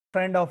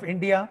friend of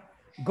India,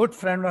 good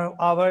friend of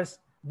ours,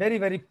 very,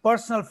 very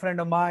personal friend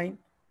of mine.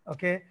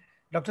 Okay,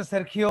 Dr.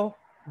 Sergio,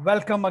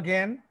 welcome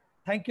again.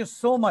 Thank you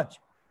so much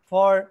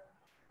for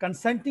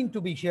consenting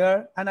to be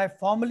here. And I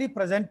formally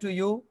present to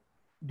you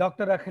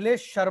Dr.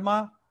 Akhilesh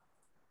Sharma,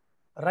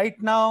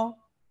 right now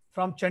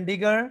from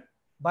Chandigarh.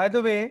 By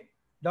the way,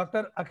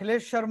 Dr.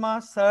 Akhilesh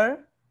Sharma,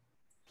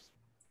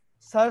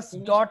 sir's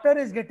daughter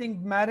is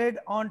getting married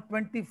on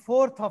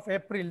 24th of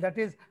April. That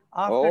is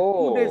after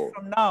 2 days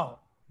from now.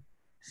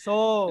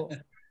 So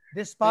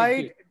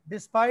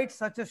despite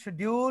such a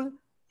schedule,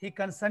 he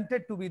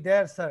consented to be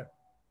there, sir.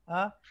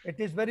 It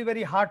is very,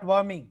 very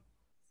heartwarming.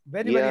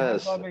 Very, very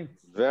heartwarming.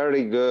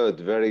 Very good,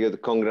 very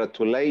good.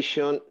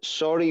 Congratulations.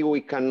 Sorry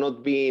we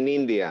cannot be in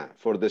India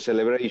for the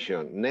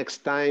celebration. Next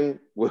time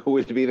we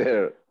will be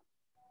there.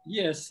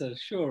 Yes, sir,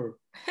 sure.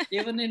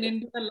 Even in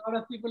India, a lot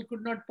of people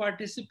could not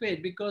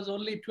participate because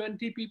only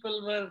 20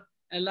 people were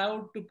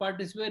allowed to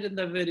participate in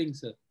the wedding,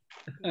 sir.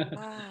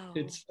 Wow.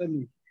 It's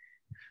funny.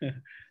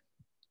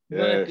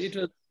 But it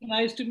was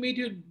nice to meet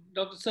you,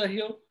 Dr.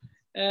 Sergio.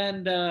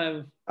 And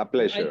a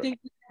pleasure. I think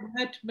we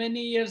met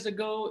many years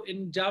ago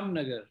in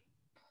Jamnagar.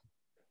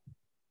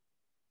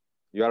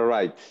 You are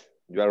right.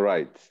 You are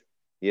right.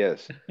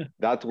 Yes.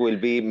 That will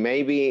be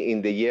maybe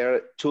in the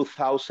year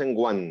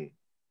 2001.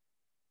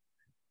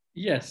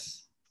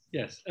 Yes.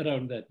 Yes,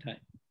 around that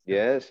time.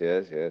 Yes,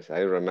 yes, yes.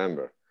 I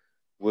remember.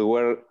 We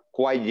were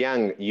quite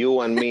young,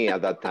 you and me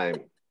at that time.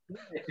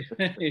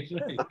 Right.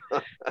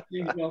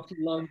 After a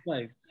long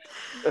time.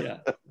 Yeah.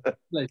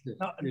 Pleasure.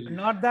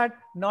 Not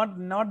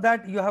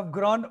that you have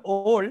grown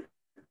old.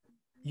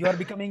 You are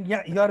becoming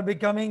younger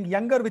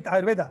with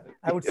Ayurveda.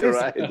 I would say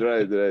right, so.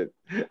 Right.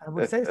 I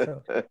would say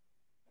so.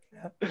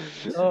 Yeah.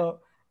 So,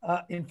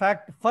 in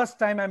fact, first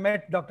time I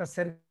met Dr.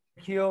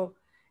 Sergio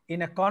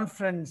in a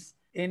conference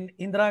in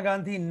Indira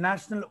Gandhi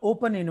National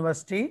Open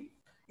University.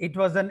 It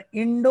was an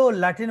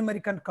Indo-Latin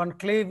American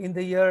conclave in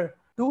the year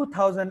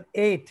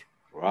 2008.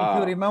 Wow. If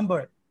you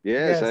remember.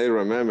 Yes, I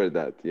remember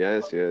that.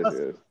 Yes.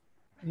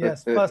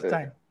 Yes, first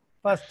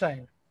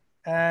time.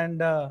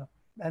 And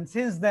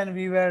since then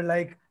we were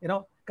like,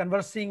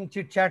 conversing,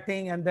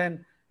 chit-chatting. And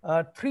then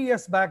 3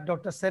 years back,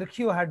 Dr.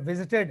 Sergio had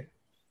visited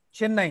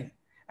Chennai,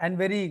 and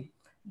very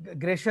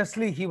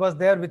graciously, he was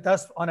there with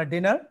us on a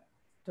dinner.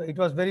 So it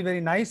was very,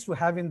 very nice to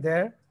have him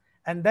there.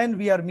 And then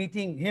we are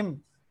meeting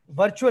him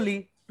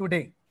virtually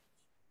today.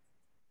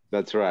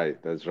 That's right.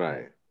 That's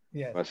right.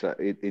 Yes.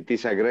 It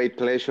is a great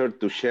pleasure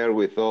to share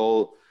with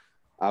all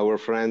our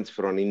friends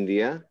from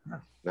India.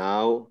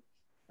 Now,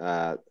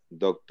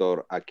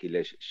 Dr.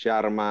 Akhilesh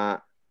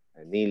Sharma,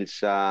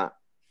 Nilsa,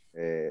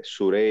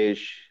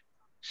 Suresh,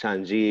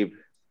 Sanjeev,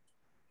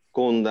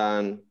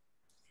 Kundan,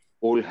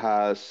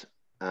 Ulhas,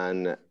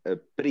 and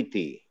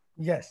Preeti.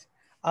 Yes.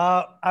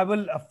 I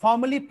will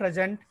formally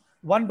present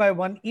one by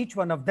one each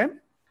one of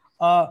them.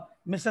 Mr.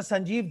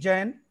 Sanjeev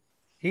Jain,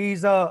 he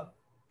is a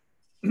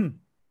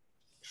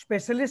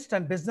specialist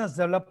and business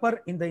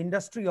developer in the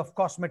industry of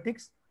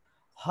cosmetics,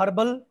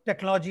 herbal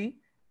technology,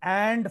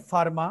 and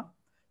pharma.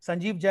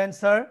 Sanjeev Jain,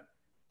 sir,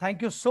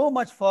 thank you so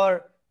much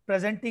for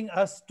presenting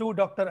us to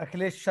Dr.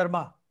 Akhilesh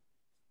Sharma.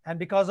 And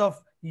because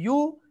of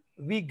you,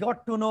 we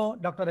got to know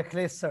Dr.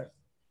 Akhilesh, sir.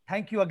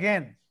 Thank you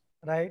again,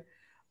 right?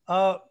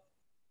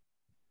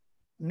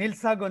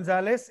 Nilsa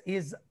Gonzalez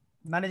is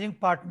managing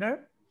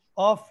partner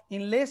of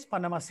Inlays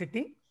Panama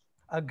City,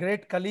 a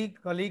great colleague,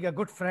 a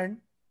good friend.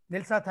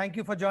 Nilsa, thank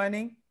you for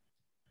joining.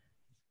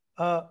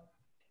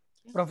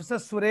 Professor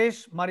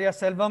Suresh Maria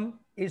Selvam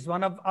is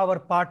one of our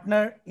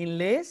partner in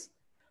Lays.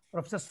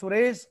 Professor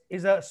Suresh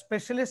is a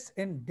specialist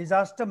in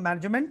disaster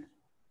management,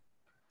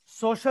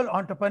 social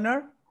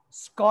entrepreneur,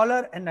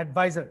 scholar, and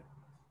advisor.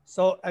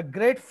 So a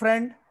great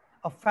friend,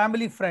 a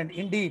family friend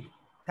indeed.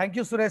 Thank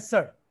you, Suresh,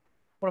 sir.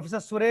 Professor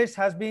Suresh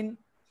has been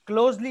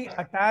closely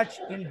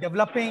attached in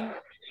developing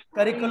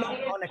curriculum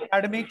on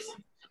academics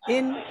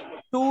in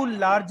 2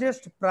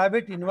 largest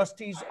private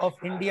universities of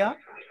India,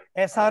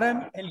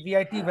 SRM and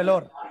VIT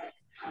Vellore.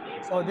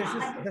 So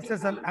this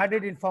is an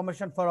added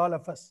information for all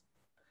of us.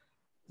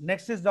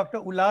 Next is Dr.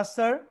 Ullas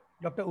sir.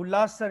 Dr.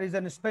 Ullas sir is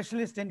a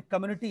specialist in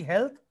community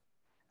health,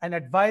 an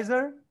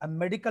advisor, a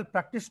medical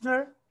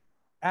practitioner,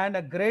 and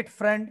a great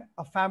friend,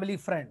 a family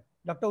friend.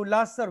 Dr.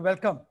 Ullas sir,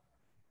 welcome.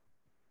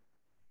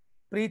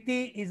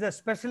 Preeti is a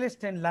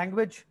specialist in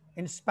language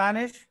in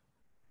Spanish,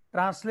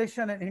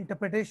 translation and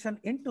interpretation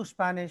into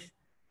Spanish,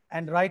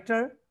 and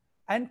writer,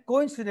 and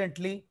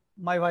coincidentally,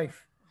 my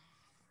wife.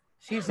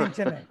 She's in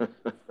Chennai.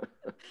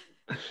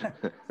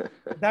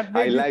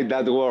 I like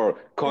that word,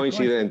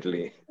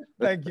 coincidentally.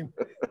 Thank you.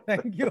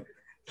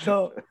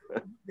 So,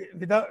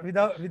 we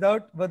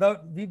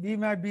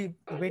might be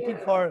waiting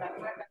for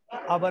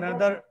our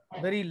another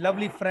very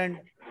lovely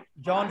friend,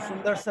 John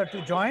Sundar sir,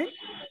 to join.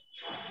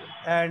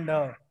 And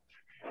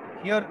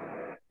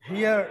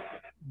here,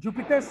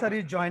 Jupiter sir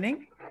is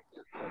joining.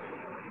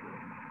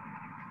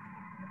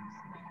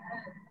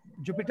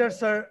 Jupiter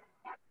sir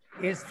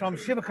is from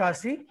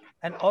Shivakasi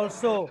and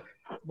also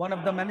one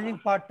of the managing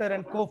partner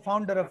and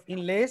co-founder of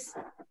Inlays.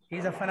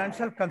 He's a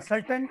financial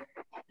consultant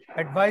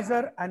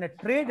advisor and a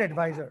trade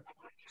advisor.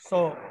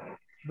 So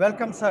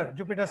welcome, sir.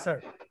 Jupiter,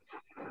 sir.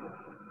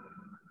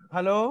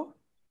 Hello?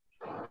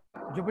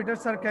 Jupiter,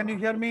 sir, can you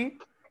hear me?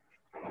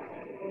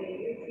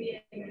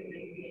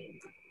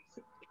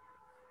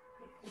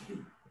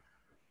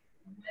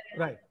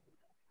 Right.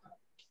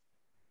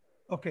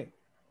 Okay.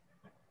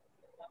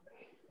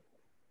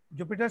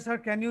 Jupiter, sir,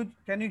 can you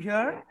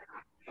hear?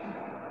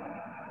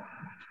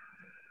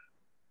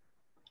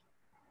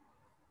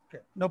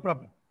 Okay, no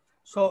problem.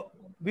 So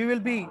we will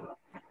be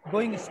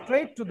going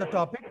straight to the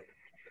topic.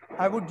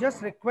 I would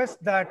just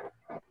request that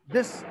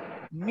this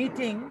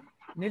meeting,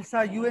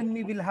 Nilsa, you and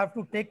me will have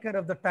to take care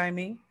of the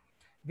timing.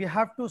 We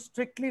have to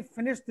strictly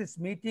finish this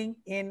meeting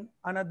in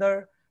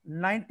another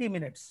 90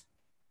 minutes,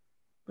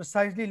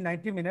 precisely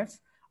 90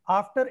 minutes.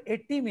 After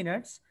 80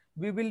 minutes,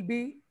 we'll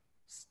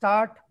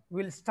start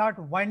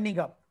winding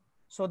up.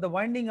 So the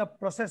winding up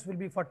process will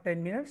be for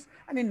 10 minutes,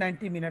 and in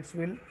 90 minutes,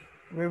 we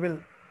will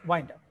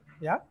wind up.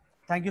 Yeah.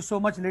 Thank you so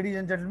much, ladies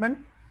and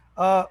gentlemen.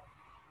 The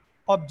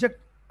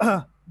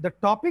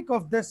topic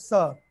of this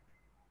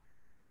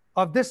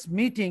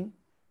meeting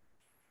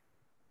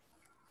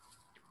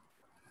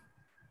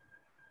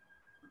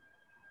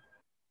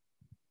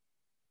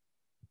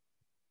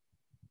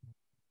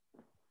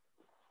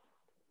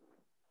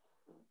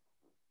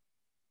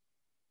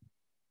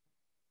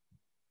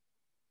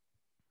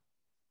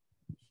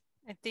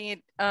I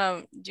think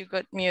you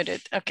got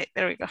muted. Okay,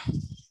 there we go.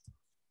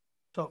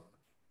 So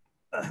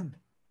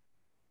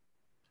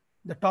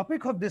the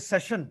topic of this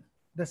session,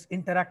 this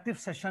interactive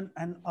session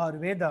and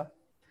Ayurveda,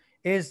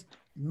 is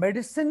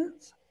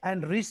medicines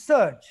and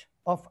research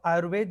of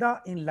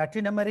Ayurveda in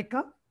Latin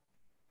America,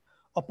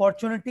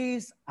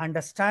 opportunities,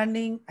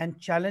 understanding, and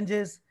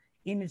challenges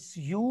in its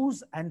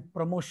use and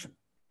promotion.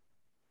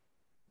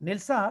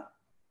 Nilsa,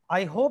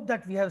 I hope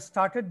that we have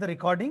started the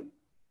recording.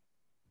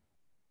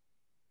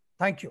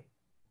 Thank you.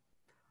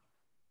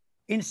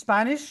 In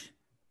Spanish,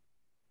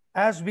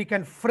 as we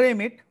can frame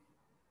it,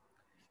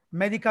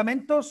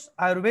 medicamentos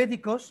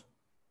ayurvédicos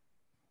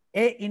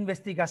e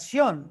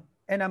investigación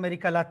en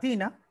América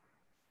Latina,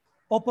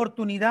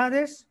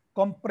 oportunidades,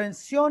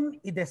 comprensión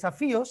y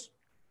desafíos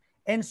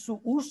en su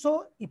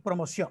uso y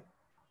promoción.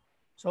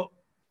 So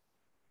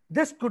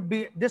this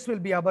will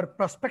be our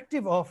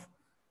perspective of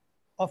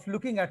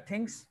looking at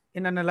things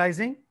in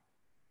analyzing.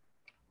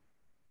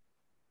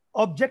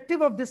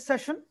 Objective of this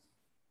session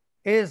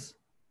is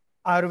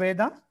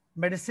Ayurveda,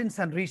 medicines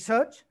and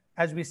research,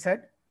 as we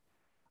said,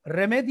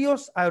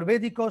 remedios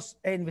ayurvédicos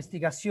e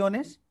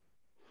investigaciones.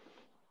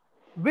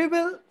 We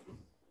will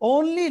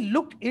only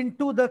look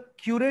into the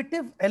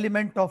curative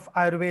element of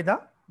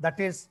Ayurveda, that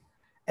is,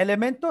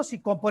 elementos y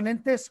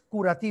componentes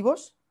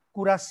curativos,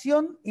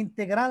 curación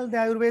integral de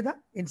Ayurveda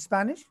in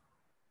Spanish.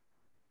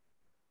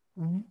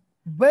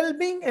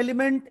 Well-being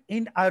element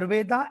in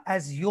Ayurveda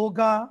as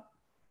yoga,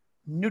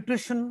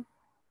 nutrition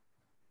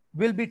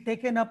will be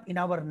taken up in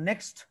our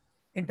next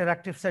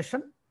interactive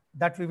session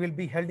that we will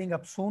be holding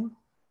up soon.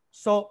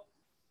 So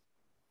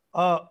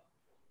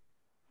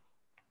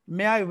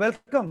may I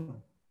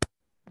welcome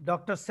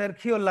Dr.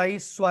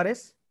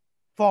 SergioLais-Suarez,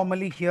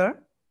 formerly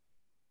here,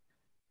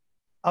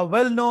 a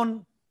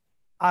well-known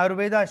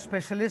Ayurveda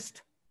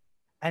specialist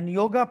and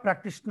yoga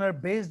practitioner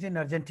based in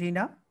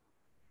Argentina,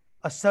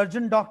 a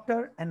surgeon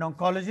doctor and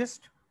oncologist.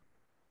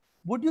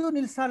 Would you,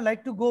 Nilsa,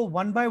 like to go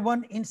one by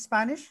one in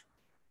Spanish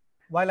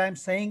while I'm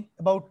saying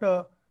about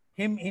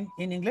him in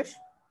English?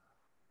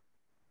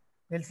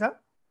 Nilsa?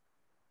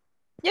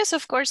 Yes,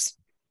 of course.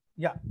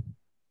 Yeah.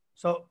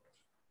 So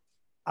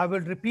I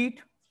will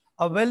repeat.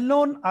 A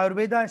well-known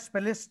Ayurveda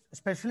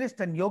specialist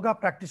and yoga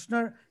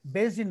practitioner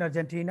based in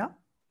Argentina,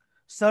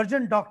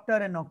 surgeon, doctor,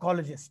 and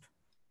oncologist.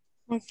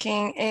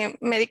 Okay.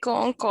 Médico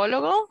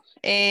oncólogo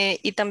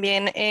y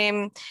también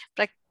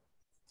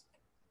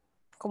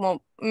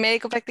como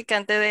médico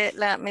practicante de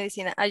la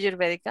medicina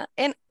ayurvédica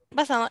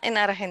basado en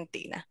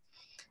Argentina.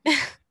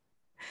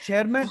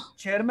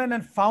 Chairman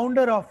and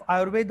founder of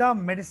Ayurveda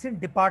Medicine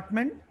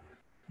Department,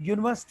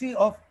 University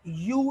of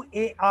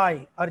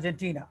UAI,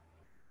 Argentina.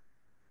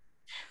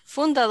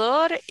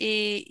 Fundador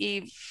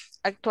y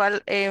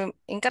actual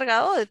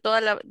encargado de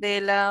toda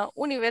la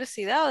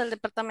universidad o del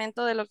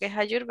departamento de lo que es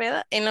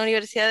Ayurveda en la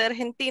Universidad de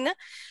Argentina,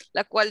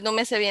 la cual no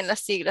me sé bien las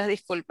siglas,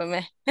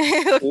 discúlpeme,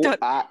 doctor.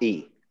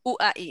 UAI.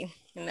 UAI,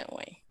 no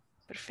way.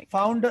 Perfecto.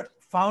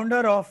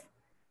 Founder of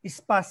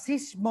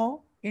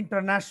Espacismo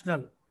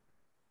International,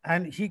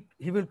 and he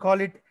will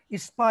call it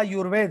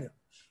Ayurveda,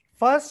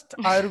 first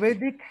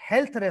Ayurvedic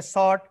health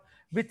resort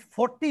with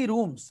 40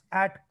 rooms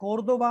at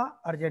Cordoba,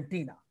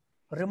 Argentina.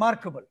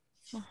 Remarkable.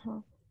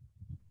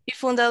 Y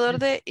fundador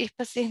de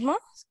Espacismo,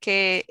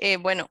 que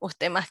bueno,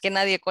 usted más que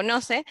nadie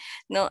conoce,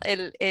 ¿no?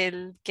 El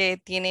que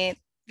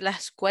tiene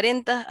las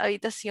 40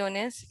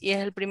 habitaciones y es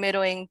el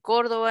primero en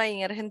Córdoba y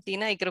en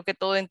Argentina y creo que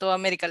todo en toda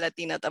América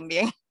Latina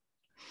también.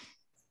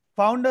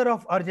 Founder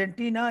of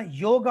Argentina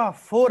Yoga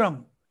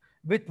Forum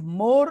with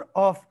more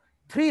of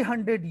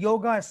 300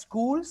 yoga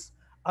schools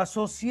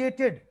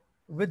associated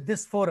with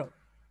this forum.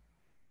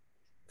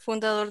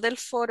 fundador del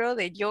foro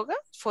de yoga,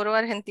 foro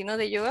argentino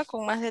de yoga,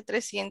 con más de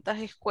 300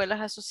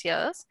 escuelas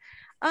asociadas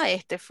a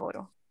este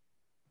foro.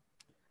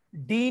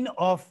 Dean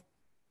of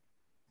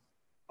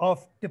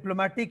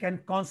Diplomatic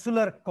and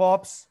Consular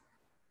Corps,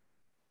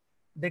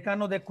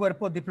 decano de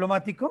cuerpo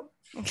diplomático.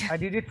 I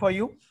did it for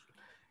you.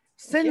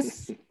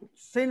 Since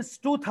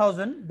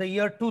 2000, the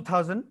year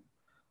 2000,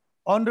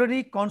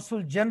 Honorary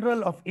Consul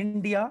General of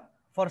India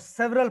for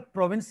several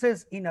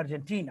provinces in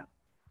Argentina.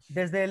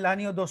 Desde el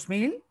año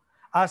 2000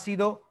 ha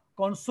sido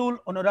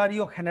cónsul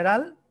honorario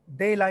general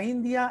de la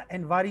India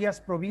en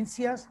varias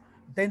provincias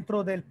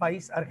dentro del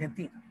país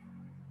Argentina.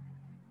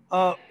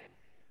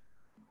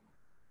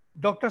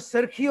 Dr.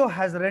 Sergio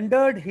has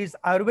rendered his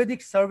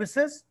Ayurvedic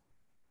services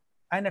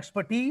and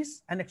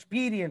expertise and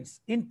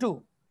experience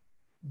into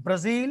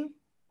Brazil,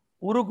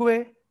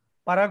 Uruguay,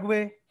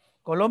 Paraguay,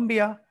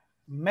 Colombia,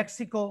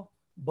 Mexico,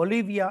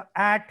 Bolivia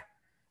at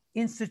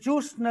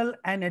institutional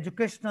and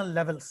educational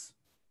levels.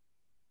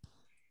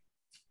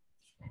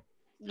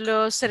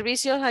 Los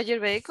servicios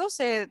ayurvédicos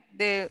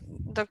de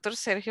Dr.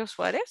 Sergio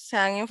Suárez se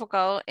han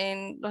enfocado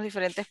en los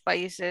diferentes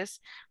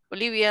países,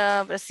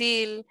 Bolivia,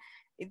 Brasil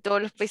y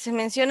todos los países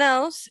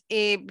mencionados,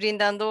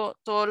 brindando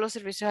todos los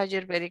servicios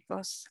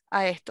ayurvédicos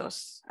a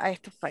estos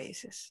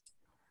países.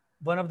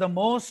 One of the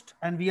most,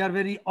 and we are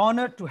very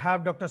honored to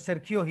have Dr.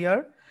 Sergio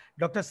here.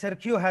 Dr.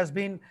 Sergio has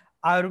been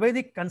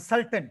Ayurvedic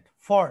consultant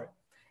for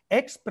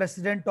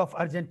ex-president of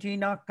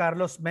Argentina,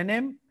 Carlos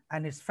Menem,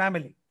 and his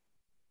family.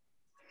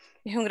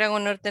 Es un gran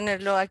honor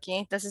tenerlo aquí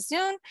en esta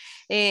sesión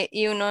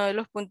y uno de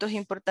los puntos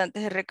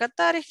importantes de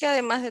recatar es que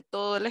además de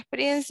toda la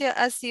experiencia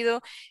ha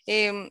sido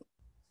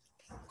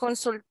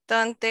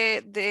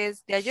consultante de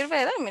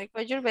Ayurveda, médico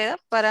Ayurveda,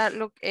 para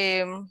lo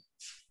que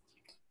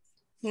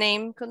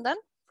name Kundan.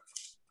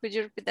 Could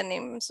you repeat the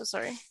name? I'm so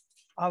sorry.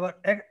 Our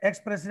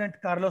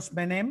ex-president Carlos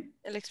Menem,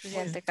 El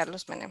expresidente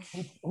Carlos Menem,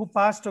 who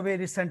passed away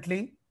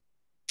recently.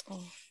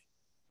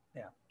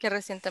 Que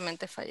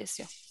recientemente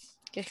falleció.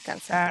 Que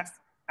descanse en paz.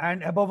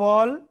 And above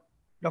all,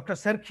 Dr.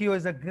 Sergio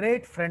is a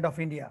great friend of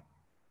India.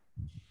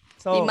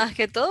 So, y más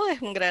que todo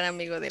es un gran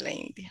amigo de la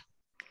India.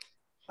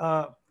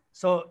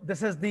 So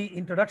this is the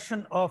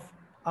introduction of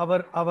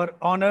our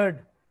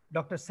honored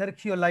Dr.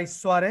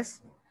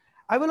 SergioLais-Suarez.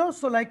 I will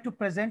also like to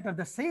present at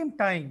the same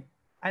time,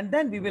 and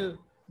then we will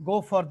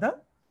go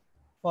further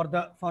to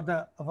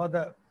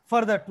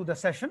the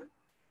session.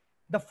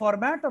 The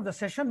format of the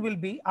session will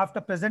be,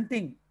 after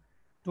presenting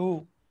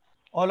to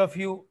all of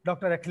you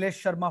Dr.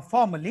 Akhilesh Sharma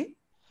formally,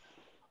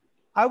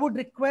 I would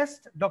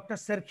request Dr.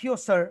 Sergio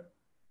sir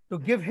to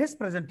give his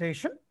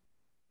presentation,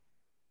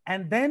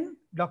 and then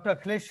Dr.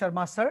 Akhilesh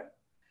Sharma sir,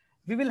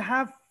 we will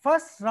have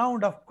first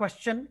round of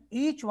question.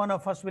 Each one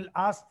of us will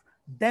ask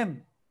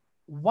them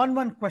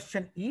one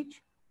question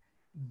each.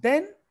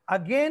 Then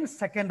again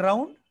second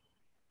round,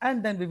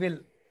 and then we will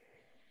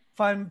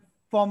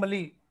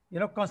formally,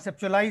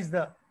 conceptualize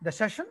the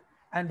session,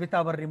 and with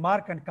our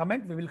remark and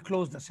comment, we will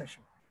close the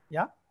session.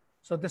 Yeah.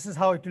 So this is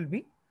how it will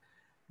be.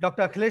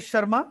 Dr. Akhilesh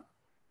Sharma,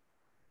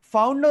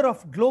 founder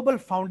of Global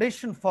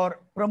Foundation for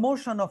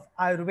Promotion of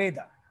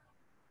Ayurveda.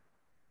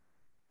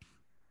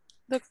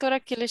 Doctor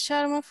Akhilesh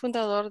Sharma,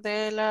 fundador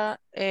de la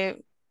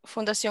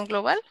Fundación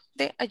Global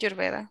de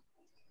Ayurveda.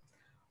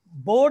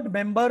 Board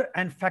member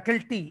and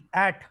faculty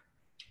at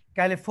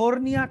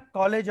California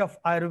College of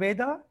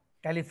Ayurveda,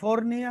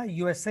 California,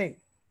 USA.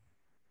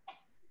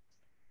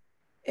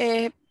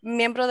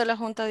 Miembro de la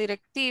Junta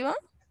Directiva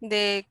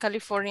de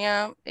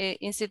California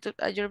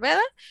Institute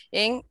Ayurveda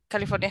en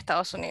California,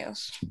 Estados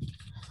Unidos.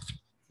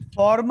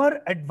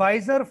 Former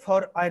advisor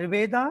for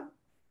Ayurveda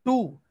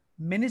to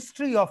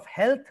Ministry of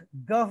Health,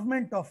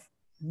 Government of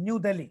New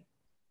Delhi.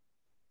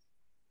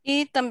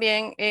 Y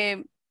también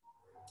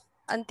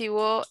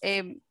antiguo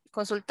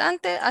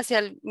consultante hacia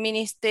el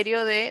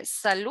Ministerio de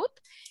Salud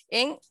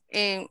en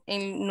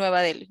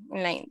Nueva Delhi,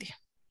 en la India.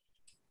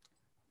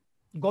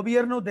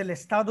 Gobierno del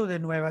Estado de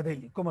Nueva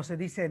Delhi, como se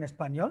dice en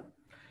español.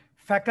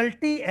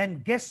 Faculty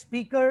and guest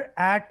speaker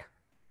at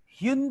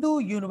Hindu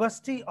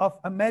University of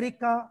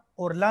America,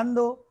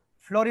 Orlando,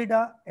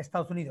 Florida,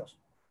 Estados Unidos.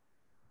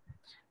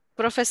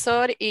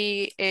 Profesor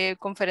y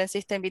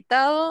conferencista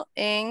invitado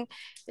en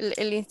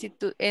el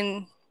Instituto,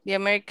 en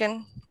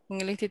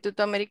el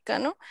Instituto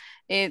Americano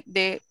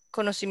de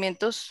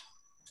Conocimientos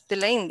de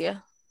la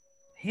India.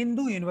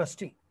 Hindu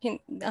University. De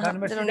la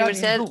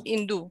Universidad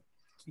Hindú.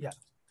 Yeah.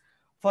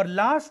 For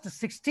last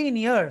 16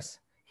 years,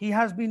 he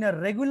has been a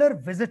regular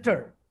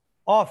visitor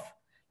of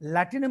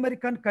Latin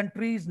American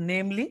countries,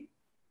 namely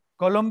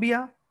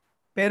Colombia,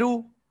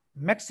 Peru,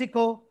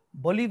 Mexico,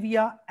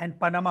 Bolivia, and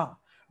Panama,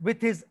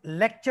 with his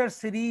lecture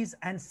series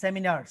and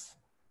seminars.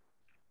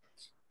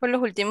 Por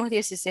los últimos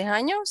 16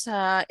 años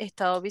ha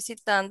estado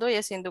visitando y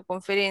haciendo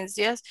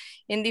conferencias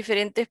en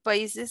diferentes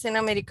países en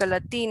América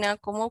Latina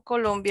como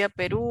Colombia,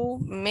 Perú,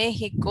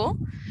 México,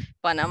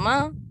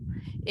 Panamá,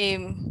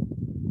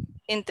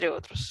 entre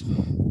otros.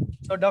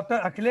 So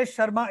Dr. Akhilesh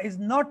Sharma is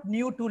not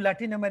new to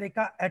Latin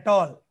America at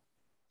all.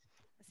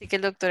 Así que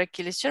el doctor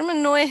Akhilesh Sharma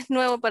no es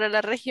nuevo para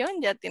la región,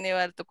 ya tiene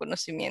alto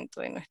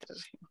conocimiento de nuestra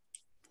región.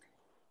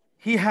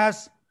 He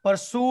has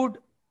pursued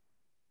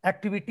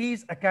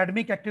activities,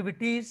 academic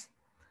activities,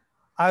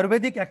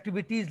 Ayurvedic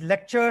activities,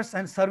 lectures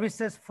and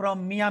services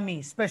from Miami,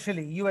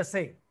 especially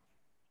USA.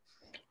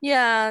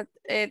 Ya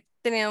he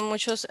tenido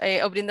muchos,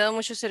 ha brindado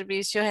muchos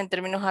servicios en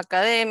términos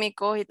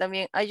académicos y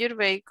también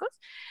ayurvédicos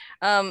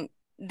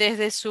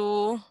desde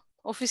su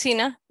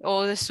oficina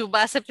o de su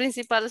base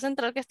principal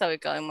central que está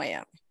ubicado en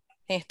Miami,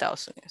 en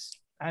Estados Unidos.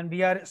 And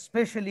we are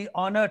especially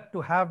honored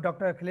to have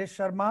Dr. Akhilesh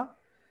Sharma.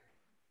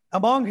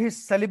 Among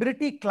his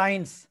celebrity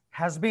clients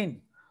has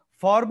been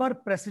former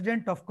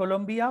President of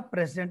Colombia,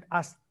 President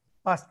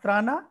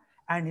Pastrana,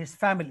 and his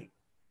family.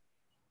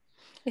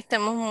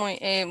 Estamos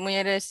muy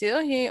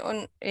agradecidos y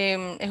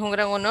es un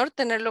gran honor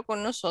tenerlo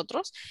con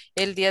nosotros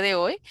el día de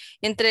hoy.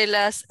 Entre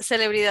las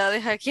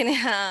celebridades a quienes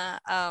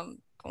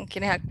con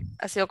quienes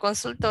ha sido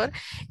consultor,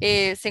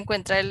 se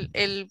encuentra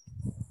el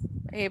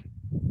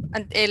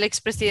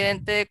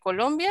expresidente de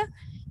Colombia,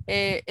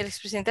 el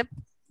expresidente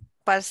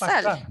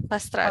Pastrana,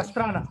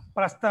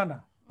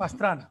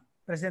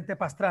 Presidente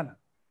Pastrana.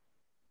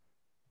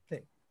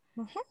 Sí.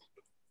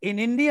 In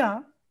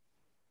India,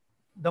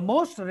 the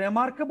most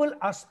remarkable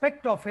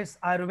aspect of his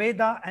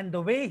Ayurveda and the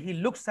way he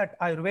looks at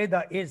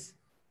Ayurveda is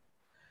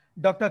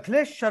Dr.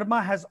 Akhilesh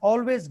Sharma has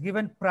always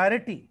given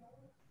priority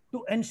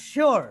to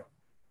ensure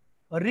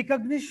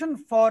recognition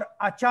for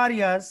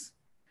acharyas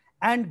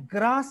and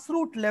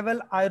grassroots level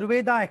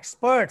Ayurveda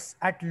experts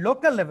at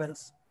local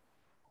levels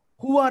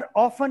who are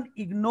often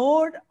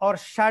ignored or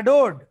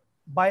shadowed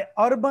by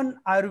urban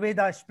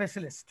Ayurveda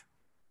specialists.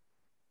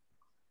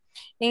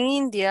 En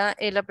India,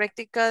 la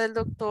práctica del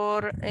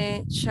doctor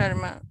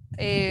Sharma,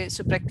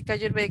 su práctica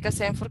ayurvédica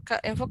se ha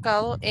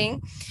enfocado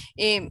en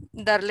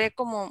darle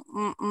como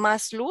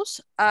más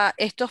luz a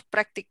estos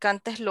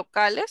practicantes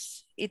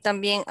locales y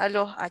también a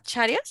los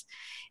acharyas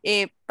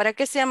para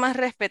que sea más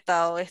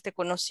respetado este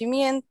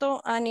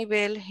conocimiento a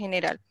nivel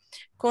general.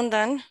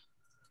 Kundan,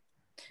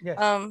 yes.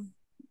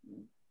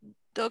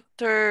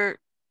 Doctor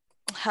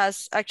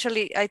has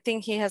actually, I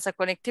think he has a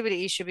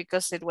connectivity issue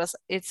because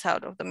it's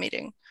out of the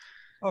meeting.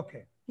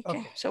 Okay.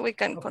 Okay, so we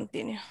can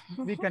continue.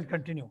 We can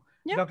continue.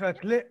 Yeah.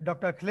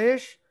 Dr.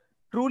 Akhilesh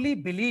truly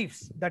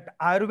believes that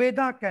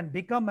Ayurveda can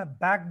become a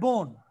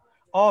backbone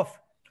of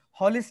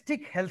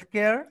holistic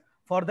healthcare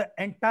for the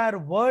entire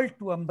world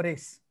to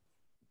embrace.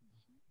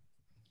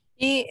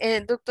 Y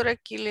el doctor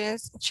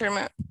Akhilesh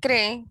Sharma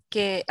cree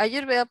que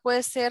Ayurveda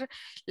puede ser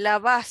la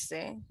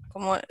base,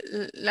 como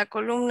la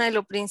columna y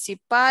lo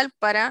principal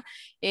para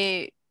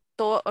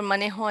todo el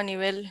manejo a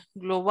nivel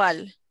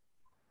global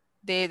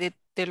de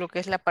lo que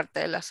es la parte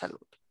de la salud.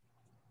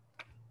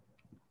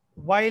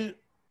 While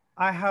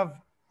I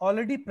have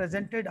already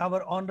presented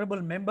our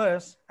honorable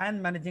members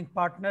and managing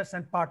partners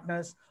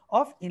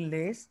of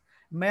INLACE,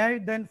 may I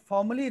then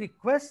formally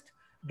request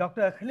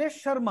Dr.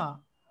 Akhilesh Sharma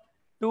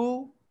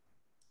to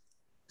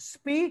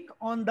speak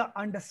on the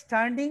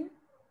understanding,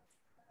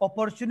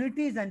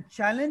 opportunities and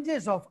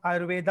challenges of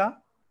Ayurveda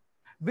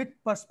with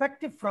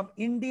perspective from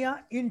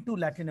India into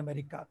Latin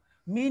America.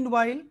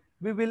 Meanwhile,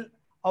 we will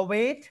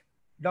await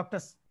Dr.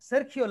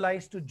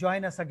 SergioLais to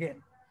join us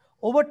again.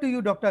 Over to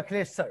you, Dr.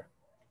 Akhilesh, sir.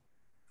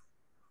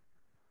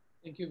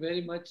 Thank you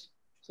very much.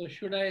 So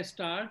should I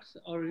start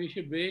or we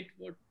should wait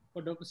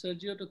for Dr.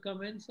 Sergio to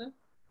come in, sir?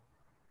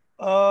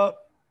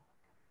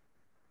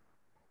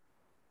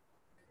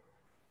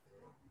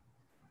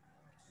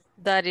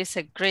 That is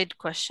a great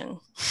question.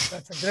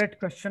 That's a great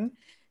question.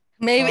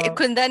 Maybe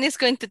Kundan is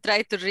going to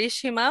try to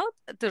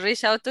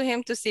reach out to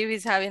him to see if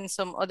he's having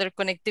some other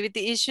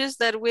connectivity issues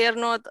that we are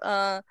not,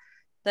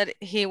 that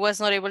he was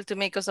not able to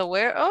make us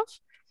aware of.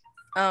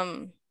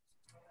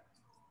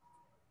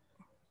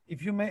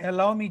 If you may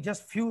allow me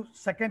just few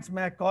seconds,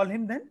 may I call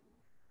him then?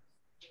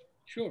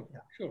 Sure,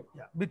 yeah. Sure.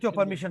 Yeah, with your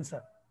permission,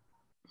 sir.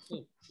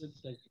 So,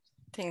 with pleasure.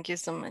 Thank you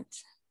so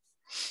much.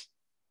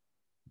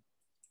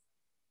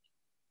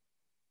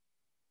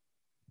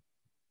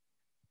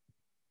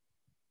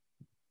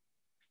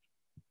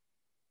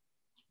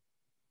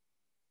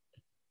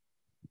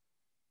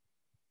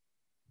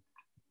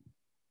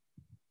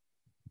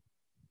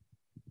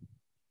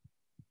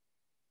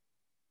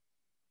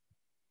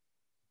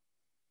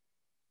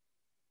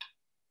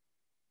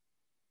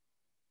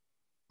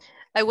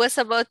 I was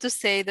about to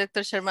say,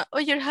 Dr. Sharma, oh,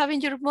 you're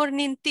having your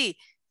morning tea.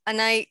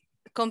 And I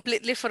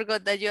completely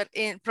forgot that you're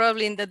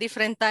probably in the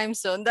different time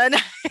zone that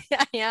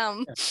I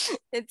am. Yeah.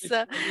 It's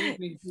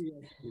evening tea,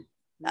 actually.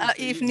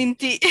 Evening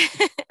tea.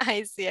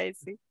 I see.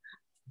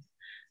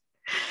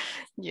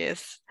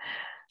 Yes.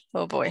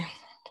 Oh boy.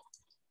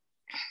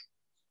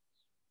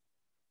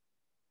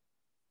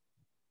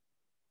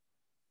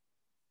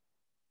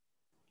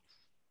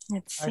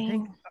 Let's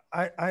see.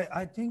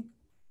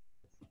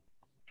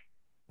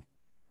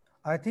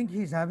 I think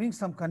he's having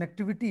some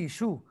connectivity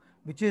issue,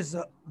 which is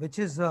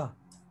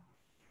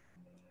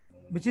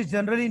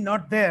generally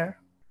not there.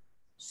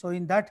 So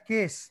in that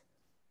case,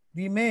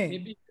 we may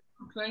maybe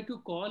try to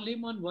call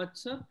him on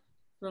WhatsApp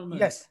from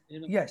yes.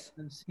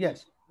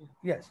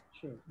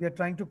 Sure. We are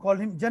trying to call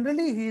him.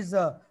 Generally, he is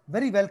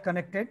very well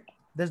connected.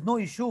 There's no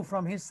issue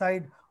from his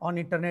side on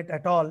internet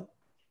at all.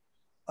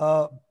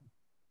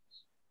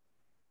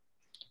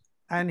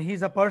 And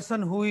he's a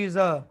person who is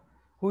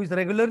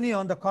regularly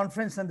on the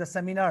conference and the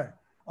seminar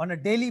on a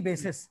daily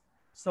basis.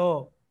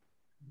 So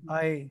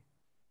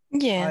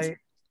Yes.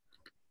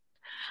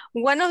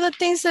 One of the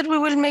things that we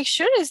will make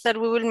sure is that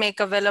we will make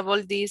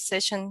available this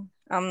session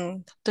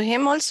to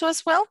him also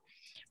as well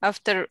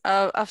after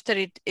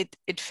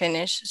it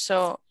finished.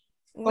 So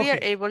we are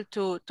able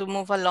to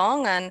move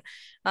along and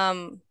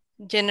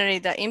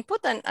generate the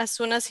input. And as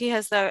soon as he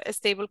has a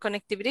stable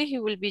connectivity, he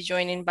will be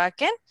joining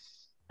back in.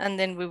 And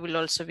then we will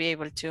also be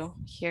able to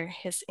hear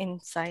his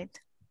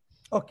insight.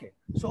 Okay.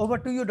 So over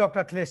to you,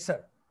 Dr. Akhilesh,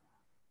 sir.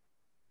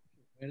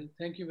 Well,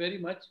 thank you very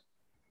much.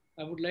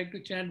 I would like to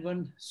chant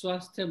one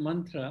Swasthya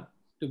mantra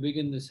to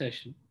begin the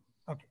session.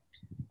 Okay.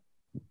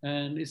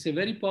 And it's a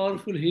very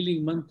powerful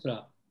healing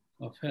mantra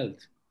of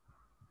health,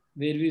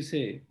 where we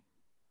say,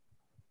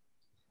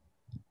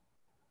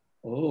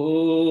 Om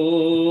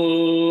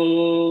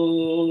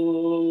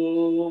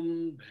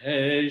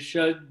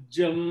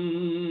Bheshajam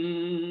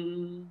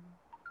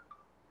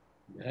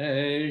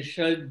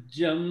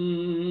Bheshajam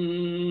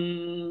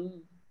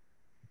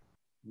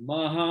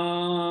Mahabheshajam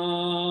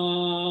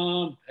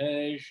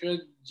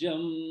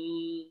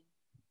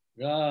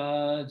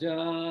Raja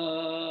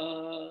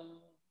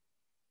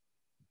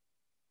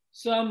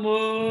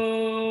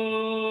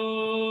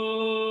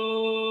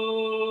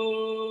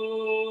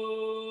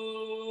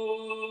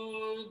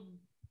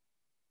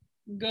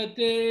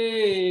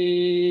Gate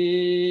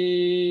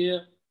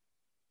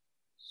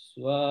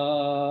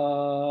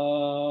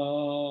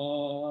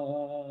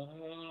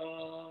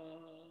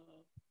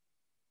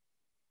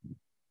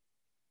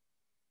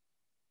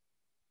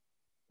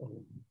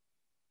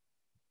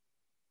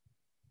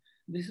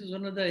This is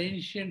one of the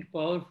ancient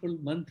powerful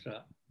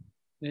mantra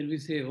where we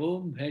say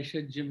Om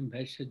Bheshajam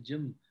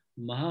Bheshajam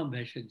Maha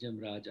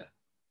Bheshajam Raja.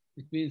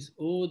 It means,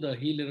 oh, the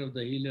healer of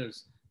the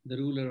healers, the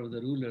ruler of the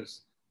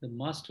rulers, the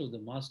master of the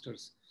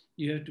masters,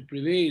 you have to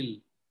prevail,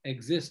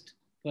 exist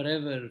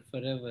forever,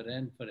 forever,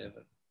 and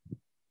forever.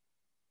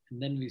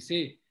 And then we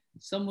say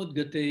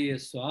Samudgateya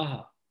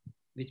Swaha,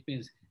 which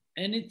means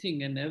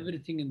anything and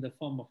everything in the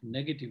form of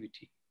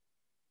negativity,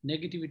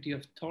 negativity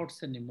of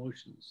thoughts and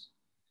emotions,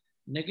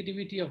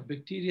 negativity of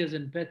bacteria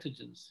and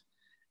pathogens,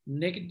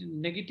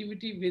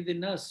 negativity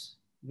within us,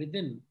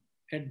 within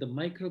at the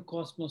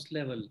microcosmos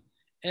level,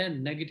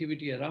 and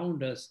negativity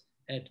around us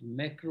at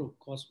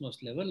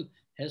macrocosmos level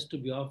has to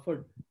be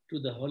offered to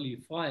the holy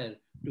fire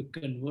to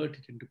convert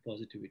it into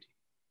positivity.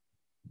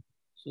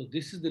 So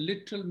this is the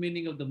literal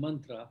meaning of the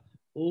mantra,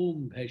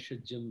 Om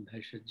Bheshajam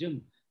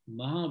Bheshajam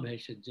Maha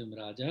Bheshajam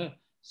Raja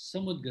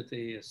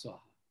Samudgateya Swaha.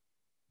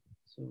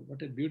 So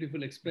what a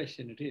beautiful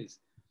expression it is.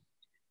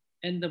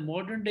 And the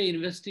modern day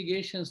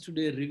investigations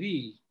today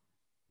reveal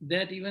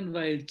that even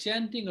while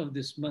chanting of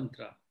this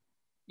mantra,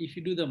 if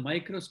you do the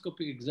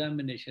microscopic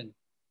examination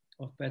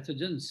of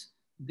pathogens,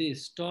 they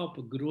stop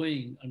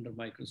growing under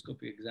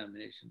microscopic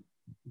examination.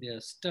 They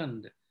are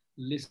stunned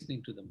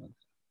listening to the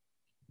mantra.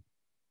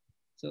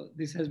 So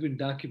this has been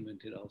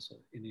documented also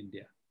in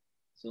India.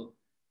 So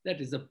that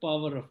is the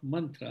power of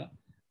mantra,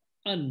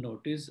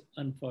 unnoticed,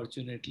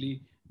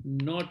 unfortunately,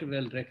 not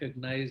well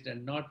recognized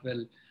and not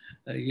well,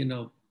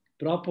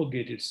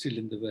 propagated still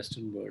in the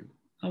Western world.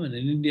 I mean,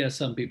 in India,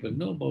 some people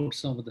know about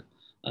some of the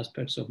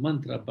aspects of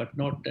mantra, but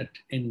not at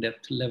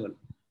in-depth level.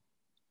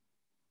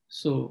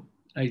 So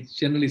I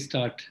generally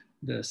start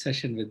the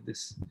session with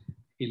this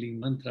healing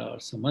mantra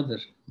or some other.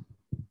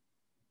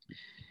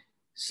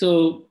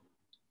 So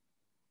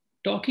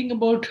talking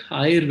about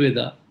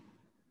Ayurveda,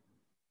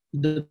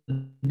 the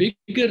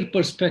bigger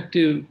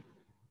perspective,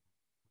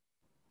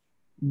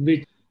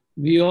 which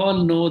we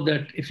all know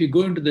that if you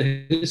go into the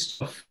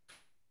history of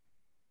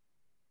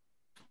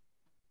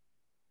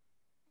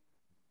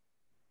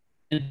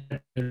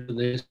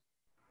the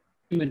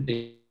human,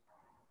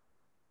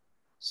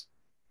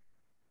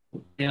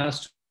 I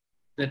asked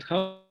that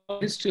how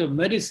history of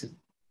medicine,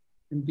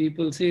 and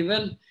people say,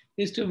 well,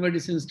 history of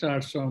medicine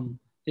starts from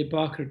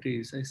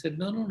Hippocrates. I said,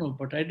 no,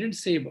 but I didn't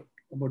say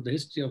about the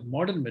history of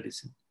modern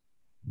medicine.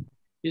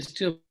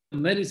 History of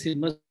medicine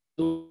must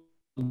go.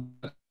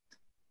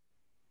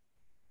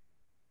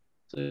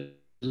 So,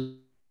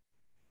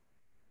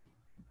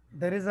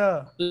 there is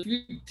a. If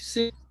we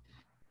say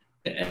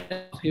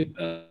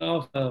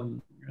of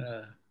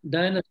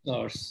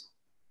dinosaurs,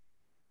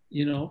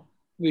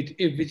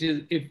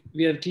 if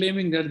we are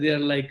claiming that they are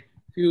like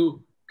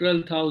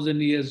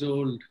 12,000 years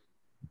old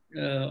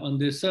on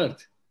this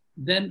earth,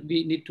 then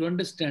we need to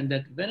understand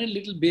that when a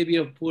little baby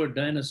of poor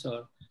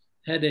dinosaur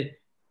had a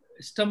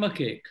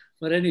stomachache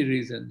for any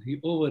reason, he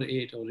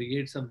overate or he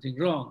ate something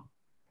wrong,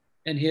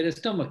 and he had a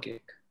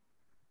stomachache.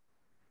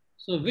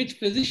 So which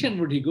physician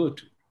would he go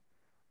to?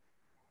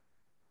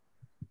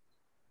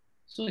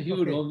 So he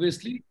would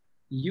obviously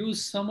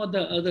use some of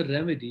the other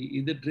remedy,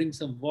 either drink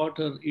some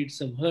water, eat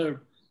some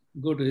herb,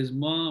 go to his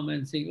mom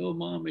and say, oh,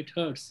 mom, it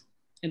hurts,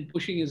 and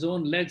pushing his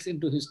own legs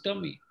into his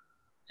tummy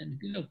and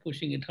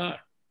pushing it hard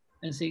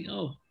and saying,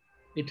 oh,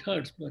 it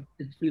hurts, but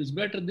it feels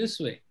better this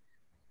way.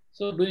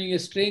 So doing a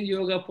strange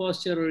yoga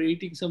posture or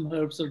eating some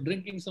herbs or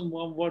drinking some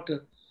warm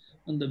water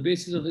on the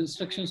basis of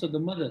instructions of the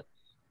mother,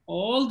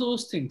 all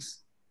those things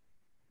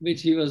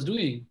which he was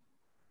doing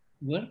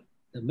were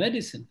the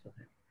medicine for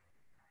him.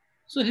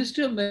 So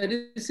history of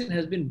medicine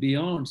has been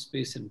beyond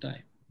space and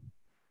time.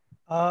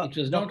 It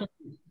was not.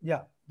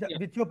 Yeah,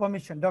 with your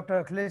permission,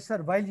 Dr. Akhilesh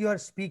sir, while you are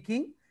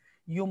speaking,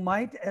 you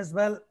might as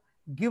well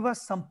give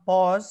us some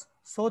pause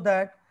so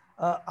that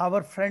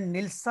our friend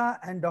Nilsa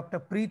and Dr.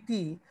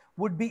 Preeti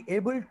would be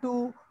able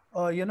to,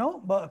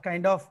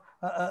 kind of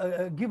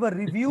give a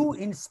review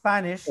in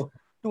Spanish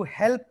to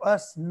help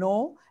us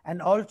know,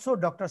 and also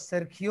Dr.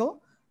 Sergio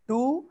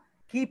to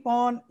keep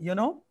on,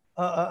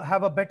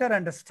 have a better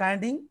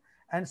understanding,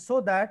 and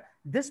so that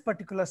this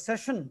particular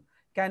session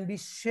can be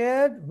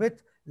shared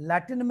with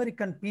Latin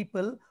American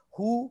people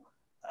who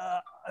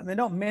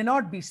may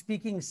not be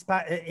speaking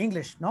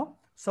English, no?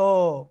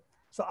 So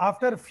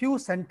after a few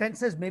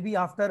sentences, maybe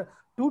after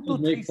 2 to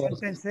 3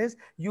 sentences,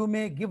 you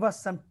may give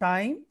us some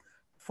time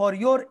for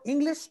your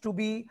English to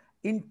be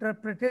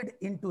interpreted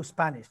into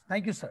Spanish.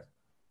 Thank you, sir.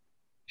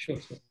 Sure,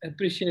 sir. I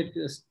appreciate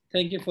this.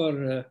 Thank you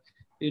for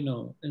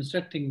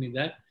instructing me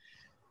that.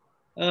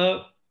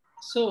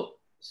 So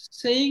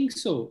saying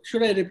so,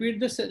 should I repeat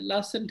this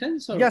last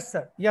sentence? Or? Yes,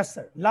 sir. Yes,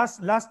 sir.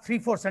 Last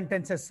 3-4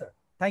 sentences, sir.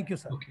 Thank you,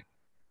 sir. Okay.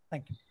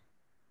 Thank you.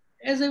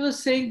 As I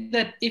was saying,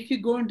 that if you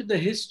go into the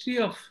history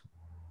of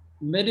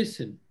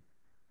medicine,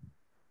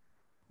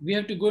 we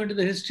have to go into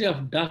the history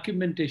of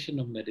documentation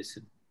of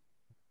medicine.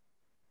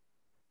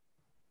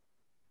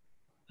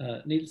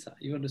 Nilsa,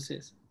 you want to say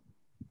something?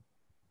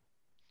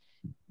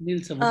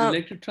 Nilsa, would you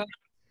like to try?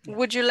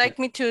 Would you like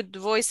me to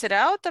voice it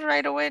out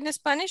right away in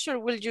Spanish, or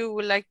would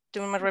you like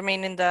to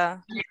remain in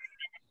the...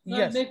 No,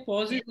 yes. Make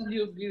pauses and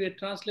you give a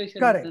translation.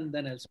 Correct. And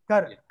then I'll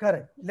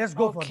correct. Let's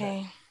go for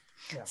that.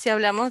 Yeah. Si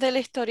hablamos de la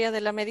historia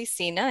de la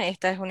medicina,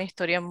 esta es una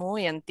historia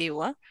muy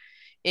antigua.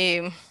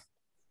 Go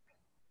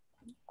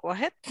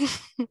ahead.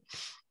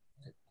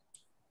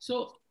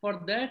 So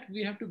for that,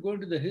 we have to go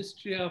into the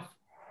history of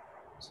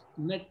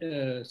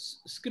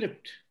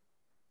script.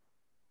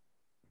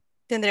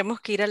 Tendremos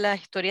que ir a la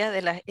historia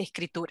de las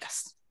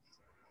escrituras.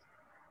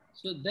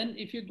 So then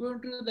if you go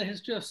into the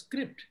history of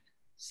script,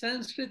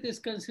 Sanskrit is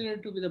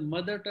considered to be the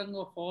mother tongue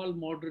of all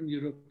modern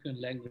European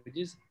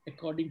languages,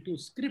 according to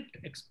script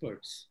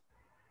experts.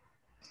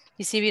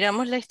 Y si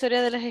miramos la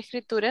historia de las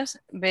escrituras,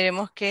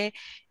 veremos que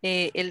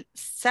el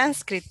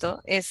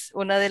sánscrito es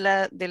una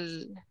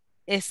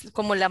es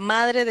como la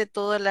madre de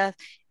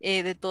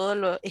de todo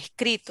lo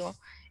escrito,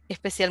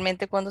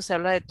 especialmente cuando se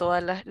habla de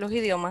todos los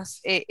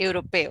idiomas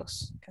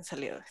europeos que han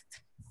salido de este.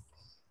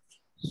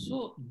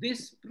 So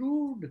this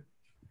proved,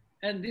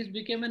 and this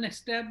became an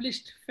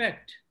established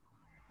fact,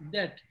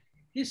 that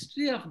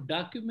history of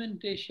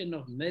documentation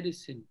of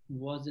medicine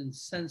was in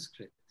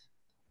Sanskrit.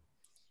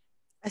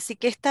 Así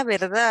que esta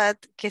verdad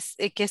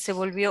que se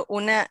volvió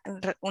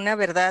una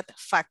verdad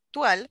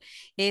factual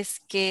es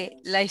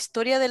que la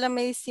historia de la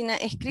medicina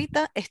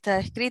escrita está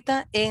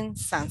escrita en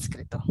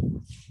sánscrito.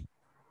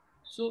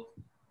 So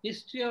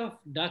history of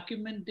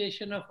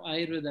documentation of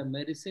Ayurveda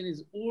medicine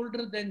is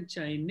older than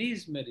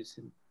Chinese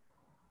medicine.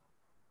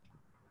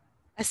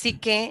 Así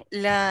que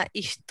la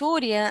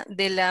historia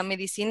de la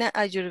medicina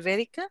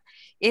ayurvédica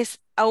es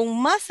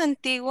aún más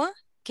antigua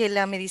que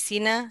la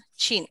medicina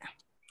china.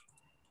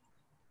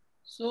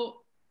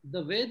 So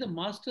the way the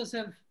masters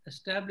have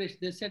established,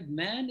 they said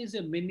man is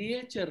a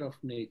miniature of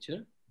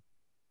nature.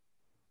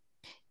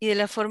 Y de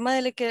la forma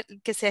de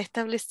que se ha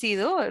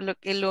establecido, lo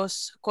que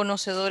los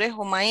conocedores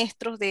o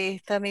maestros de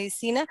esta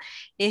medicina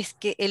es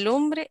que el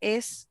hombre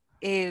es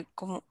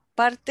como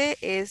parte,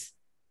 es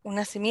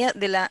una semilla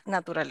de la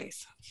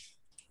naturaleza.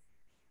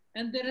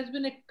 And there has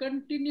been a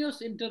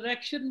continuous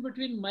interaction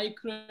between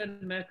micro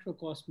and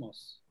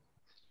macrocosmos.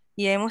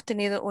 Y hemos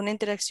tenido una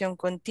interacción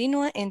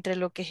continua entre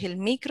lo que es el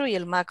micro y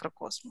el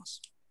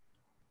macrocosmos.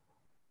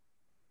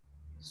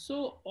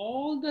 So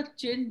all the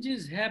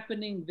changes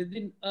happening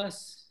within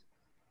us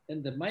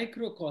in the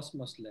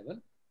microcosmos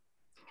level.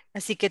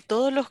 Así que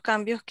todos los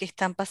cambios que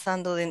están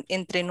pasando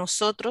entre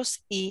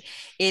nosotros y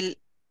el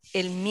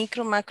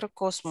micro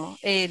macrocosmos,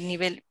 el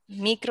nivel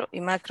micro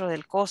y macro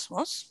del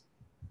cosmos,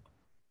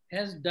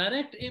 has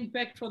direct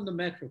impact from the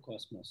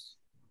macrocosmos.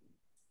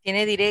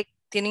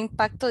 Tiene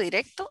impacto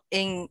directo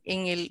en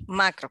el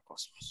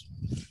macrocosmos.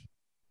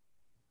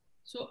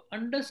 So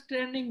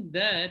understanding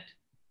that,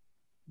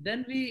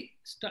 then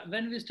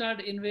when we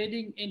start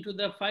invading into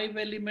the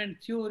 5-element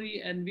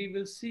theory, and we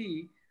will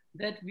see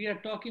that we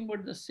are talking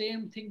about the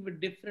same thing with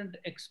different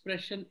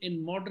expression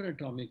in modern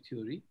atomic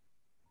theory.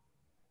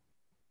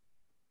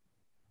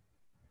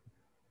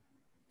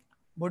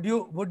 Would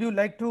you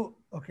like to?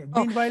 Okay.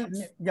 Meanwhile,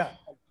 yeah,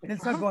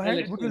 Nilsa, go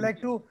ahead. Would you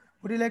like to?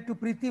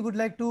 Preeti would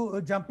like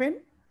to jump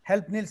in?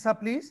 Help Nilsa,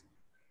 please.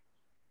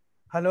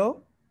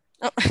 Hello.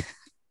 Oh.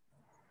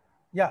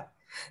 Yeah,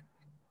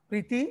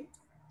 Preeti.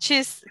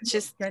 She's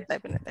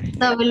typing it there.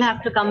 So we'll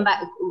have to come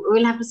back.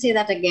 We'll have to say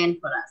that again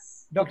for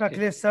us. Dr.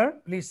 Akhilesh,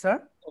 sir, please,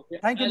 sir. Okay.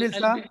 Thank you,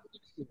 Nilsa.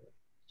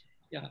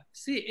 Yeah.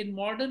 See, in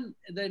modern,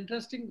 the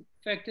interesting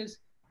fact is,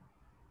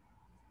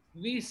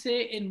 we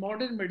say in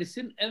modern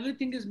medicine,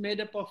 everything is made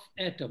up of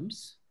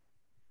atoms.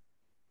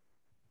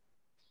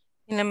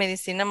 En la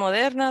medicina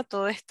moderna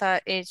todo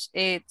está hecho,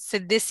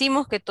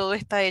 decimos que todo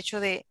está hecho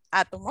de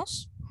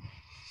átomos.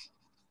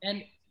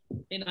 And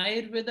in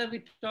Ayurveda,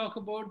 we talk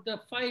about the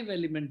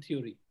 5-element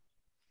theory.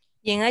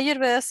 Y en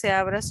Ayurveda se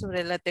habla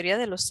sobre la teoría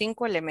de los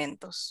 5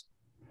 elementos.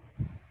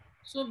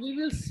 So we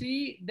will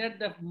see that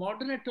the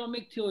modern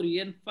atomic theory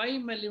and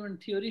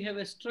 5-element theory have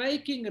a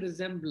striking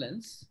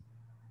resemblance.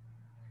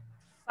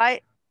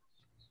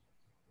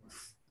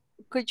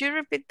 Could you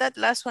repeat that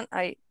last one?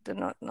 I do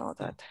not know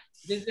that.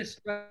 There's a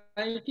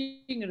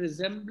striking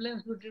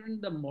resemblance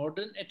between the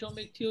modern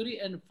atomic theory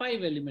and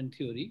 5-element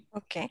theory.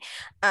 Okay.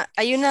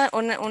 Hay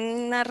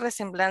una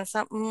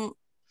resemblanza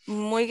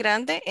muy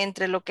grande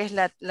entre lo que es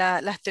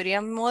las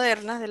teorías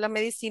modernas de la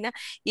medicina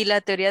y la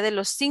teoría de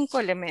los 5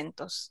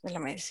 elementos de la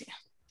medicina.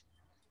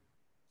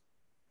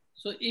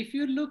 So if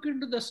you look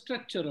into the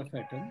structure of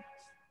atom,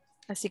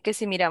 así que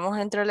si miramos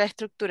dentro de la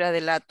estructura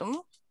del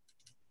átomo,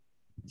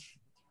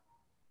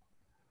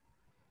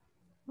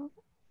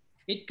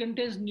 it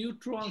contains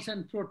neutrons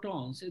and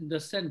protons in the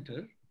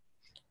center.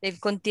 Él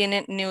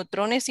contiene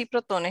neutrones y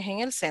protones en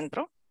el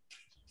centro,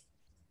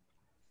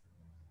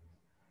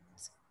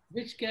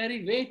 which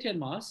carry weight and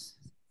mass.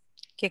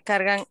 Que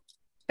cargan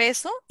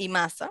peso y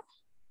masa.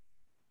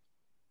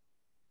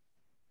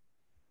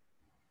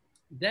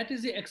 That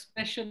is the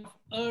expression of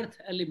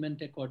earth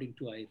element according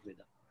to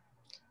Ayurveda.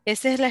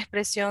 Esa es la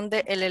expresión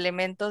del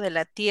elemento de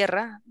la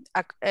tierra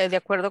de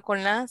acuerdo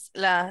con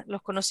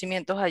los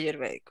conocimientos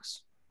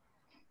ayurvédicos.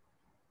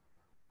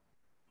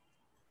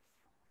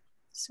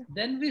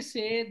 Then we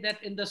say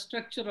that in the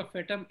structure of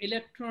atom,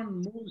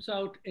 electron moves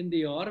out in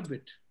the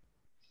orbit.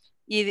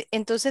 Y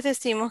entonces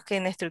decimos que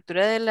en la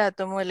estructura del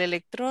átomo el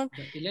electrón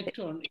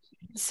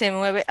se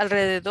mueve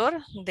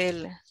alrededor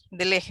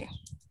del eje.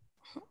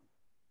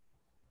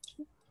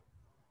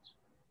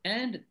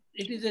 And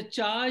it is a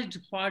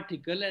charged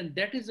particle, and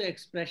that is the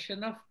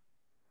expression of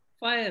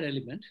fire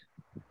element.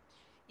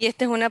 Y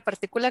esta es una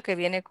partícula que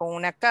viene con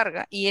una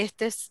carga, y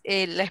esta es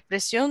la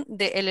expresión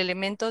del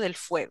elemento del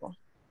fuego.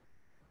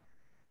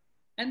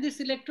 And this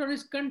electron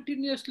is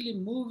continuously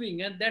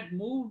moving, and that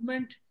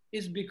movement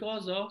is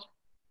because of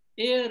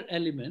air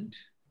element.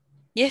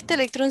 Y este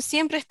electrón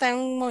siempre está en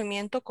un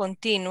movimiento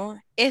continuo.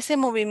 Ese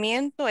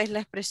movimiento es la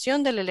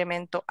expresión del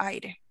elemento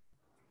aire.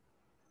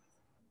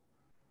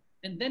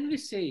 And then we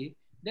say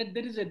that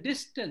there is a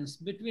distance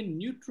between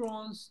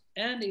neutrons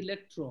and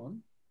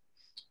electron.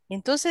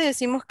 Entonces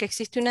decimos que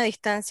existe una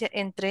distancia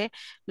entre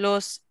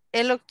los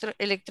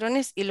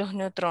electrones y los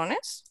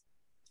neutrones.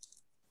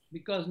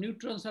 Because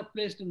neutrons are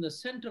placed in the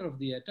center of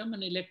the atom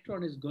and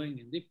electron is going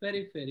in the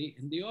periphery,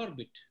 in the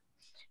orbit.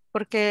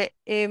 Porque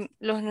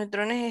los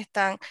neutrones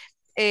están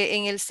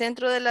en el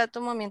centro del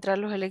átomo, mientras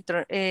los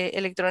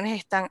electrones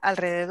están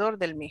alrededor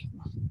del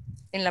mismo,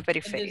 en la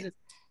periferia.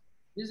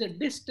 There's a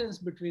distance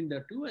between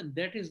the two, and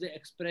that is the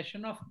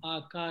expression of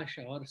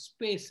akasha or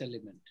space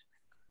element.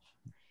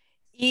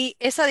 Y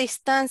esa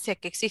distancia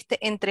que existe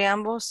entre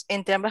ambas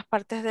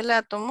partes del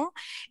átomo,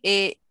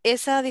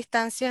 esa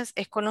distancia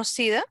es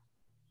conocida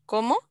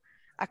como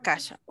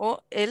akasha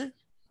o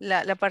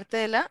la parte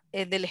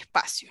del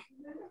espacio.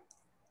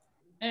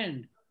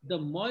 And the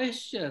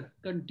moisture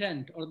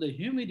content or the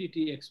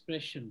humidity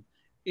expression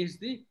is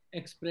the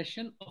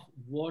expression of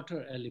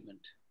water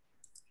element.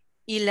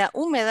 Y la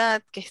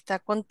humedad que está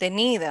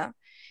contenida,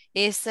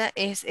 esa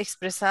es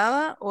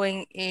expresada o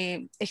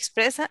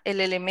expresa el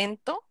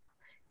elemento,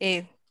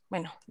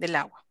 del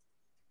agua.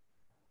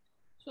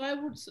 So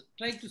I'm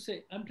trying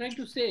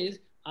to say is,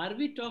 are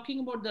we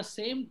talking about the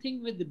same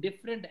thing with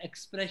different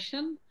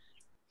expression?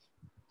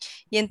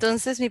 Y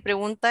entonces mi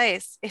pregunta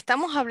es,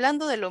 ¿estamos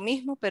hablando de lo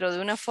mismo pero de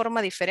una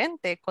forma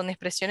diferente, con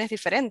expresiones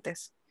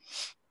diferentes?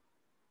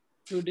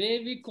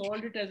 Today we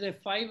called it as a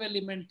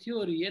 5-element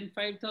theory, and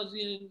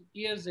 5,000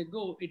 years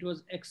ago it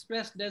was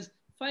expressed as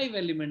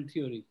 5-element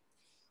theory.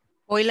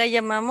 Hoy la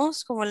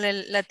llamamos como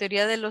la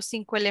teoría de los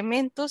 5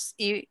 elementos,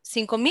 y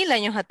 5,000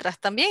 años atrás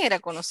también era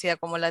conocida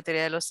como la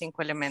teoría de los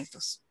 5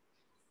 elementos.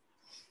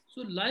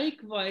 So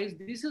likewise,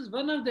 this is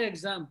one of the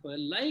examples.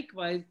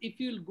 Likewise, if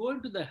you'll go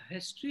into the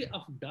history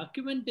of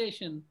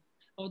documentation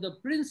of the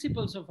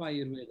principles of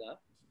Ayurveda,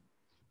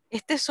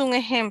 este es un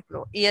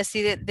ejemplo, y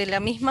así de la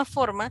misma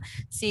forma,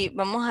 si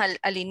vamos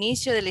al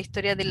inicio de la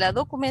historia de la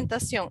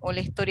documentación o la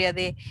historia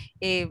de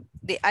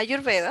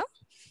Ayurveda,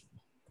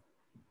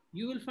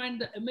 you will find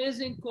the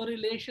amazing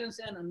correlations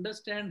and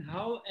understand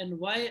how and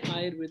why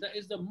Ayurveda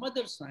is the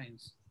mother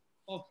science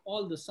of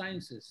all the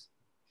sciences.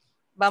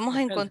 Vamos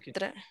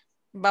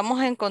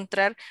a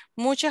encontrar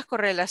muchas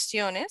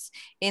correlaciones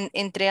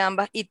entre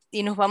ambas,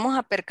 y nos vamos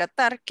a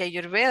percatar que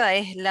Ayurveda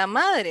es la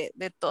madre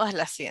de todas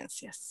las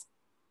ciencias.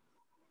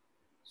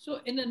 So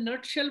in a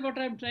nutshell, what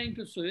I'm trying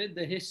to say is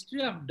the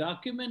history of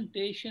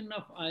documentation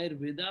of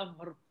Ayurveda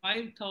for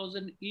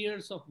 5,000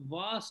 years of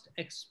vast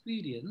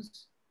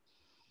experience.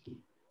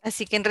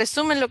 Así que en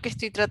resumen lo que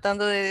estoy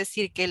tratando de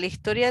decir que la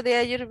historia de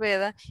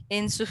Ayurveda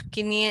en sus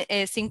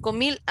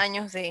 5.000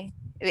 años de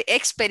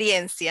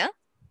experiencia,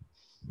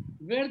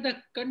 where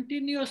the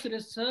continuous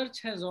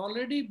research has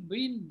already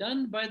been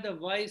done by the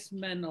wise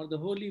men or the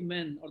holy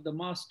men or the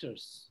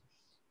masters.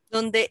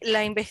 donde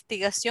la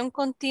investigación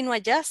continua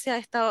ya se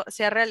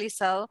ha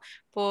realizado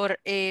por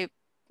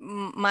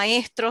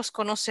maestros,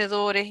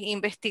 conocedores,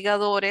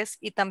 investigadores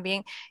y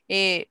también,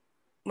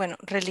 bueno,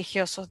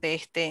 religiosos de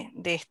este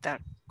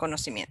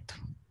conocimiento.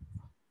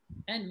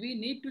 And we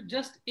need to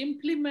just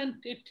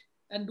implement it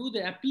and do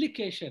the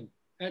application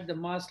at the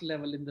mass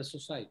level in the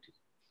society.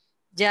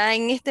 Ya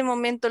en este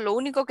momento lo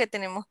único que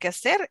tenemos que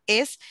hacer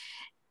es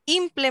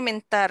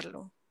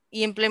implementarlo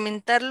y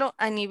implementarlo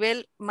a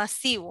nivel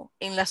masivo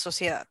en la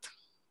sociedad.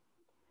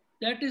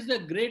 That is the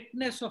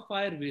greatness of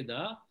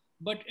Ayurveda,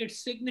 but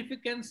its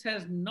significance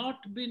has not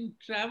been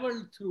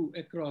traveled through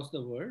across the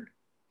world.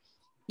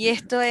 Y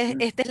esta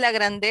es la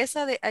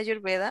grandeza de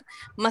Ayurveda,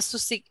 más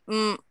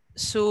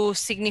su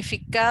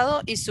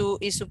significado y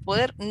su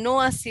poder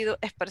no ha sido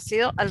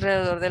esparcido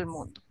alrededor del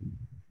mundo.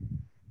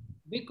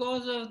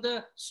 Because of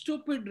the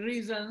stupid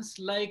reasons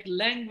like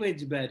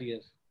language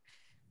barrier.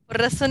 Por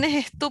razones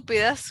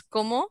estúpidas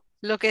como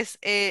lo que es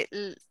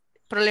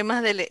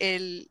problemas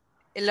de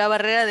la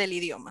barrera del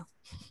idioma.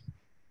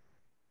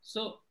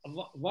 So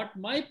what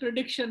my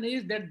prediction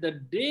is that the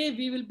day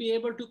we will be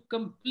able to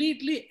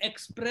completely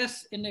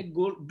express in a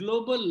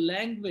global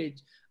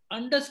language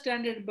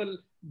understandable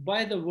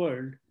by the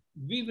world,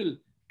 we will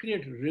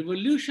create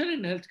revolution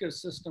in healthcare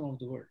system of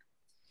the world.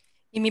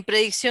 Y mi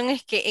predicción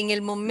es que en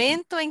el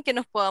momento en que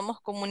nos podamos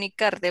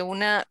comunicar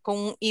con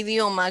un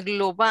idioma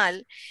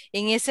global,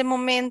 en ese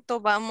momento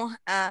vamos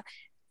a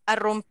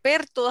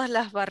romper todas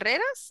las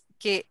barreras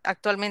que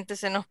actualmente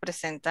se nos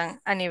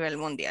presentan a nivel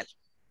mundial.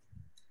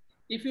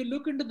 If you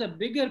look into the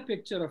bigger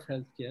picture of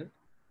healthcare,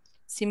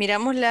 si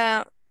miramos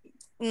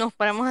nos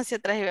paramos hacia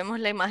atrás y vemos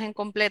la imagen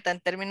completa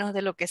en términos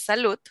de lo que es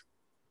salud,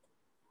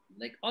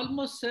 like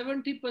almost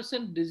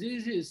 70%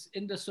 diseases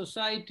in the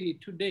society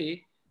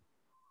today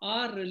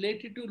are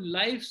related to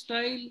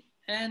lifestyle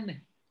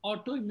and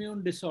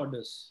autoimmune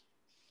disorders.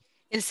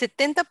 El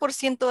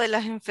 70% de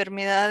las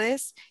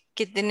enfermedades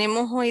que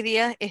tenemos hoy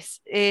día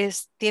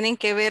tienen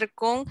que ver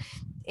con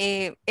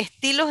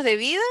estilos de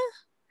vida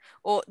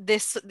o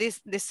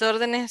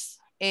desórdenes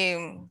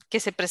que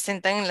se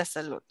presentan en la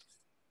salud.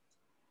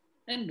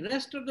 And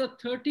rest of the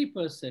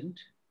 30%,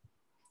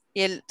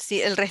 y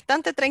el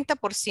restante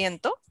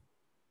 30%,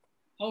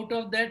 out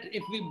of that,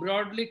 if we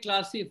broadly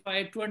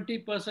classify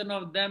 20%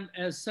 of them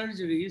as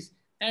surgeries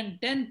and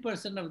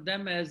 10% of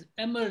them as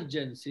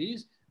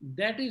emergencies,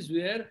 that is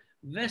where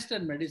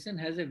Western medicine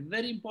has a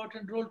very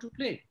important role to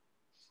play.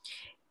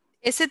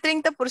 Ese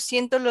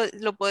 30%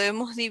 lo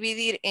podemos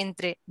dividir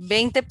entre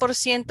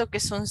 20% que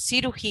son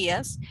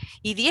cirugías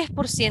y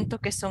 10%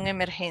 que son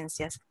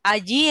emergencias.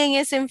 Allí en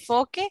ese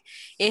enfoque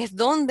es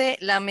donde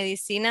la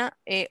medicina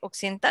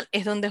occidental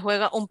es donde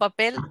juega un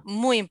papel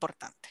muy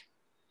importante.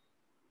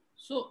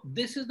 So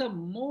this is the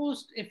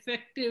most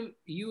effective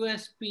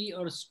USP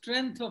or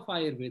strength of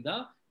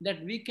Ayurveda,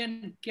 that we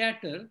can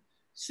cater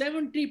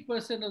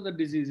 70% of the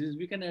diseases,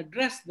 we can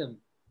address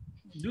them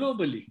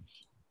globally.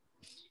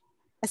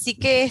 Así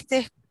que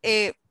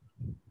es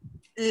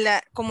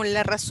como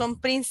la razón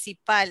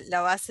principal,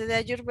 la base de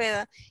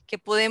Ayurveda, que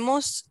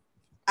podemos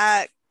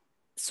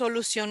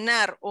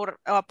solucionar o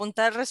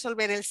apuntar a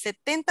resolver el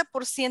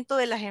 70%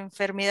 de las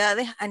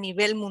enfermedades a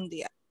nivel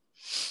mundial.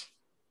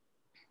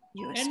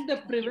 And the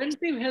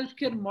preventive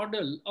healthcare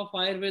model of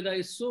Ayurveda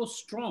is so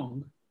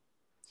strong.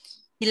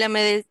 Y la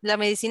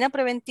medicina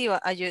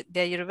preventiva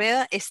de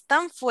Ayurveda es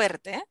tan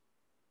fuerte.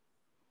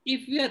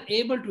 If we are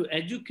able to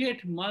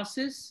educate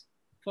masses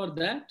for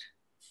that,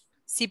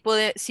 si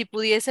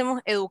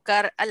pudiésemos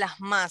educar a las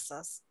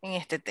masas en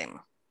este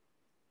tema,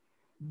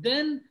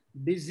 then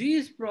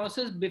disease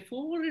process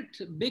before it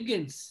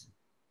begins,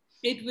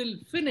 it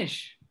will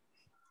finish.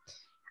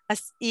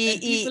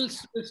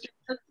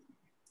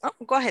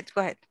 Go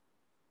ahead.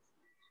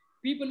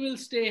 People will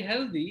stay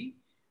healthy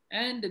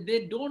and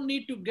they don't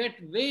need to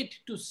wait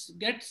to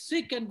get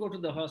sick and go to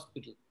the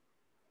hospital.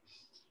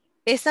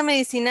 Esa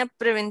medicina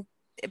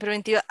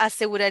preventiva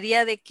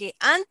aseguraría de que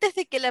antes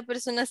de que la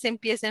persona se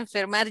empiece a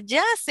enfermar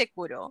ya se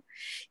curó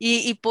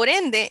y por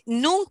ende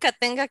nunca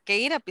tenga que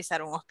ir a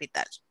pisar un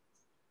hospital.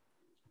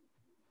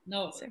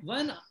 Now,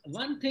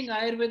 one thing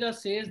Ayurveda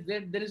says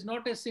that there is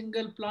not a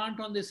single plant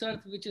on this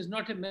earth which is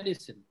not a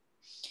medicine.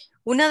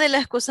 Una de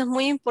las cosas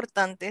muy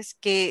importantes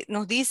que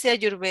nos dice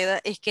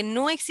Ayurveda es que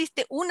no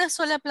existe una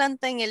sola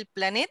planta en el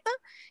planeta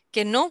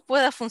que no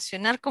pueda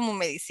funcionar como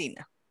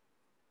medicina.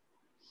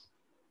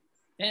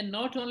 And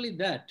not only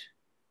that,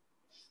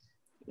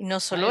 y no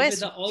solo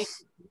eso,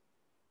 also,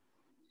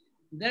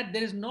 that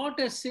there is not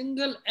a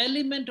single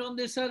element on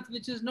this earth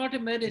which is not a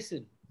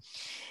medicine.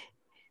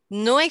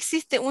 No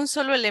existe un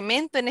solo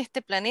elemento en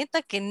este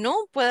planeta que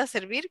no pueda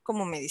servir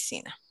como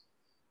medicina.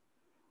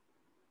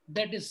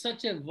 That is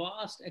such a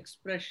vast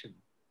expression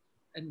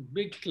and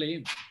big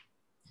claim.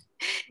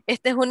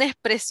 esta es una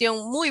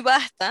expresión muy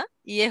vasta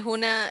y es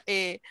un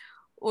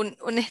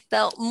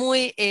estado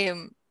muy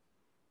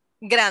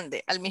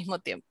grande al mismo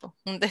tiempo,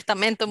 un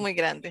testamento muy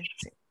grande.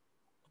 Sí.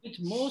 Which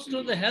most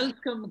of the health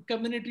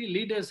community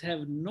leaders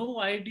have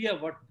no idea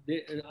what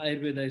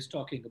Ayurveda is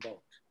talking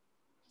about.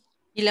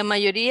 Y la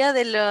mayoría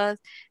de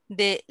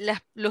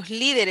los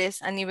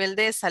líderes a nivel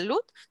de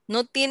salud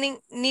no tienen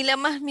ni la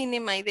más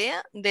mínima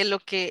idea de lo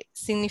que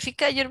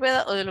significa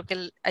Ayurveda o de lo que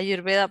el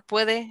Ayurveda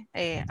puede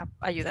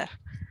ayudar.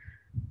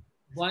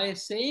 By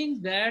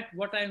saying that,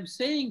 what I'm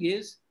saying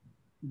is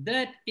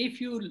that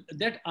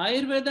that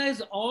Ayurveda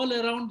is all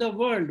around the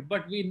world,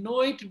 but we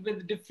know it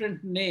with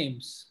different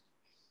names.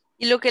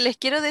 Y lo que les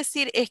quiero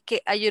decir es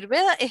que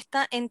Ayurveda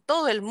está en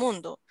todo el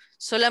mundo,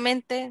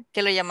 solamente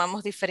que lo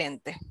llamamos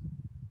diferente.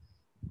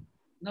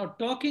 Now,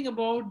 talking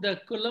about the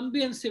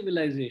Colombian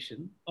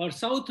civilization or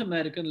South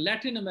American,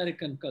 Latin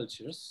American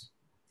cultures.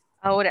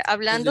 Ahora,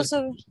 hablando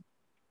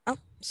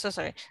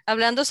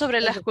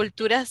sobre las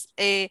culturas,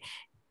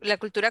 la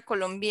cultura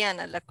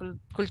colombiana, la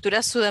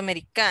cultura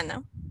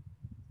sudamericana.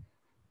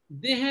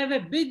 They have a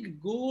big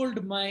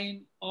gold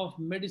mine of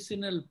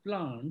medicinal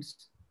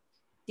plants.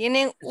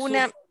 Tienen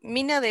una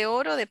mina de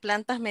oro de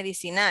plantas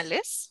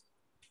medicinales.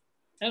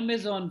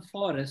 Amazon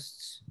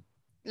forests.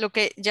 Lo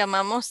que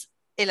llamamos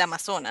el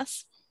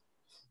Amazonas.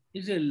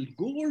 Is a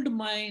gold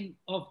mine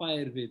of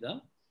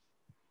Ayurveda.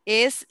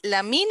 Es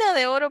la mina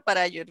de oro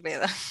para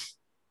Ayurveda.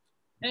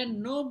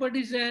 And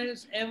nobody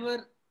has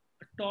ever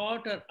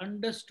taught or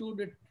understood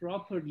it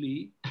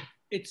properly,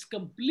 its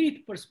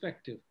complete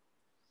perspective.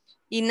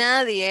 Y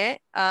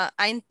nadie ha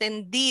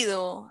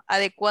entendido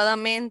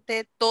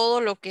adecuadamente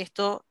todo lo que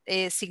esto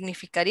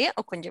significaría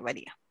o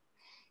conllevaría.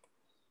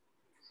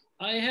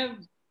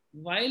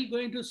 While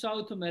going to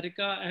South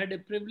America, I had a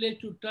privilege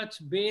to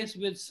touch base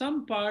with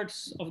some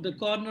parts of the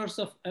corners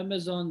of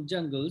Amazon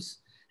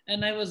jungles,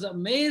 and I was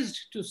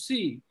amazed to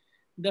see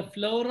the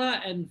flora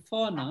and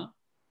fauna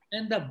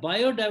and the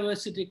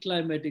biodiversity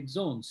climatic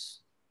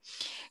zones.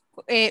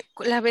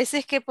 Las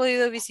veces que he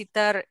podido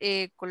visitar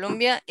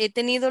Colombia, he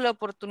tenido la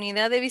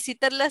oportunidad de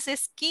visitar las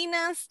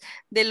esquinas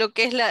de lo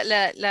que es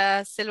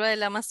la selva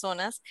del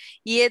Amazonas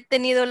y he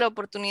tenido la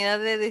oportunidad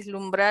de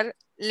deslumbrar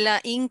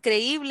la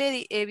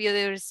increíble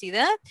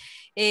biodiversidad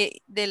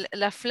de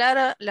la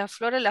flora,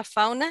 la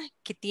fauna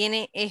que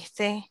tiene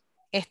esta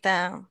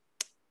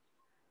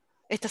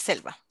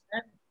selva.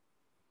 And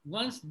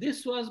once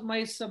this was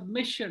my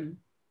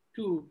submission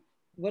to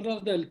one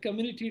of the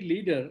community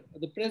leader,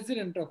 the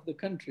president of the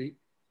country.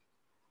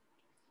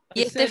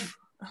 Y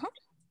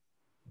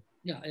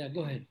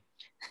go ahead.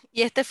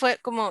 Y este fue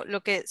como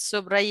lo que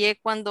subrayé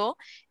cuando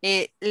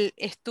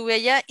estuve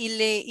allá y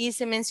le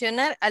hice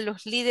mencionar a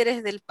los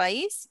líderes del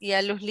país y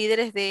a los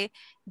líderes de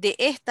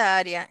esta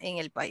área en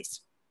el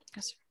país.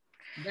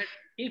 That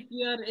if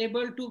we are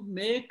able to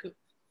make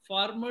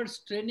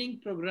farmers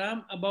training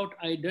program about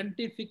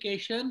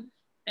identification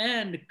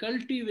and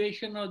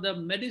cultivation of the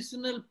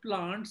medicinal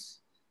plants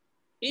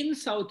in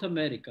South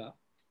America.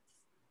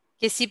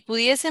 Que si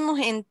pudiésemos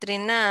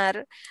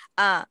entrenar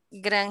a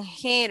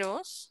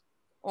granjeros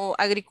o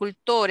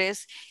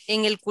agricultores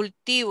en el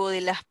cultivo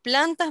de las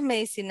plantas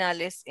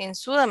medicinales en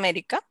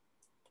Sudamérica.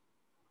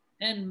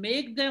 And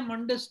make them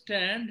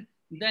understand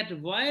that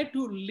why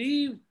to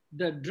leave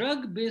the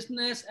drug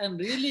business and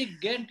really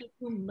get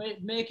to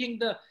making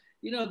the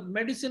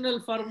medicinal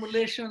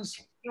formulations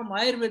from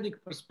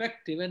Ayurvedic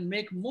perspective and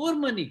make more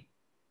money.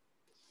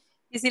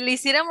 Y si le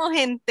hiciéramos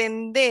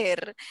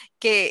entender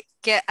que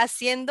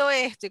haciendo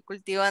esto y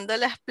cultivando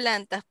las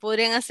plantas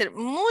podrían hacer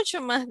mucho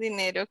más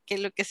dinero que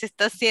lo que se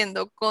está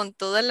haciendo con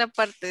toda la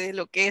parte de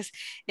lo que es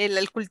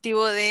el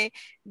cultivo de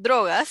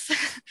drogas,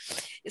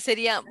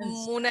 sería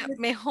una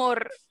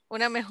mejor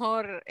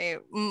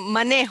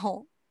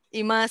manejo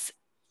y más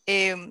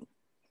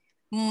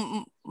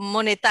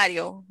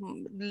monetario,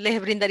 les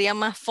brindaría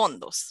más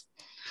fondos.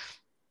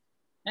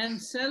 And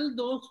sell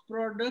those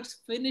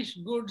products,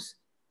 finished goods,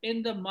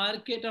 in the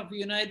market of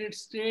United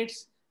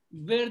States,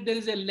 where there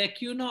is a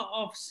lacuna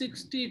of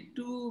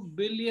 $62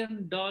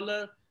 billion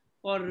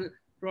for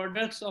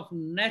products of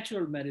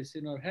natural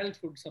medicine or health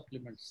food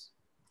supplements.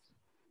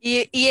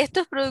 Y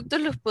estos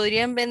productos los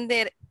podrían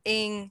vender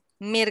en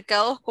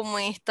mercados como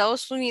en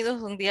Estados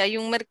Unidos, donde hay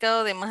un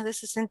mercado de más de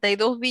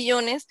 62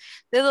 billones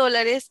de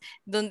dólares,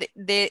 donde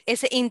de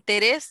ese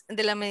interés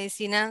de la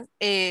medicina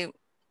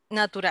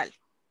natural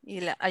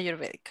y la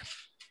ayurvédica.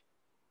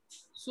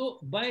 So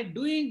by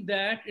doing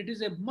that, it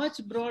is a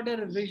much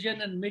broader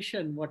vision and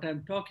mission what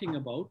I'm talking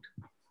about.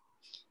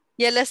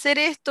 Y al hacer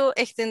esto,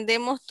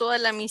 extendemos toda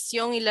la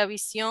misión y la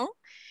visión,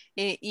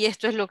 y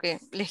esto es lo que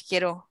les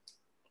quiero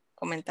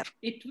comentar.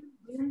 It will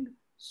bring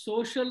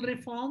social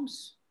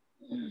reforms.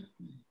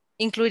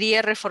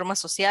 Incluiría reformas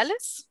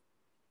sociales.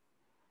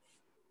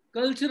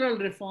 Cultural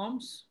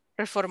reforms.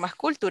 Reformas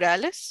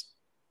culturales.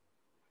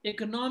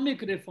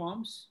 Economic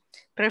reforms.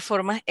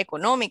 Reformas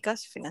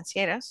económicas,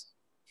 financieras.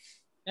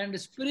 And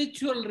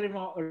spiritual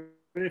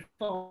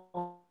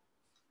reforms.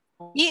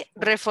 Y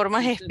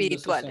reformas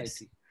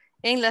espirituales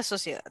en la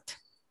sociedad.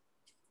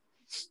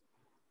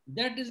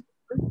 That is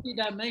a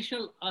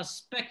multi-dimensional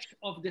aspect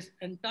of this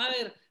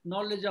entire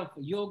knowledge of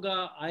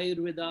yoga,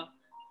 Ayurveda,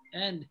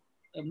 and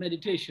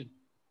meditation.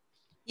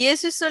 Y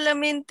eso es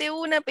solamente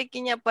una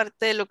pequeña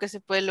parte de lo que se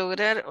puede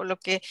lograr o lo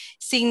que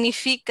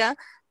significa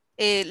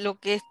lo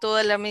que es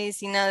toda la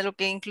medicina, de lo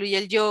que incluye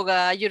el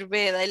yoga,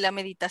 Ayurveda y la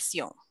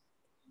meditación.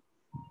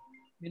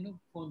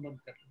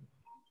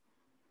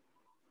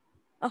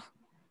 Oh,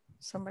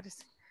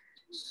 somebody's.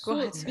 Go So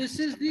ahead, sir. this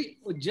is the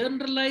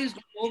generalized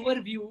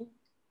overview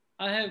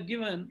I have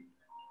given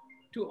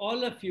to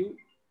all of you,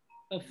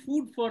 a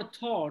food for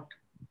thought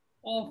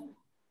of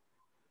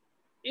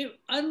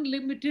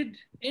unlimited,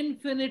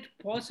 infinite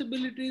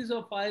possibilities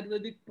of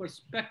Ayurvedic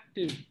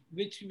perspective,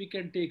 which we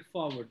can take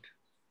forward.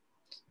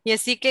 Y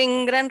así que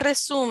en gran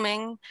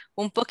resumen,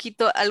 un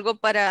poquito algo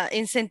para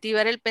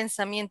incentivar el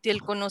pensamiento y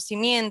el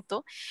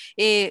conocimiento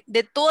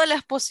de todas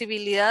las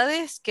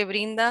posibilidades que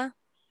brinda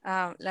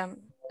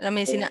la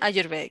medicina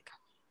ayurvédica.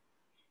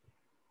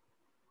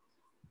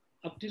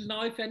 Up till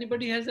now, if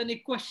anybody has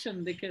any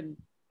question, they can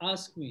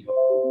ask me.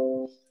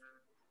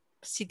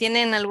 Si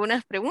tienen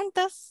algunas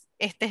preguntas,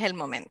 este es el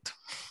momento.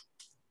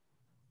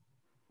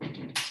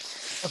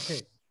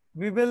 Okay,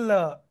 we will,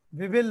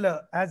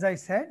 as I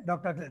said,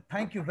 Dr.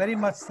 Thank you very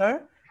much,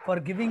 sir, for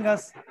giving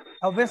us,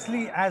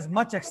 obviously, as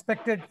much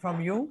expected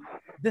from you,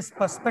 this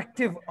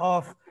perspective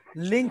of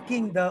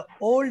linking the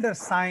older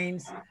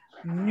science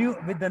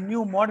with the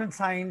new modern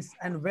science,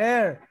 and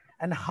where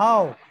and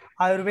how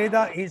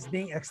Ayurveda is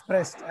being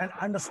expressed and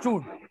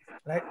understood,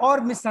 right,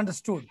 or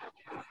misunderstood,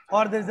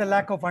 or there is a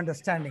lack of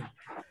understanding.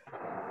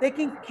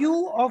 Taking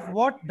cue of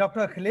what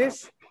Dr.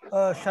 Akhilesh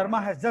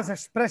Sharma has just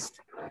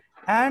expressed,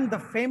 and the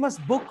famous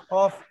book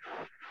of,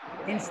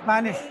 in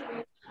Spanish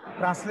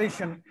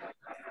translation,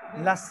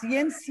 La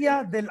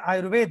Ciencia del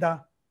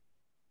Ayurveda,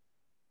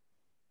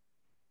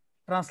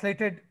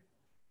 translated,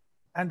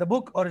 and the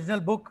book, original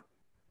book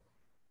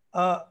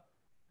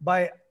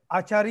by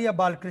Acharya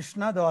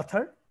Balkrishna, the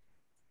author.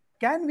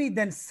 Can we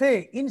then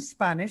say in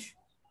Spanish,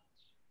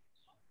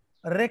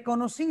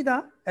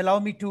 reconocida, allow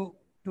me to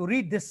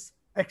read this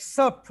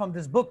excerpt from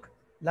this book,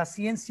 La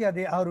Ciencia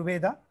de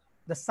Ayurveda,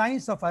 the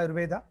Science of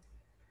Ayurveda,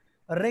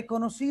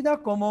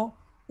 reconocida como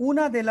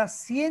una de las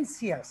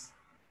ciencias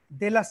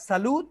de la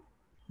salud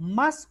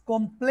más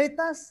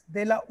completas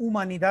de la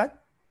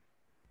humanidad,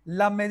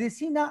 la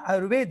medicina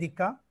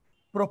ayurvédica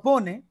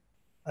propone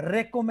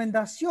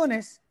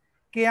recomendaciones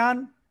que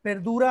han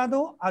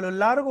perdurado a lo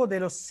largo de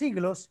los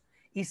siglos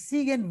y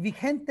siguen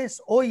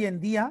vigentes hoy en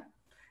día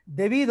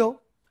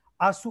debido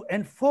a su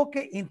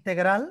enfoque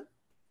integral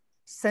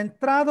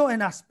centrado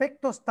en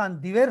aspectos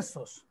tan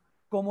diversos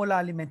como la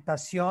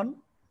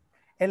alimentación,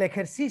 el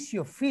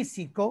ejercicio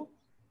físico,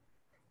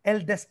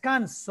 el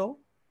descanso,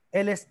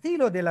 el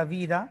estilo de la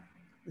vida,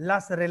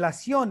 las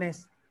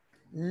relaciones,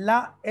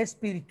 la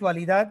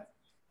espiritualidad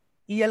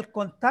y el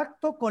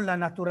contacto con la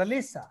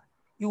naturaleza,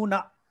 y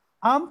una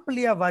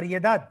amplia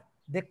variedad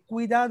de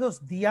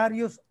cuidados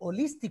diarios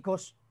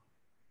holísticos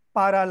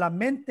para la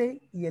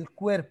mente y el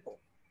cuerpo.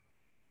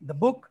 The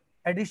book,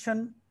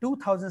 edition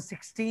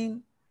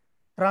 2016,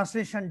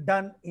 translation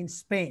done in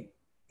Spain,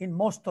 in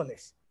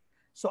Móstoles.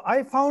 So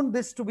I found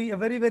this to be a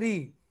very,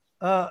 very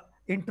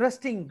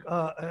interesting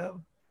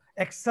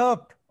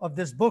excerpt of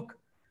this book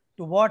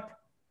to what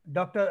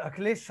Dr.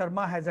 Akhilesh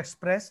Sharma has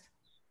expressed.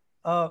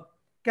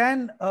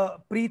 Can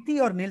Preeti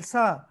or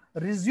Nilsa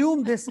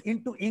resume this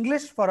into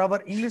English for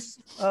our English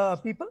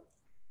people?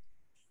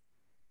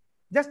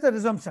 Just a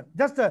resumption,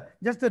 just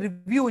a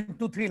review in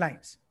 2-3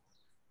 lines.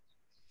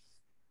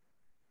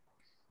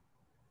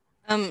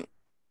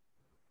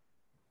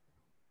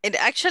 It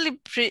actually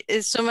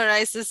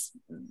summarizes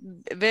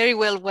very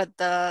well what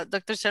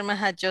Dr. Sharma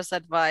had just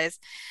advised,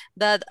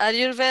 that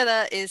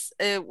Ayurveda is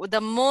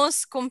the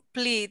most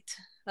complete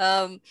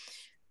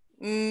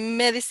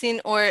medicine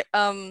or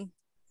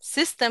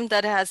system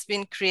that has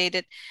been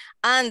created,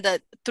 and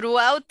that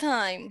throughout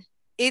time,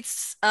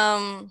 it's,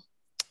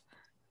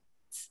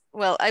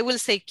 well, I will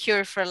say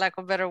cure for lack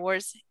of better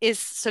words, is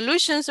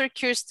solutions or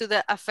cures to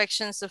the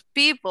affections of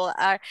people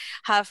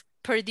have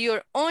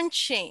perdure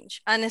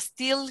unchanged and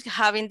still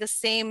having the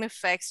same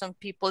effects on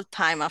people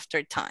time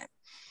after time.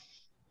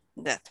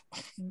 That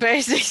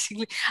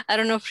basically, I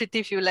don't know,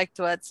 Preeti, if you would like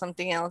to add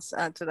something else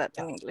to that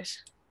in English.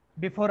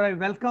 Before I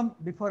welcome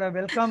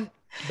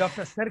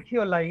Dr.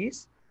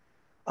 SergioLais,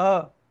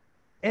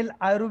 el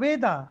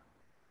Ayurveda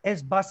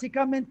es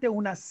básicamente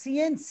una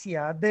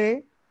ciencia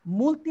de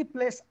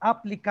múltiples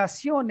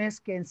aplicaciones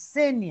que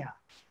enseña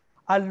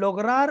a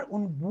lograr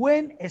un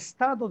buen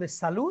estado de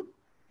salud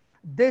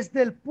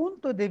desde el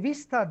punto de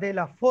vista de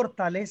la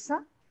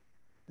fortaleza,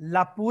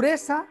 la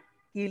pureza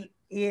y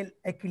el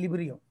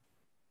equilibrio.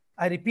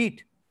 I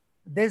repeat,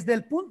 desde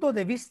el punto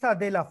de vista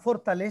de la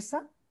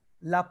fortaleza,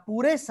 la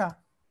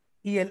pureza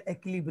y el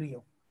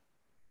equilibrio.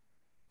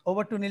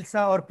 Over to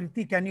Nilsa or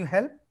Preeti, can you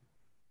help?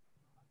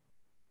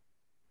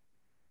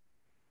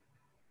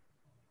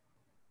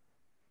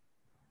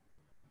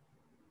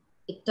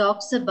 It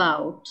talks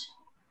about,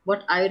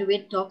 what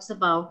Ayurveda talks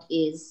about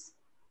is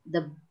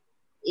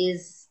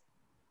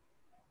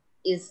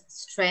is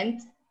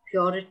strength,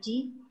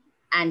 purity,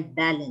 and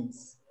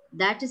balance.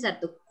 That is at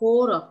the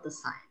core of the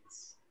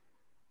science.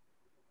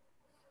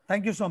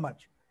 Thank you so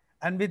much.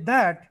 And with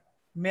that,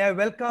 may I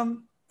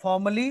welcome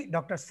formally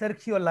Dr.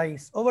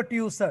 SergioLais. Over to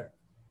you, sir.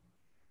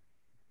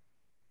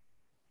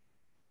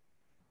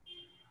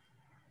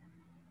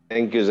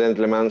 Thank you,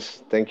 gentlemen.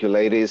 Thank you,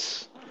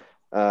 ladies.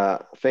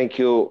 Thank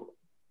you,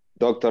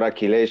 Dr.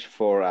 Akhilesh,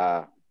 for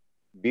a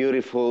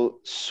beautiful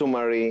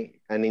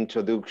summary and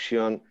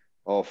introduction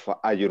of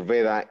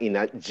Ayurveda in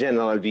a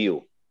general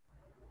view.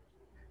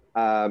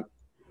 I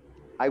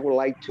would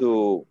like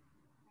to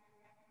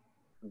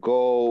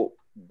go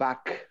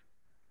back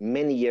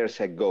many years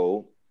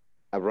ago,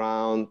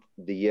 around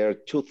the year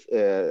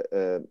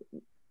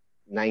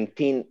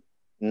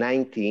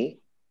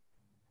 1990,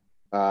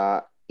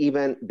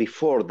 even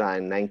before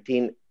that,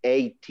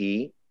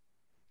 1980,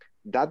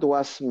 that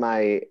was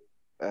my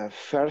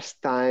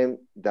first time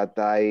that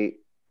I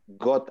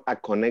got a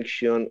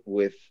connection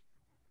with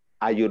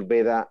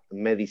Ayurveda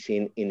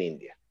medicine in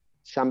India.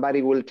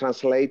 Somebody will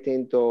translate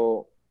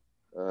into,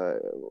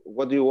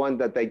 what do you want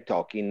that I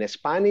talk, in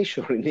Spanish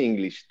or in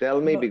English? Tell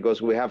me, because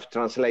we have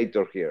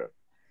translator here.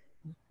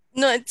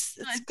 No, it's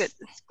good.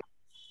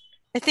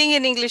 I think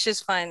in English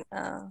is fine,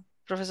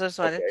 Profesor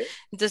Suárez. Okay.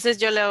 Entonces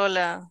yo le hago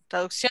la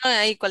traducción,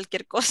 ahí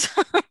cualquier cosa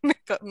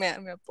me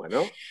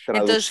Bueno,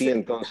 traducí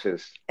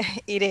entonces.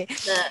 Iré.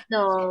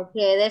 No,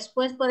 que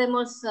después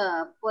podemos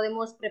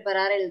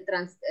preparar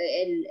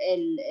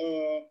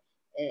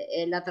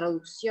la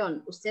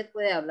traducción. Usted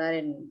puede hablar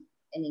en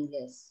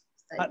inglés.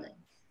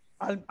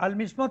 Al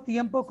mismo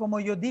tiempo, como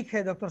yo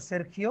dije, doctor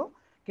Sergio,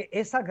 que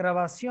esa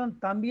grabación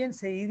también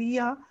se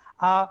iría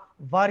a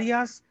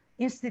varias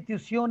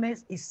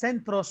instituciones y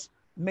centros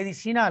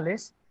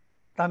medicinales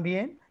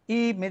también,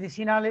 y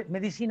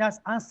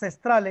medicinas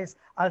ancestrales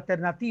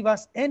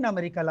alternativas en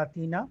América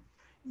Latina.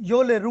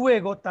 Yo le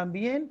ruego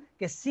también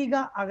que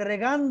siga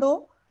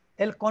agregando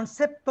el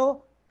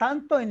concepto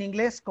tanto en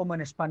inglés como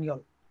en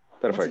español.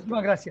 Perfecto.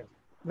 Muchísimas gracias.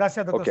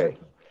 Gracias, doctor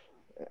Sergio.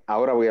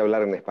 Ahora voy a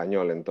hablar en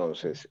español,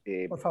 entonces.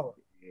 Por favor.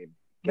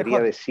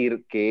 Quería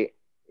decir que,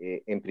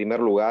 en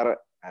primer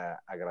lugar,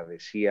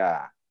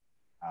 agradecía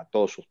a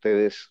todos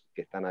ustedes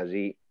que están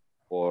allí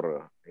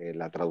por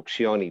la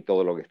traducción y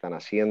todo lo que están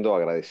haciendo.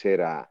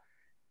 Agradecer a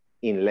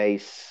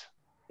INLAIS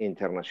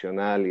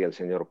Internacional y al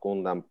señor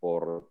Kundan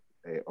por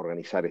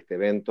organizar este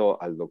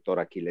evento, al doctor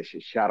Akhilesh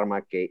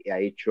Sharma, que ha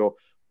hecho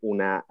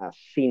una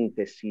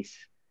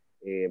síntesis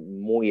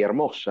muy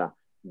hermosa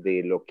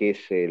de lo que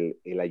es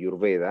el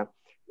Ayurveda.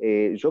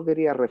 Yo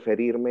quería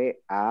referirme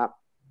a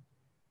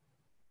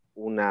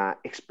una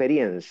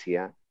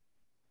experiencia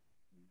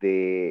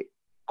de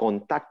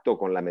contacto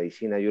con la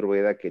medicina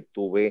Ayurveda que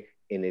tuve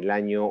en el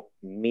año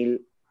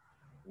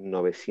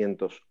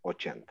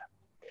 1980.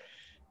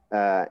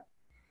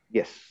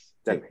 Yes,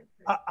 tell me.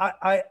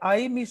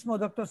 Ahí mismo,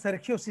 doctor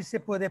Sergio, sí se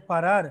puede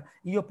parar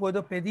y yo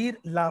puedo pedir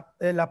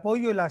el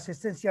apoyo y la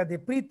asistencia de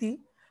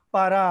Priti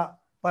para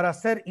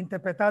ser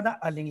interpretada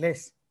al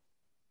inglés,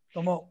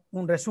 como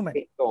un resumen.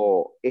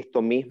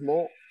 Esto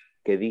mismo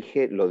que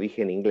dije, lo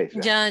dije en inglés.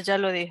 Ya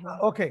lo dijo.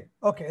 Ok,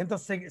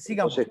 entonces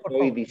sigamos. Entonces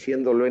estoy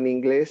diciéndolo en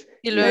inglés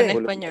y luego en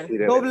español.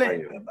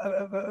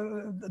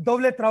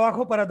 Doble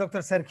trabajo para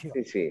doctor Sergio.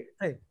 Sí,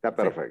 está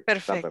perfecto.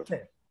 Perfecto.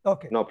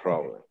 Okay. No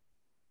problem.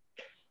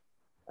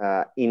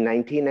 In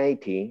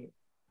 1980,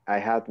 I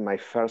had my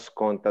first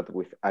contact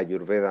with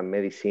Ayurveda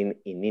medicine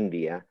in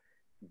India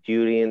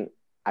during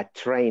a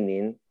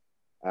training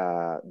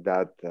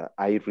that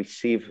I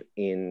received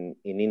in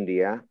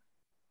India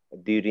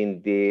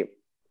during the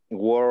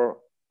World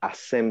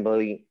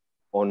Assembly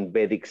on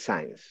Vedic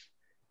Science.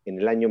 En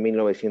el año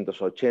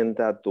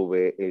 1980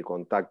 tuve el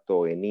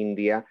contacto en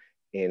India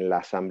en la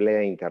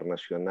Asamblea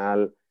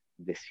Internacional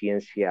de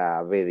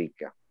Ciencia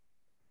Védica.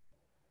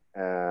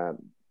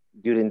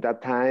 During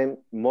that time,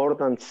 more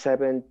than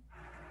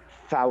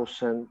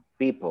 7,000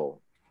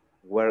 people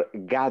were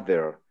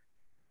gathered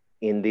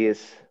in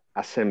this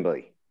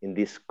assembly, in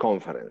this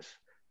conference.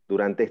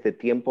 Durante este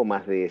tiempo,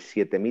 más de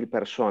 7,000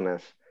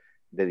 personas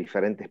de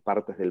diferentes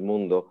partes del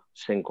mundo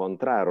se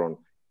encontraron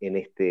en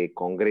este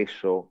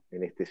congreso,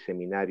 en este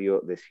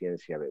seminario de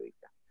ciencia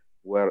védica.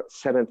 Were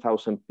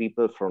 7,000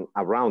 people from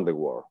around the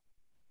world.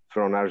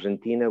 From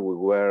Argentina, we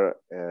were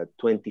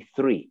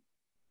 23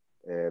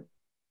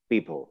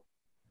 people.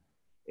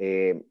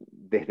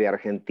 Desde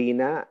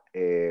Argentina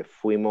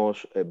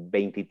fuimos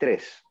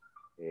 23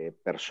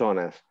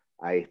 personas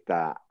a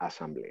esta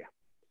asamblea.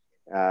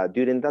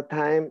 During that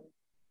time,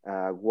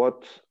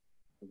 what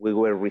we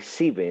were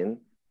receiving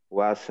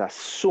was a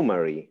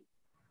summary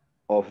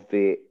of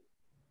the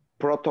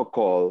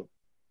protocol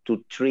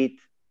to treat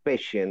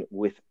patients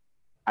with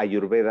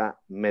Ayurveda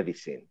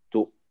medicine,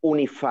 to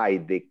unify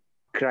the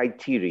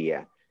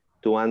criteria,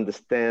 to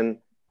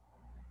understand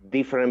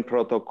different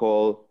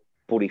protocol,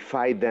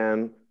 purify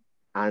them,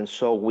 and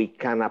so we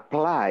can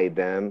apply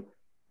them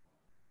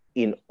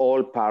in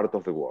all parts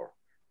of the world.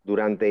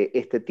 Durante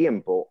este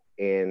tiempo,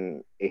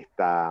 en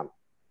esta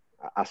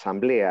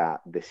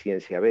asamblea de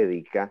ciencia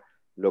védica,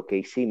 lo que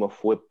hicimos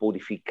fue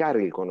purificar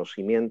el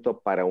conocimiento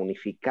para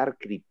unificar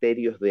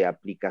criterios de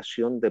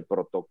aplicación de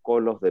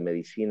protocolos de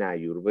medicina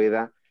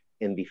ayurveda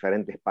en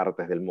diferentes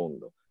partes del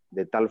mundo,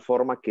 de tal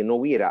forma que no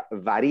hubiera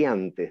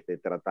variantes de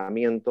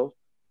tratamientos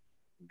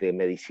de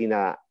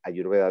medicina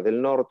ayurveda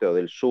del norte o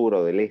del sur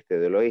o del este o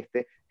del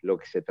oeste. Lo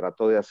que se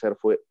trató de hacer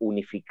fue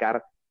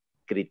unificar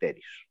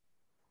criterios.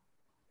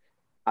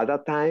 At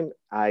that time,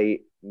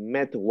 I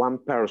met one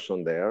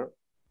person there.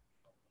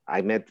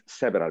 I met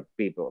several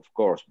people, of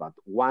course, but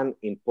one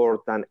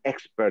important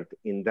expert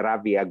in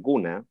Dravya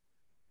Guna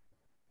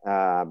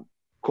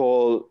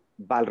called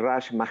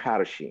Balraj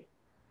Maharshi.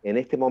 En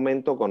este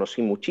momento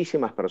conocí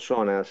muchísimas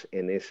personas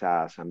en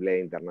esa asamblea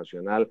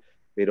internacional,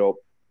 pero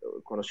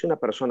conocí una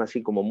persona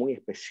así como muy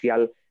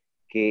especial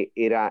que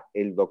era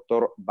el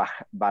doctor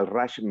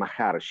Balraj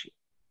Maharshi.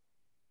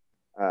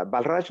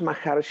 Balraj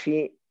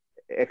Maharshi,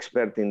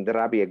 expert in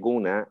Dravya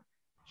Guna,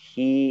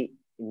 he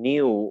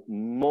knew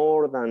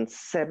more than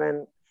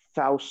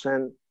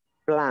 7,000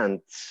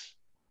 plants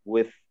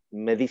with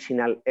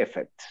medicinal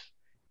effects.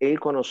 Él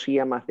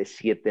conocía más de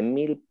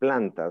 7,000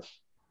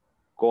 plantas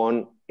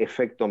con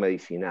efecto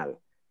medicinal.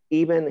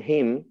 Even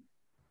him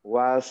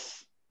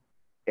was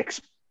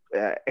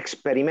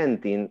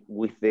experimenting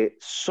with the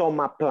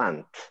soma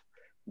plant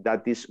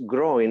that is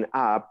growing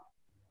up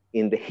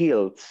in the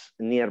hills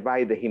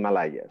nearby the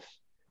Himalayas.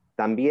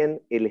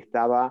 También él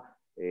estaba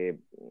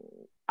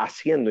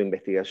haciendo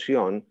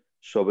investigación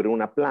sobre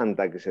una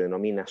planta que se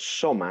denomina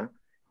soma,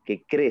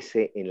 que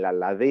crece en la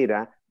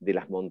ladera de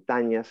las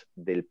montañas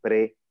del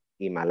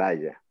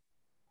pre-Himalaya.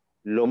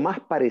 Lo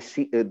más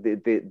parecido,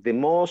 the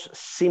most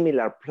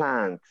similar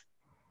plant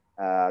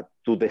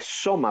to the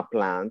soma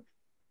plant,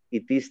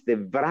 it is the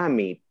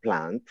Brahmi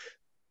plant,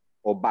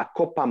 or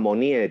Bacopa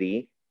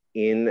monieri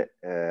in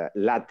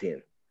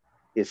Latin.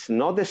 It's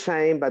not the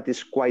same, but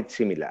it's quite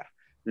similar.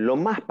 Lo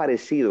más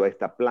parecido a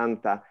esta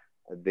planta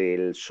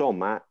del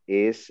soma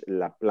es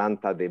la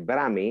planta de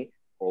Brahmi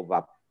o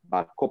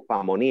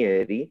Bacopa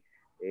monieri,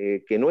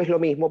 que no es lo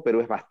mismo, pero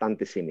es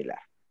bastante similar.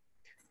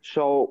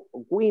 So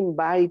we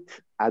invite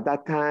at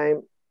that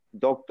time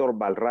Dr.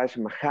 Balraj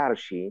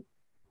Maharshi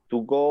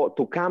to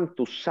come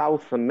to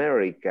South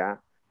America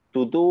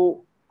to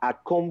do a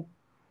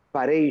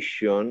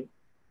comparison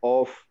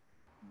of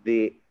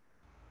the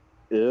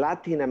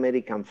Latin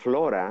American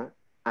flora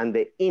and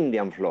the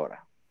Indian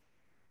flora.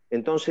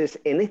 Entonces,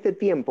 en este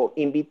tiempo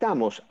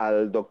invitamos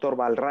al Dr.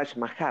 Balraj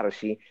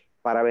Maharshi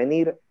para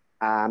venir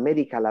a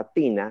América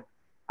Latina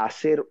a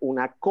hacer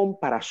una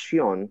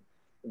comparación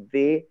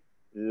de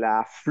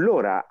la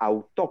flora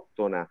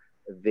autóctona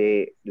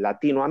de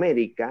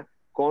Latinoamérica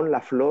con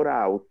la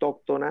flora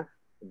autóctona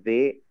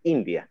de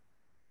India.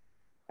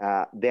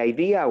 The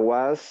idea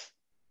was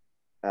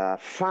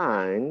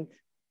find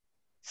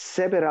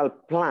several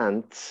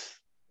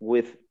plants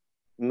with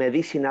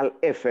medicinal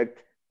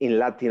effect in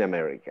Latin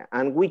America.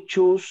 And we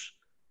choose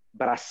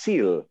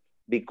Brazil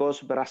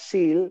because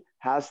Brazil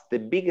has the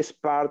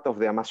biggest part of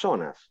the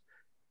Amazonas.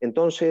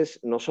 Entonces,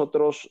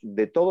 nosotros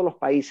de todos los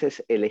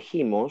países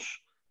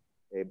elegimos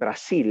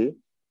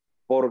Brasil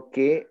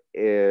porque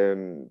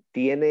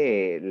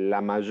tiene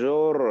el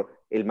mayor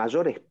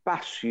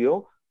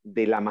espacio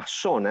del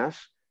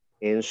Amazonas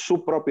en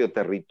su propio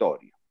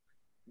territorio.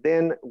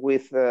 Then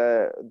with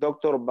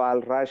Dr.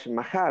 Balraj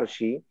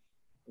Maharshi,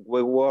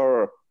 we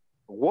were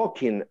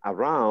walking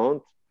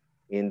around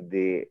in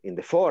the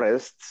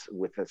forests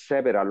with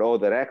several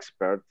other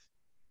experts.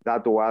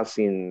 That was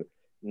in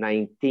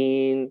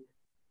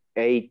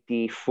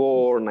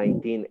 1984,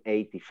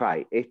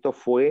 1985. Esto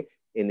fue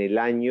en el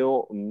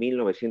año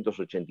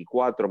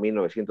 1984,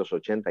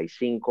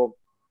 1985,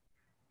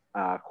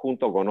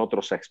 junto con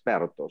otros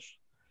expertos.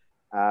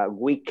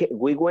 We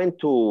went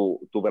to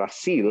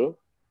Brazil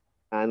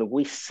and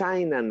we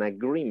signed an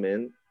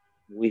agreement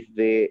with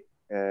the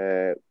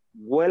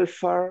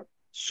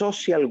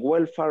Social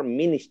Welfare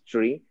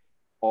Ministry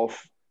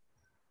of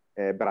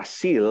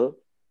Brazil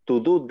to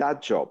do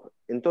that job.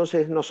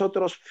 Entonces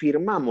nosotros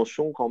firmamos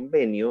un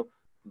convenio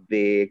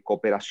de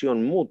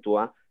cooperación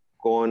mutua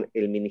con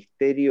el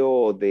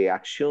Ministerio de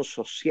Acción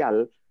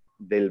Social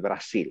del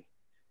Brasil.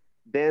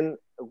 Then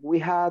we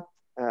had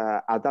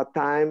at that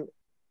time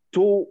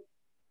two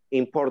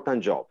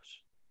important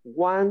jobs.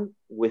 One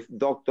with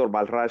Dr.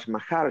 Balraj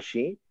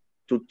Maharshi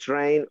to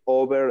train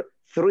over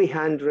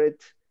 300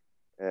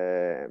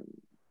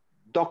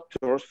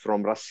 doctors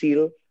from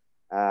Brazil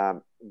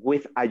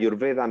with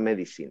Ayurveda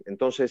medicine.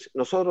 Entonces,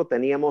 nosotros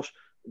teníamos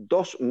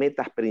dos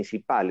metas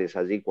principales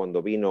allí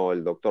cuando vino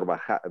el doctor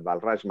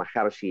Balraj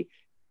Maharshi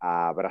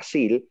a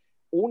Brasil.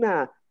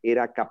 Una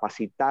era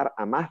capacitar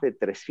a más de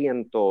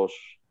 300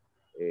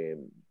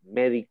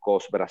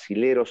 médicos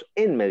brasileros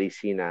en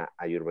medicina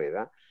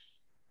Ayurveda,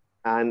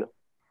 and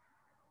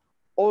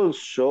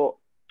also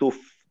to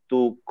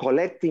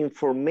collect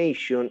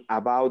information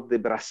about the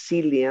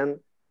Brazilian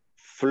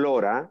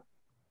flora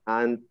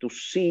and to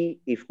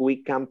see if we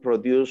can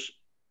produce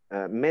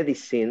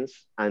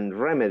medicines and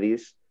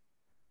remedies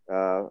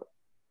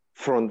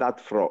from that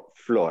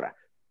flora.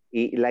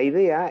 Y la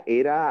idea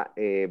era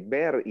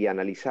ver y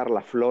analizar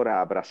la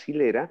flora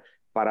brasilera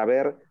para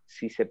ver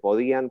si se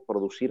podían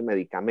producir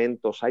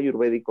medicamentos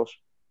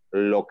ayurvédicos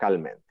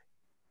localmente.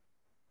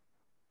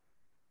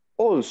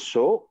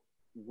 Also,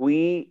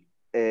 we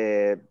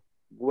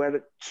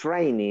were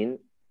training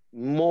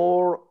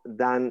more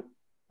than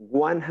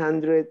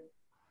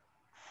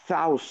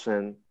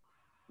 100,000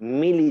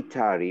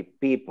 military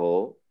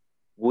people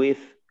with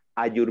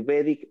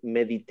Ayurvedic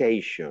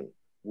meditation.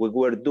 We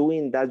were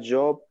doing that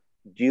job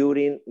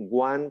during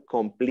one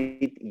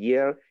complete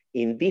year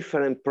in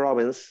different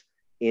provinces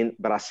in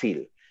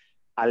Brazil.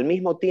 Al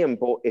mismo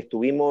tiempo,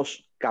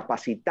 estuvimos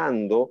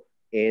capacitando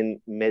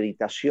en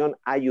meditación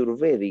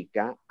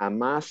ayurvédica a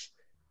más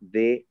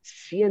de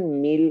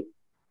 100,000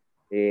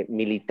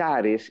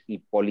 militares y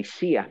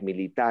policías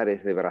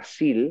militares de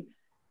Brasil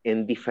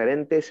en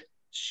diferentes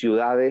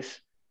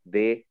ciudades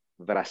de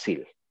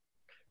Brasil.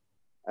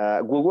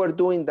 We were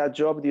doing that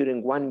job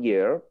during 1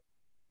 year,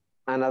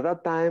 and at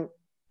that time,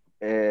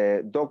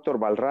 Dr.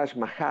 Balraj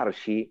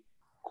Maharshi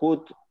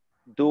could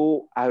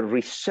do a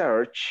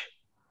research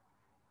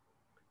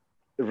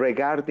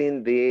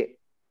regarding the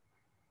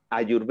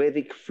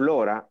Ayurvedic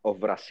flora of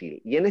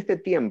Brazil. Y en este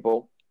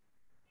tiempo,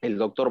 el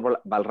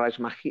doctor Balraj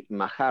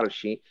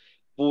Maharshi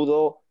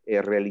pudo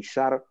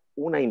realizar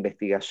una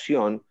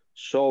investigación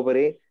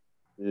sobre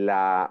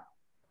la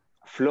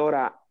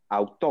flora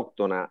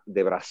autóctona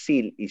de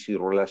Brasil y su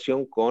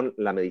relación con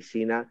la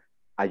medicina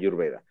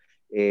ayurveda.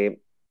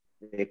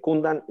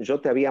 Kundan,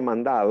 yo te había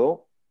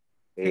mandado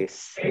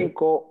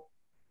 5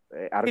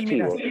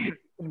 archivos.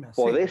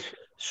 ¿Podés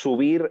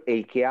subir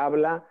el que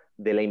habla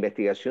de la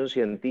investigación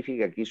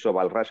científica que hizo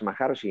Balraj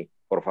Maharshi?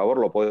 Por favor,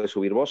 ¿lo podés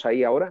subir vos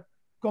ahí ahora?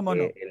 ¿Cómo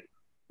no?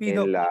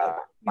 En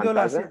la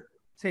pantalla.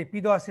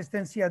 Pido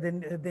asistencia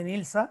de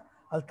Nilsa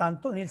al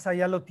tanto. Nilsa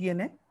ya lo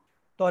tiene,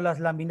 todas las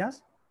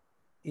láminas.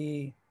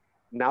 Y,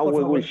 now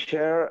we will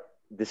share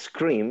the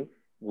screen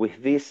with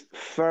this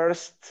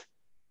first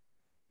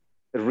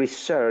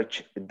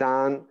research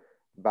done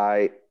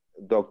by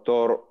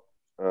Dr.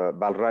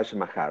 Balraj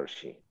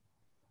Maharshi.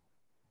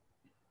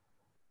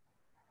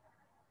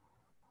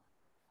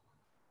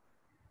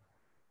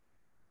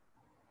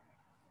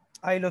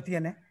 Ahí lo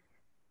tiene.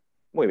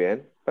 Muy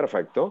bien,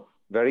 perfecto.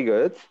 Very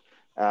good.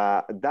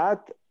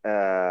 That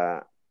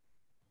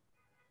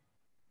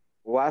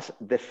was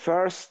the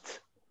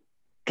first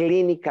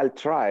clinical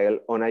trial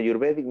on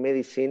Ayurvedic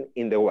medicine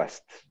in the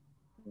West,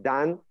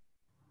 done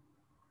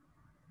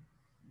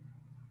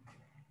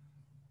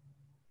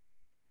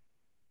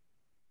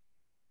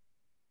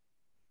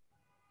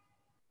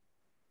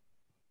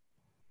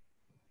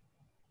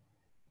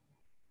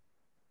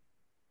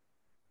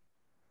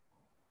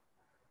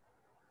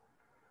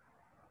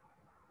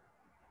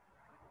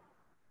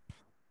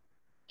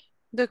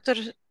Doctor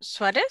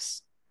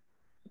Suárez,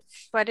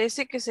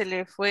 parece que se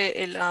le fue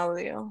el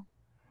audio.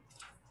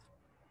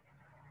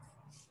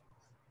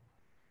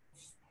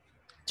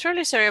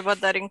 Truly sorry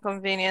about that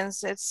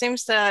inconvenience. It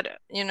seems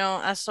that, you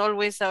know, as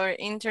always, our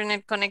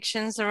internet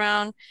connections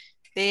around,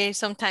 they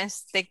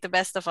sometimes take the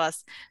best of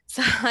us.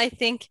 So I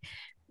think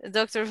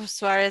Dr.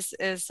 Suarez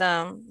is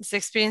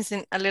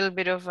experiencing a little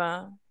bit of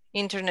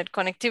internet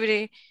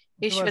connectivity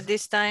issue at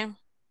this time.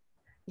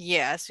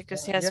 Yes,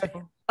 because he has.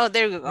 Yeah. Oh,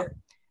 there we go.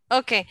 Yeah.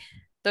 Okay,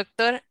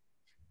 doctor.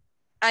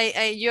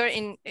 You're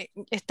in.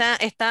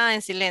 Está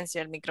en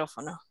silencio el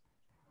micrófono.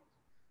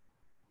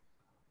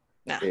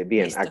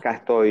 Bien, listo. Acá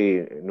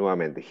estoy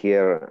nuevamente.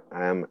 Here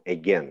I am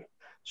again.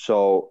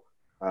 So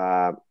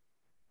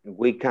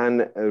we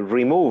can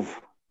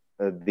remove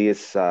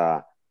this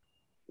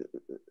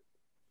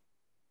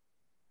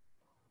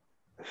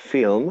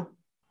film.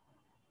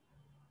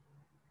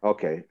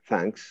 Okay,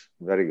 thanks.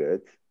 Very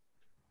good.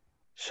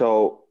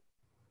 So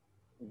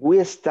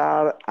we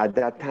start at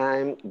that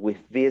time with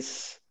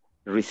this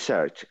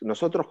research.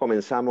 Nosotros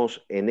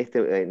comenzamos en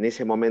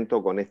ese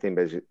momento con esta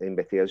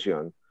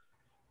investigación.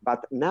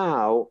 But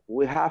now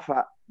we have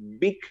a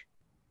big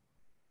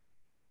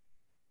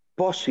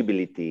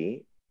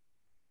possibility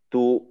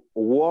to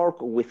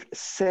work with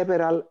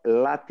several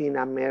Latin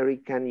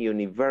American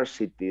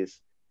universities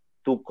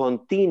to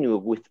continue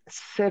with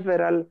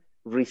several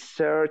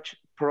research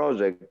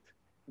projects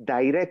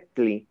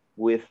directly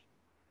with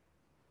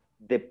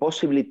the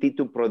possibility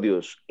to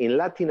produce in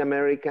Latin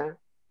America,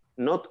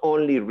 not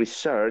only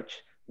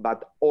research,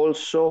 but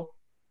also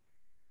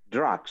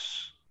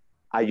drugs,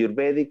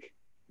 Ayurvedic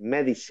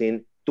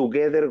medicine,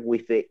 together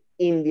with the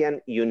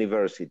Indian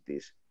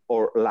universities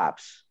or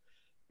labs.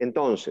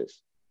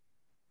 Entonces,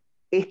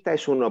 esta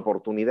es una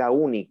oportunidad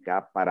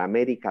única para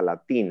América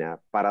Latina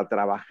para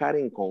trabajar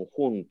en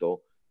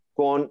conjunto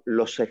con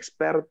los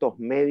expertos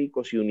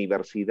médicos y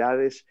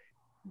universidades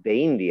de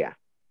India.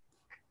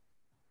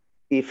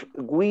 If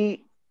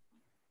we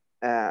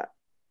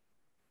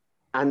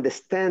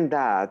understand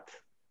that,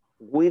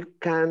 we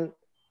can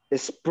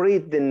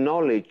spread the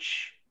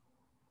knowledge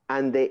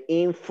and the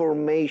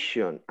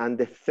information and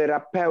the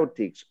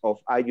therapeutics of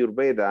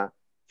Ayurveda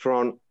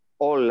from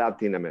all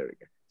Latin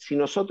America. Si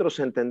nosotros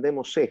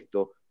entendemos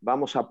esto,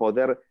 vamos a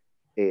poder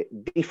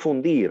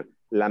difundir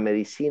la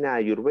medicina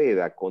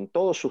ayurveda con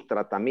todos sus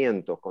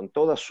tratamientos, con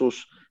todas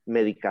sus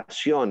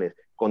medicaciones,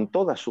 con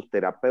todas sus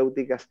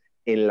terapéuticas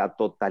en la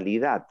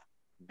totalidad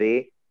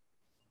de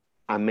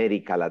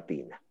América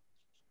Latina.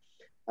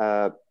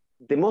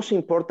 The most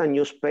important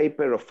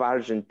newspaper of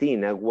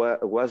Argentina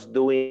was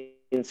doing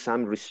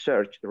some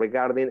research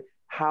regarding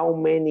how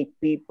many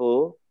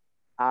people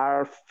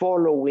are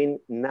following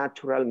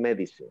natural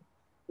medicine.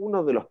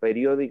 Uno de los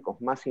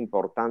periódicos más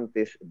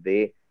importantes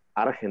de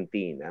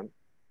Argentina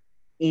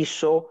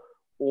hizo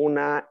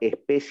una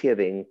especie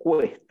de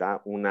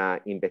encuesta,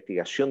 una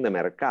investigación de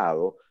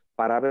mercado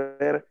para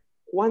ver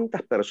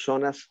cuántas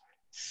personas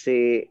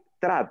se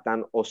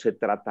tratan o se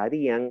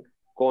tratarían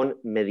con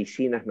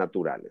medicinas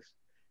naturales.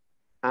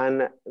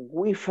 And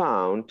we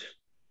found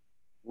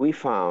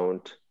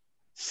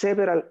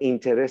several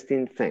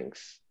interesting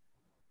things.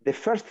 The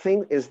first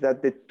thing is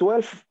that the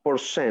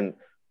 12%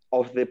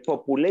 of the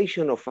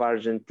population of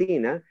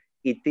Argentina,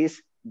 it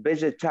is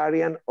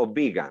vegetarian or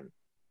vegan.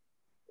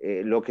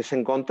 Lo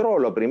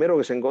primero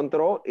que se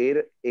encontró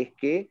es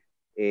que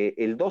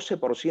el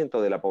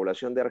 12% de la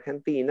población de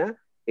Argentina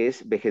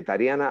es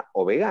vegetariana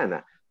o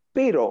vegana.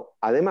 Pero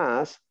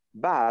además,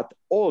 but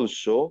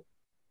also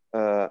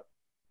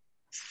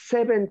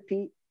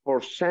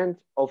 70%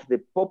 of the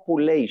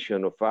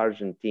population of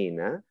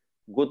Argentina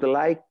would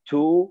like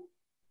to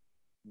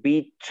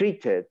be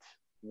treated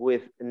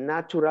with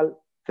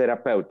natural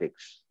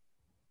therapeutics.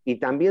 Y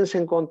también se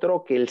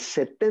encontró que el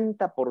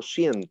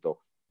 70%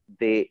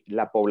 de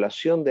la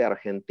población de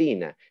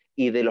Argentina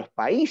y de los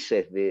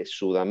países de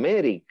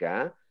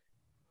Sudamérica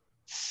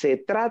se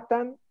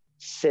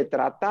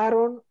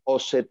trataron o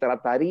se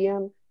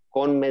tratarían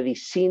con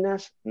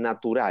medicinas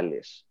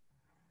naturales.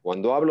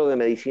 Cuando hablo de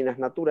medicinas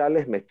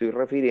naturales me estoy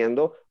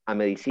refiriendo a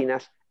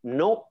medicinas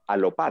no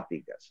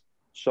alopáticas.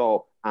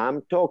 So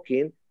I'm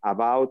talking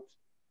about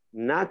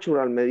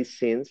natural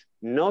medicines,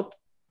 not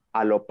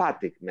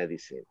allopathic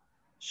medicine.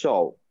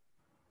 So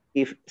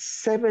if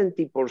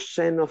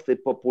 70% of the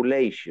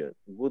population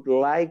would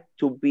like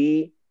to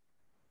be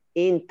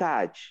in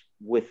touch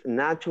with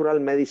natural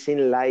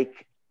medicine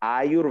like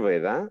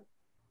Ayurveda,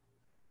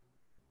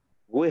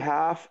 we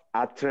have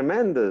a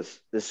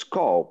tremendous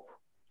scope,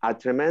 a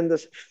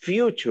tremendous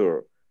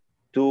future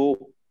to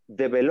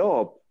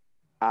develop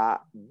a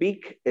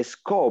big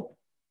scope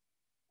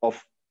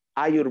of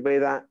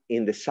Ayurveda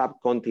in the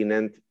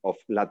subcontinent of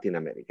Latin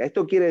America.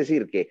 Esto quiere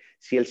decir que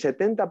si el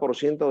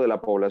 70% de la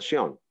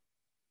población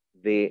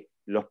de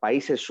los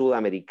países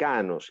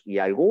sudamericanos y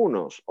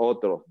algunos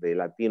otros de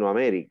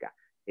Latinoamérica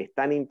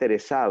están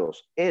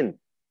interesados en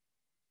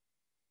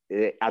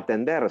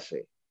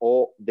atenderse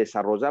o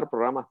desarrollar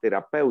programas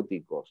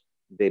terapéuticos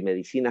de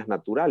medicinas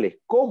naturales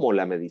como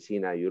la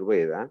medicina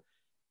Ayurveda,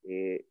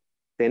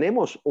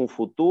 tenemos un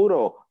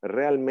futuro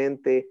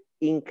realmente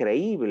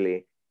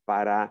increíble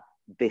para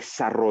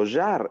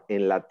desarrollar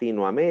en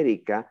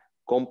Latinoamérica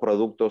con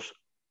productos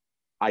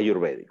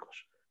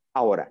ayurvédicos.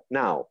 Ahora,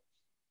 now,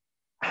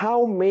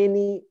 how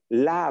many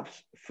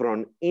labs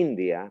from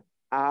India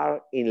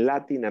are in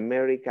Latin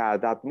America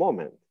at that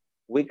moment?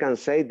 We can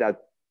say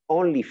that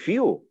only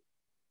few.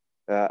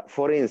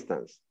 For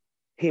instance,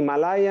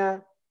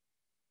 Himalaya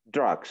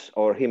drugs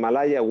or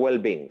Himalaya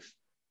well-beings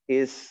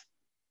is,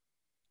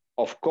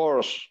 of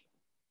course,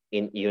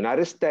 in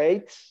United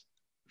States.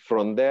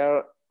 From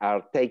there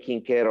are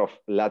taking care of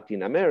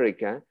Latin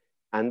America,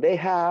 and they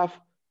have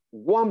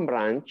one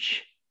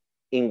branch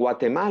in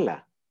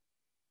Guatemala.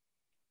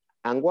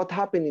 And what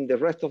happened in the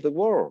rest of the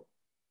world?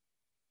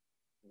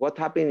 What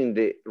happened in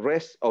the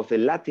rest of the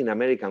Latin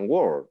American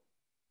world?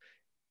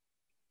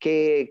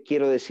 ¿Qué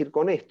quiero decir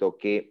con esto?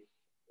 Que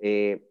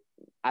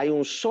hay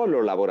un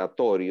solo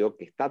laboratorio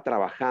que está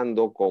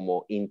trabajando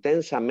como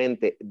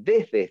intensamente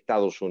desde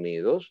Estados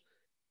Unidos,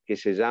 que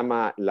se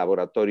llama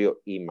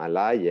Laboratorio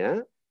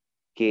Himalaya,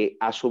 que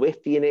a su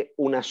vez tiene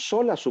una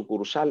sola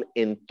sucursal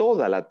en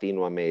toda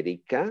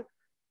Latinoamérica,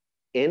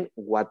 en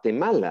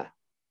Guatemala.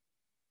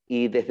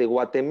 Y desde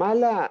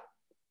Guatemala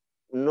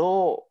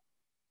no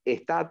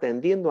está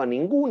atendiendo a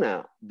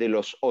ninguna de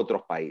los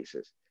otros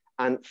países.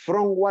 And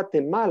from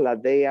Guatemala,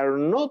 they are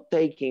not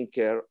taking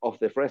care of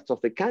the rest of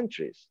the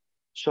countries.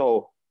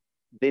 So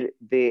the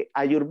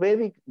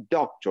Ayurvedic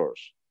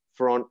doctors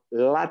from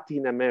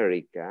Latin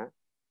America,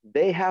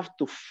 they have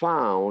to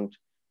found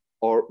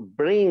or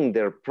bring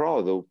their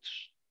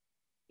products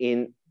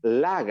in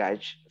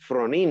luggage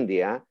from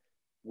India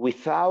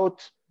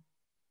without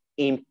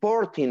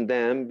importing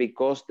them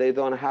because they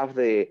don't have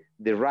the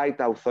right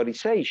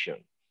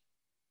authorization.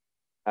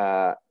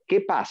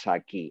 ¿Qué pasa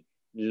aquí?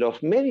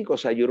 Los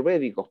médicos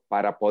ayurvédicos,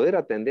 para poder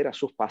atender a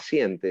sus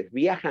pacientes,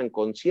 viajan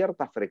con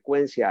cierta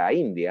frecuencia a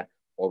India,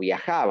 o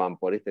viajaban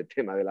por este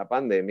tema de la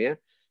pandemia,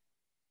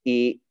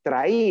 y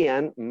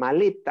traían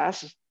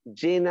maletas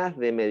llenas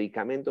de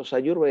medicamentos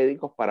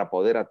ayurvédicos para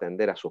poder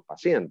atender a sus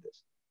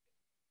pacientes.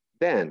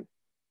 Then,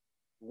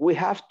 we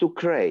have to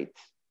create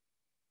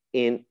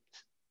in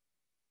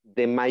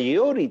the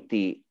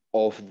majority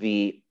of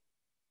the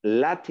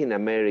Latin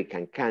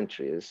American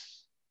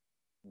countries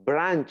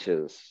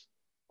branches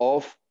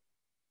of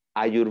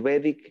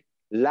Ayurvedic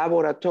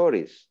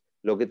laboratories.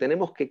 Lo que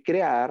tenemos que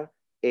crear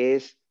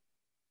es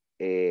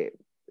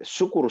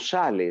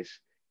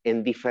sucursales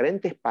en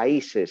diferentes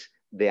países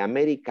de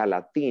América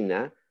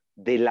Latina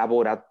de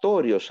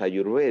laboratorios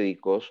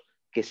ayurvédicos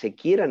que se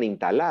quieran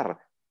instalar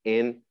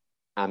en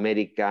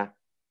América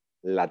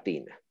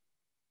Latina.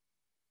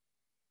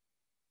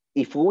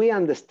 If we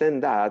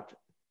understand that,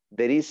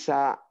 there is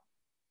a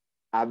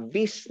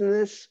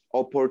business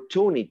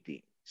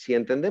opportunity. Si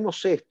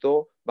entendemos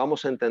esto,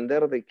 vamos a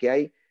entender de que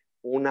hay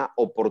una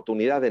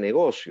oportunidad de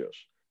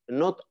negocios.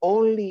 Not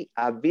only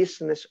a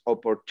business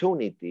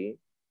opportunity,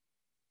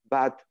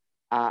 but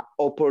an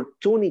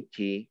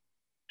opportunity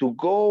to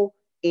go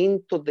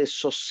into the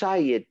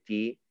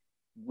society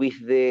with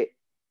the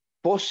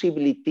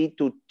possibility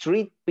to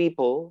treat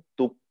people,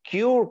 to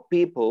cure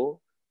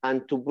people,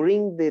 and to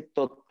bring the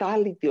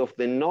totality of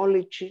the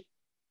knowledge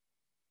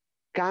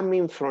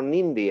coming from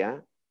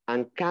India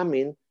and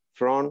coming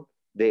from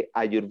the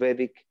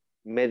Ayurvedic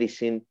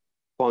medicine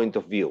point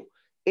of view.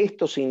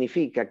 Esto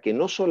significa que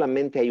no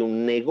solamente hay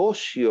un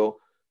negocio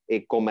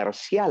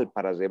comercial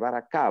para llevar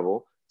a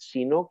cabo,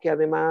 sino que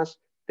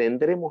además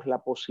tendremos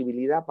la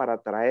posibilidad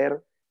para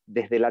traer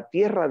desde la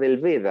tierra del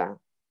Veda,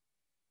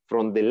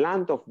 from the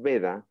land of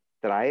Veda,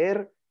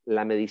 traer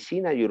la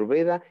medicina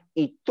Ayurveda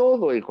y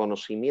todo el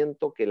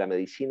conocimiento que la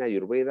medicina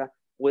Ayurveda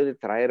puede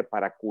traer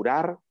para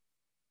curar,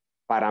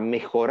 para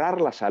mejorar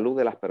la salud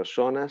de las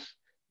personas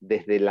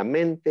desde la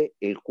mente,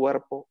 el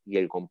cuerpo y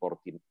el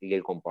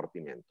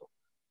comportamiento.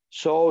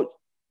 So,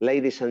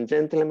 ladies and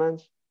gentlemen,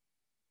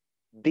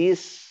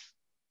 this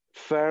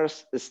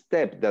first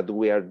step that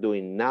we are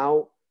doing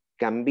now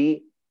can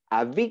be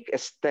a big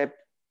step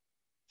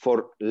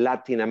for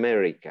Latin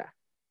America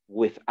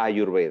with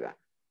Ayurveda.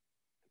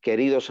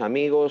 Queridos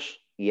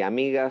amigos y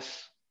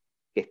amigas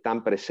que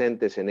están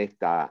presentes en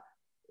esta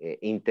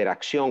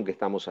interacción que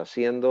estamos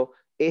haciendo,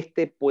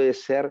 este puede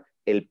ser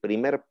el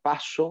primer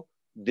paso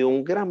de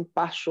un gran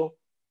paso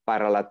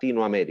para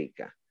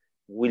Latinoamérica.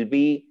 Will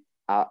be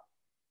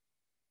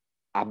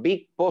a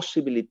big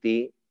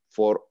possibility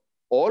for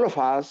all of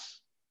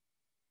us,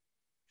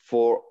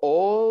 for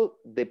all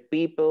the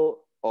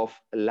people of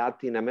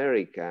Latin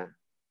America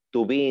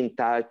to be in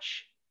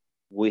touch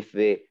with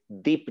the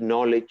deep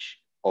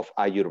knowledge of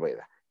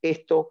Ayurveda.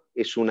 Esto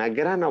es una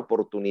gran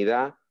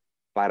oportunidad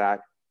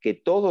para que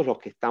todos los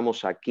que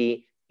estamos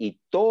aquí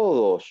y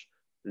todos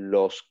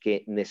los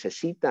que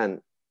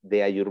necesitan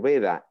de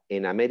Ayurveda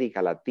en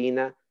América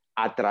Latina,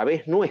 a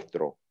través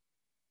nuestro,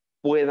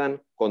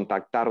 puedan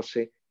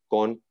contactarse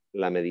con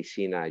la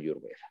medicina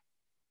Ayurveda.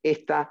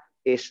 Esta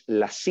es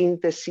la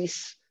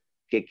síntesis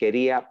que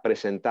quería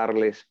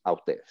presentarles a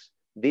ustedes.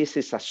 This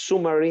is a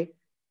summary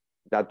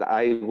that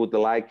I would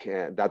like,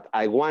 that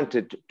I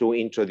wanted to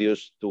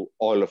introduce to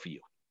all of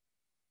you.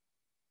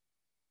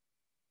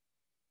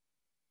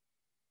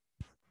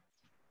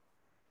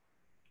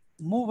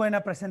 Muy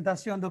buena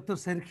presentación, Dr.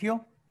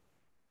 Sergio.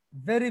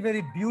 Very,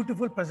 very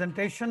beautiful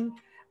presentation.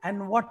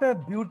 And what a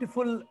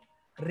beautiful,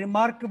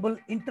 remarkable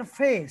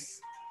interface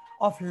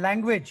of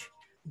language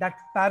that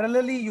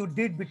parallelly you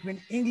did between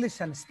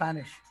English and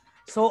Spanish.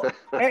 So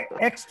I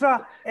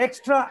express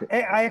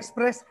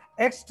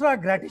extra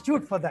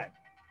gratitude for that.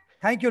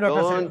 Thank you,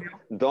 Dr. Sergio.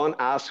 Don't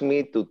ask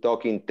me to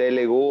talk in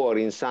Telugu or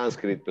in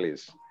Sanskrit,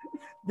 please.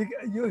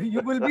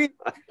 You will be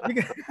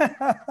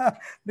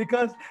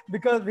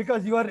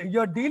because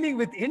you're dealing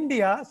with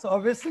India. So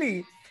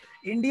obviously,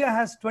 India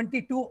has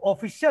 22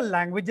 official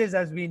languages,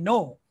 as we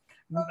know.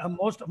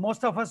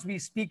 Most of us, we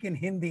speak in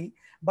Hindi.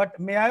 But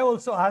may I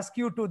also ask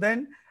you to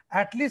then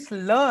at least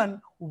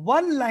learn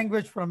one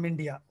language from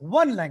India,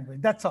 one language,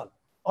 that's all.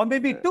 Or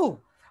maybe two,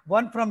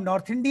 one from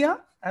North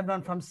India and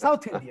one from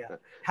South India.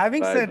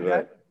 Having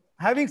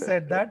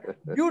said that,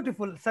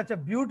 beautiful, such a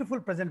beautiful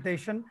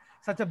presentation,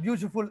 such a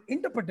beautiful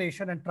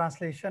interpretation and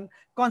translation,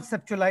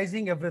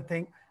 conceptualizing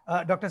everything.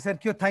 Dr.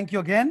 Sergio, thank you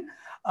again.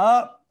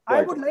 I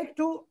would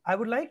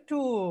like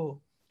to,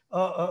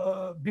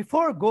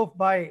 before go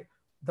by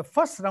the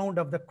first round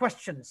of the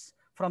questions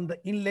from the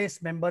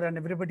INLACE member and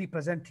everybody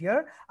present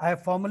here, I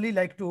formally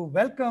like to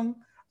welcome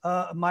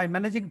my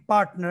managing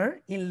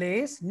partner,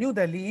 INLACE, New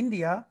Delhi,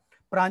 India,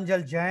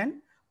 Pranjal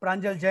Jain.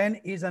 Pranjal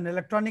Jain is an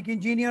electronic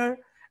engineer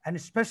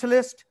and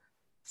specialist,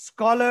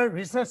 scholar,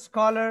 research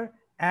scholar,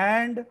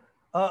 and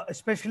a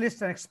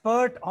specialist and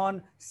expert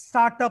on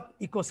startup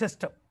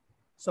ecosystem.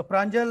 So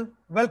Pranjal,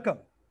 welcome.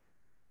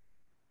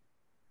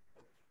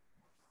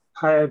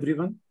 Hi,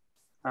 everyone.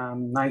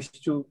 Nice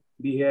to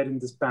be here in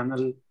this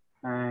panel.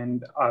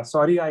 And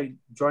sorry I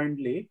joined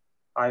late.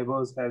 I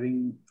was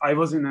in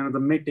another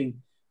meeting,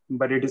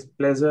 but it is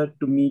pleasure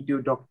to meet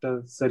you,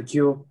 Dr.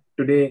 Sergio.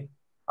 Today,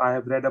 I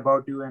have read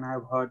about you and I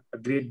have heard a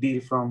great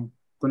deal from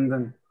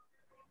Kundan.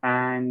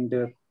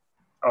 And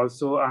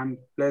also, I'm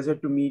pleasure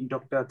to meet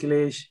Dr.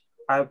 Akhilesh.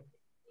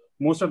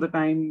 Most of the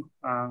time,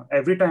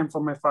 every time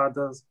from my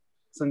father's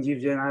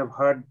Sanjeev Jain, I've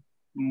heard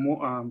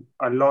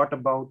a lot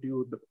about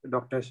you,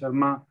 Dr.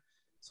 Sharma.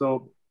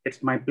 So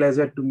it's my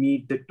pleasure to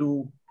meet the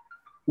two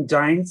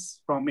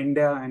giants from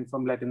India and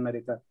from Latin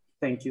America.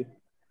 Thank you.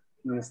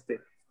 Namaste.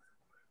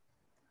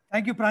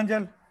 Thank you,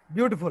 Pranjal.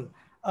 Beautiful.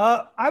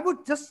 I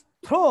would just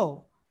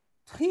throw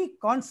three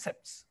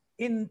concepts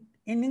in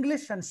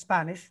English and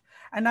Spanish,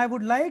 and I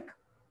would like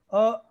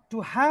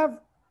to have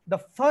the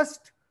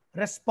first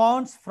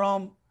response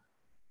from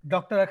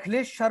Dr.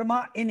 Akhilesh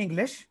Sharma in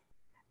English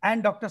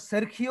and Dr.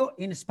 Sergio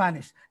in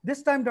Spanish.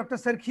 This time, Dr.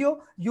 Sergio,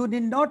 you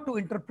need not to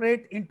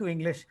interpret into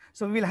English.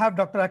 So we will have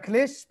Dr.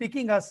 Akhilesh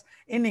speaking us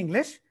in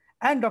English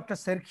and Dr.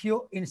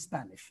 Sergio in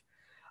Spanish.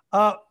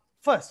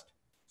 First,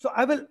 so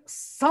I will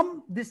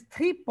sum these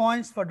 3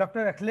 points for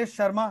Dr. Akhilesh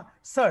Sharma,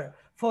 sir,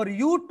 for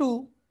you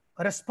to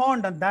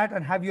respond on that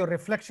and have your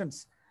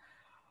reflections.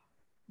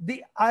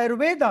 The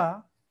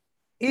Ayurveda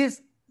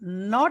is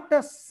not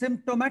a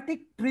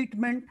symptomatic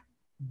treatment,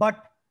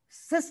 but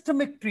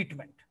systemic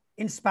treatment.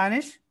 En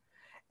Spanish,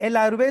 el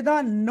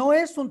Ayurveda no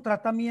es un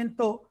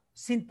tratamiento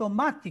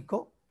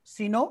sintomático,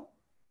 sino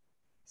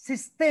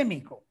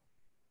sistémico.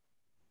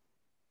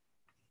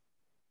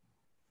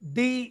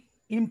 The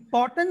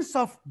importance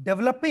of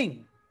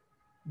developing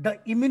the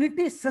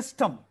immunity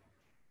system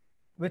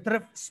with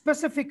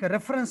specific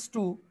reference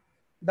to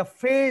the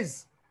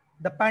phase,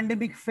 the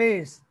pandemic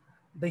phase,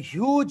 the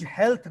huge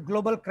health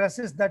global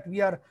crisis that we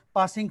are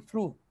passing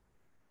through.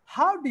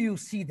 How do you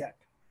see that?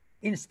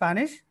 In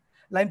Spanish,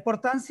 la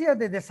importancia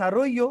de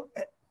desarrollo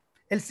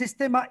el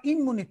sistema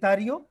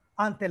inmunitario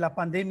ante la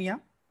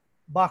pandemia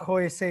bajo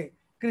ese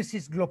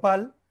crisis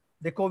global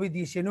de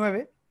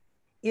COVID-19.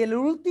 Y el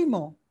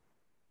último,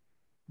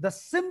 the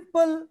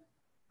simple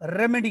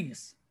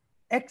remedies,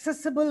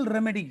 accessible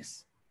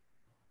remedies,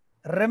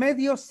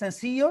 remedios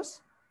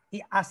sencillos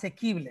y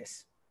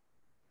asequibles.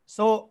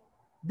 So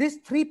these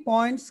 3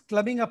 points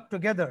clubbing up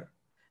together,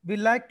 we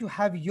like to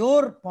have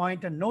your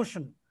point and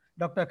notion,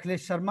 Dr.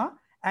 Akhilesh Sharma,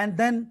 and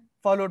then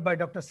followed by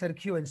Dr.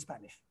 Sergio in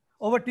Spanish.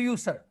 Over to you,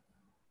 sir.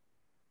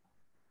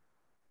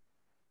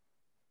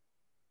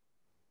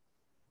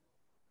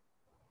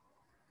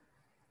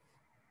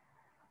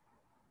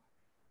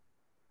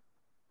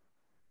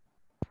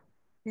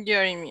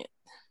 You're in mute.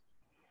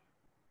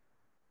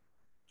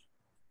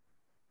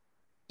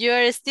 You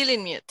are still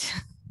in mute.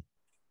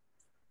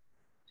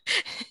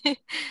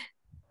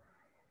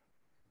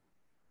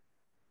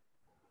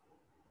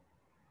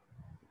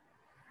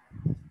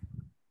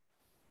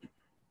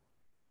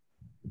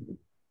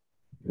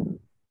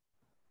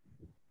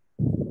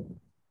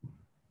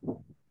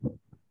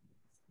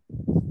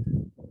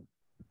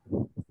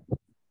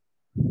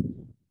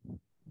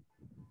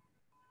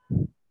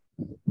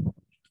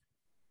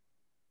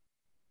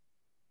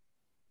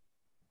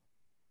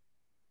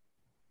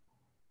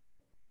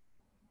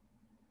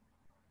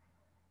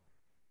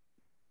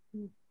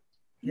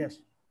 Yes.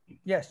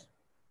 Yes.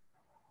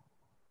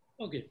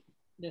 Okay.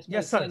 Yes,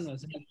 yes, sir.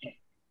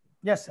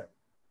 Yes, sir.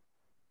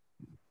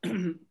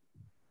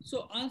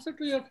 So answer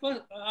to your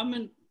first, I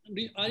mean,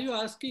 are you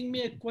asking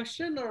me a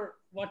question or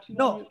what you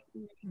No,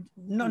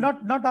 no,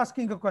 not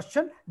asking a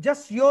question,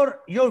 just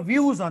your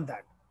views on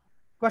that.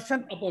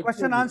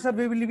 Question answer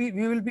we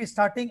will be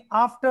starting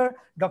after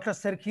Dr.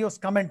 Sergio's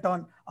comment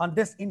on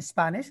this in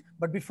Spanish,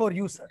 but before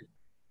you, sir.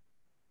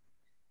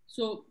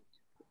 So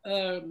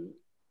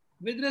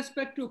with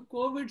respect to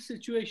COVID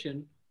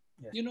situation,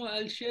 yes, you know,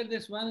 I'll share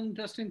this one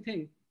interesting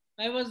thing.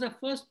 I was the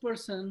first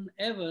person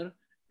ever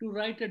to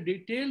write a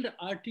detailed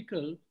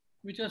article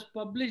which was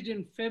published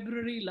in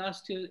February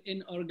last year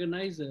in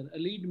Organizer, a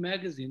lead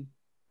magazine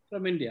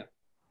from India,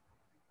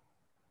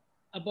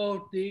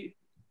 about the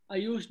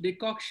Ayush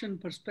decoction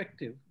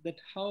perspective, that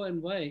how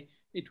and why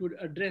it would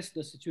address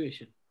the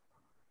situation.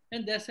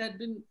 And this had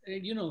been,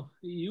 you know,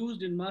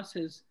 used in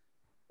masses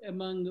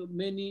among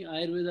many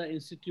Ayurveda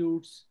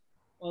institutes,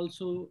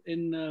 also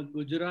in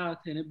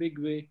Gujarat in a big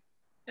way.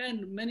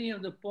 And many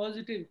of the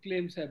positive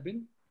claims have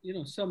been, you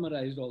know,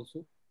 summarized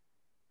also.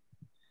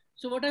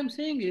 So what I'm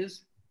saying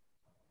is,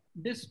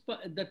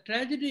 the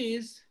tragedy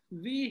is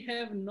we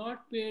have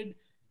not paid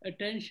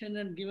attention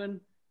and given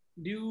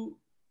due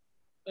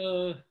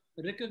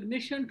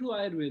recognition to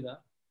Ayurveda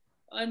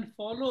and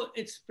follow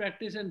its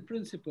practice and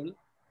principle,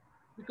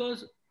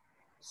 because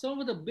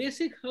some of the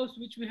basic herbs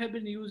which we have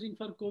been using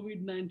for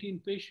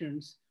COVID-19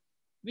 patients,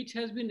 which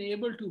has been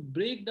able to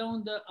break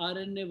down the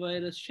RNA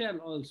virus shell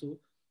also,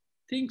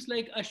 things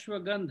like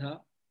ashwagandha,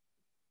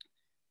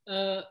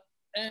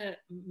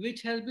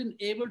 which has been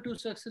able to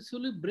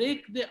successfully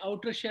break the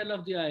outer shell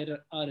of the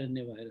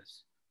RNA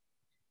virus.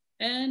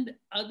 And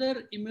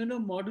other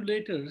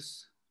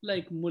immunomodulators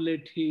like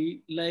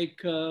mulethi,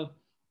 like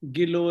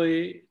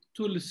giloy,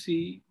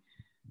 tulsi,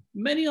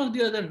 many of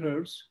the other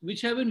herbs,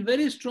 which have been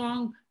very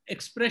strong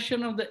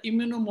expression of the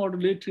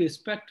immunomodulatory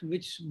aspect,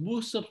 which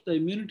boosts up the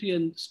immunity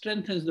and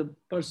strengthens the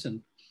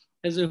person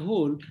as a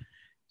whole.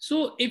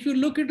 So if you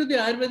look into the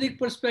Ayurvedic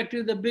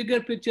perspective, the bigger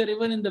picture,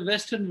 even in the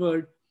Western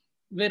world,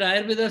 where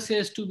Ayurveda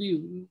says to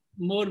be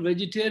more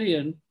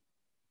vegetarian,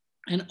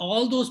 and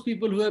all those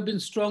people who have been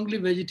strongly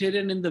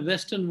vegetarian in the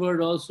Western world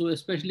also,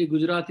 especially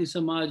Gujarati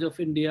Samaj of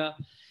India,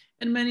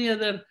 and many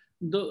other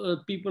the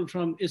people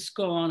from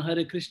ISKCON,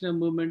 Hare Krishna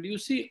movement, you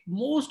see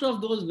most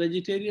of those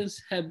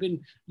vegetarians have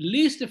been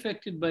least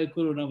affected by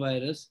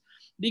coronavirus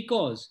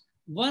because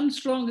one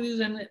strong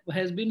reason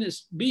has been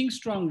being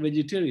strong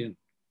vegetarian.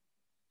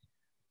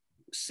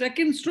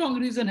 Second strong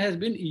reason has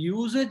been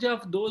usage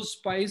of those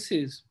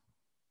spices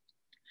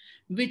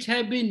which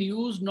have been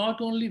used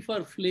not only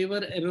for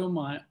flavor,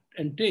 aroma,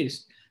 and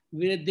taste,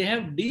 where they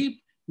have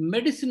deep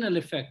medicinal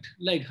effect,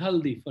 like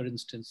haldi, for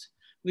instance,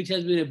 which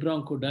has been a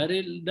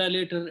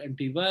bronchodilator,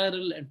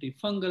 antiviral,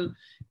 antifungal,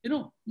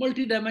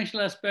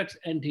 multidimensional aspects,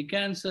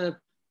 anti-cancer,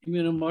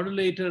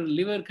 immunomodulator,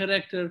 liver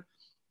corrector.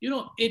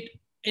 It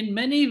in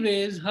many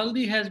ways,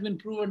 haldi has been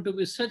proven to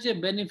be such a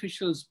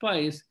beneficial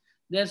spice.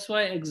 That's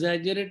why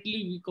exaggeratedly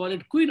we call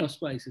it queen of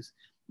spices.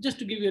 Just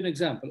to give you an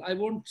example, I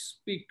won't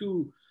speak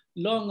too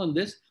long on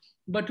this,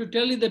 but to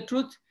tell you the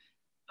truth,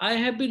 I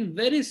have been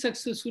very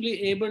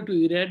successfully able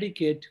to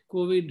eradicate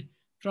COVID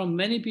from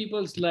many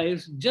people's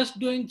lives just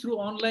doing through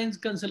online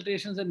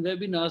consultations and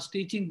webinars,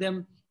 teaching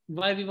them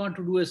why we want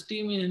to do a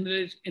steam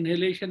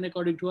inhalation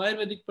according to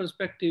Ayurvedic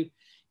perspective,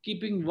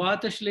 keeping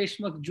Vata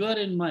Shleshmak Jwar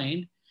in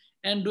mind,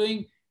 and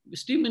doing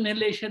steam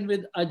inhalation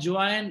with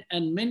ajwain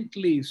and mint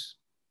leaves.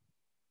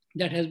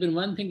 That has been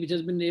one thing which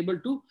has been able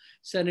to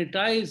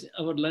sanitize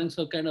our lungs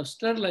or kind of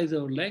sterilize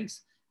our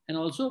lungs and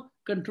also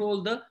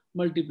control the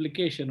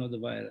multiplication of the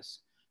virus.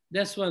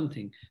 That's one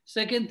thing.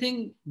 Second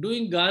thing,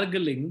 doing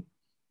gargling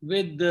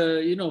with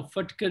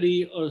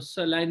fatkari or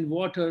saline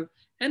water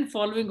and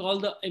following all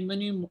the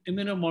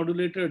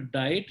immunomodulator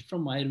diet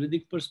from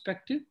Ayurvedic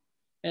perspective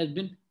has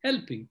been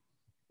helping.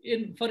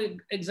 For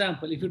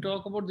example, if you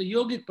talk about the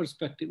yogic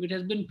perspective, it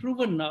has been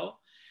proven now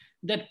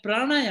that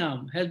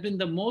pranayam has been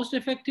the most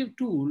effective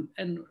tool,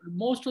 and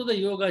most of the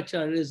yoga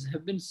acharyas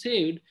have been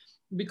saved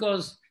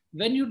because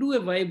when you do a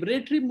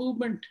vibratory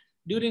movement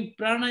during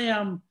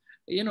pranayam,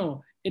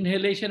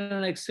 inhalation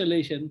and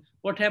exhalation,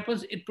 what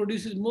happens, it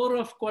produces more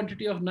of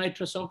quantity of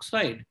nitrous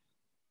oxide.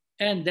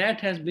 And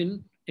that has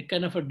been a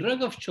kind of a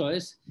drug of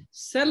choice,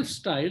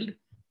 self-styled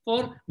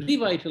for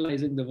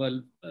revitalizing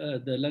the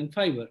lung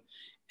fiber.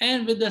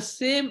 And with the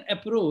same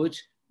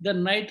approach, the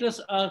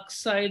nitrous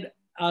oxide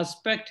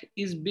aspect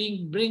is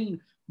being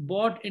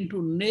brought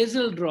into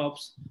nasal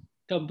drops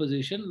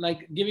composition,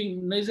 like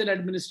giving nasal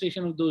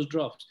administration of those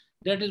drops.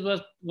 That is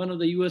what one of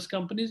the US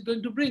companies is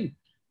going to bring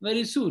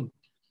very soon.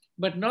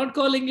 But not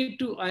calling it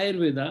to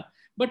Ayurveda,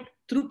 but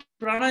through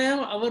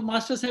pranayama, our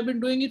masters have been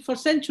doing it for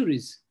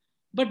centuries.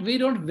 But we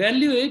don't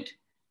value it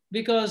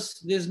because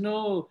there's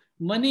no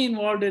money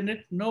involved in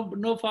it. No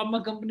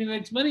pharma company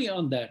makes money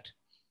on that.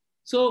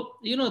 So,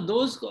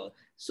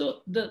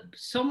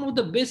 some of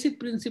the basic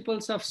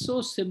principles are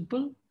so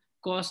simple,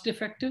 cost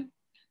effective,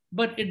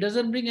 but it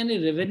doesn't bring any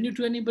revenue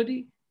to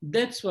anybody.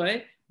 That's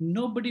why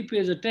nobody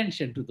pays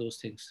attention to those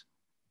things.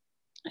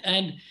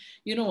 And,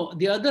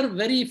 the other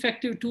very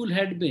effective tool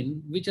had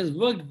been, which has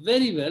worked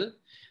very well,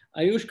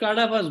 Ayush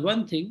Kada was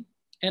one thing,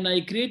 and I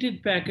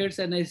created packets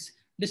and I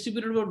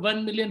distributed about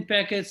 1 million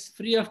packets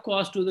free of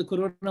cost to the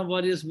Corona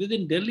warriors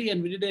within Delhi,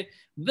 and we did a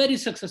very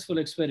successful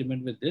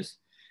experiment with this.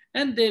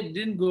 And they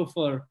didn't go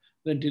for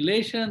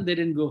ventilation, they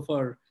didn't go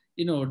for,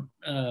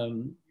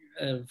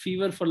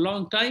 fever for a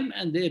long time,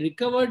 and they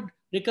recovery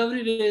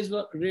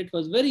rate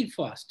was very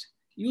fast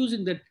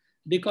using that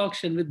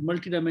decoction with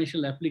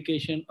multidimensional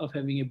application of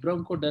having a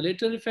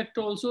bronchodilator effect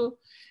also,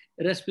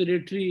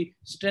 respiratory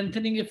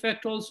strengthening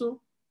effect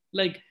also,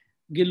 like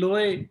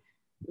Giloy,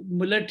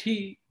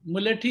 Mulethi.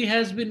 Mulethi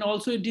has been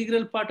also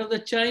integral part of the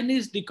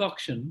Chinese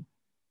decoction.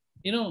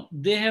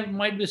 They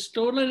might be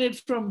stolen it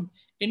from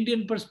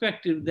Indian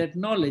perspective, that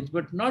knowledge,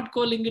 but not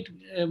calling it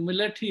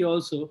Mulethi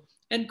also,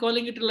 and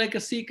calling it like a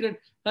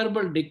secret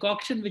herbal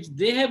decoction, which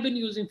they have been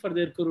using for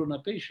their corona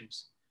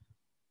patients.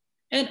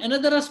 And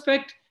another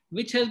aspect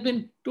which has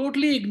been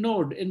totally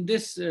ignored in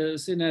this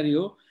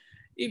scenario,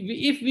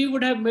 if we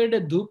would have made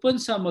a dhupan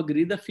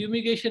samagri, the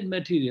fumigation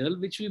material,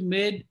 which we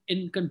made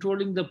in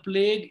controlling the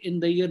plague in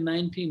the year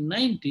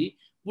 1990,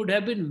 would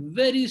have been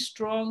very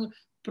strong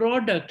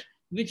product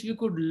which we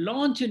could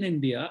launch in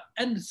India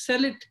and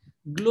sell it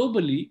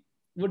globally,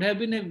 would have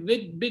been a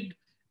big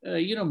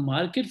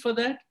market for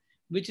that,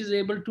 which is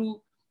able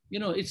to,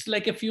 it's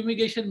like a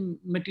fumigation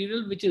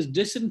material, which is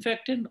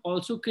disinfectant,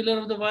 also killer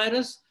of the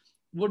virus,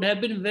 would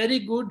have been very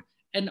good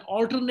and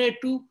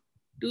alternate to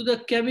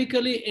the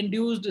chemically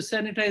induced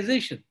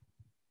sanitization.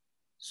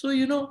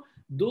 So,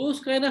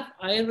 those kind of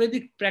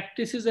Ayurvedic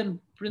practices and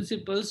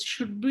principles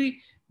should be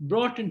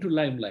brought into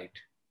limelight.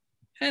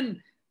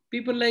 And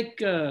people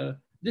like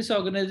this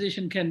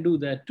organization can do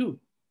that too.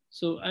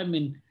 So,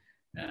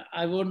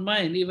 I won't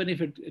mind even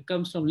if it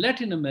comes from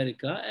Latin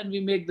America and we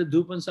make the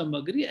Dhupan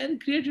Samagri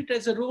and create it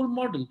as a role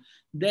model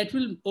that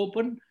will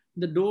open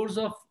the doors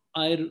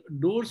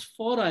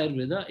for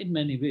Ayurveda in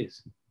many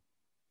ways.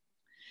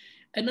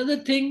 Another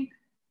thing,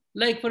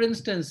 like for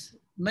instance,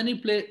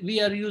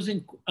 we are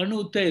using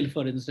Anu Tail,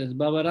 for instance.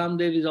 Baba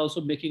Ramdev is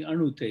also making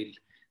Anu Tail.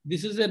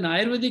 This is an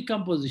Ayurvedic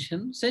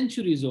composition,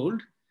 centuries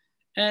old,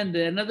 and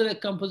another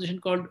composition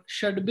called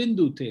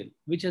Shadbindu Tel,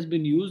 which has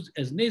been used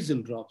as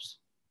nasal drops.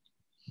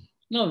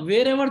 Now,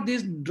 wherever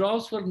these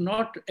drops were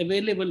not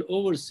available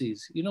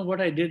overseas, you know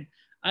what I did?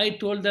 I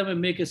told them I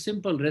make a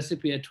simple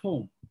recipe at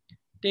home.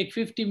 Take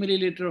 50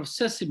 milliliter of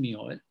sesame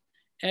oil,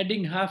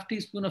 adding half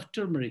teaspoon of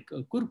turmeric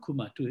or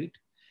curcuma to it,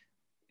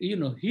 you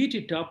know, heat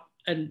it up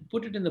and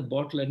put it in the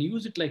bottle and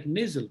use it like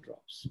nasal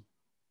drops.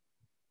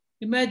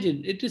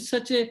 Imagine, it is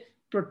such a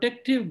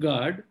protective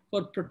guard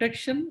for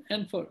protection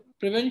and for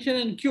prevention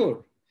and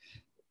cure.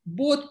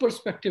 Both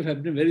perspectives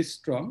have been very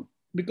strong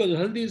because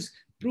haldi is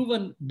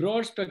proven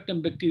broad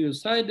spectrum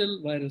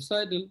bactericidal,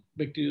 virucidal,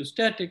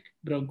 bacteriostatic,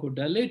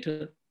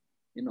 bronchodilator,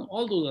 you know,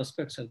 all those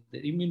aspects are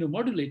there,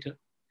 immunomodulator.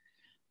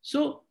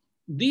 So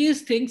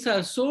these things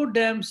are so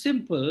damn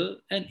simple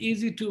and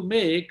easy to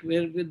make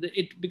where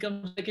it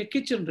becomes like a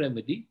kitchen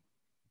remedy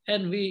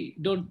and we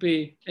don't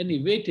pay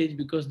any weightage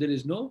because there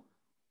is no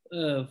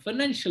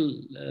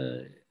financial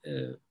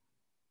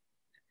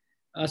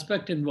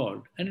aspect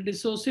involved. And it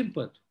is so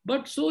simple,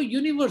 but so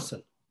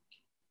universal,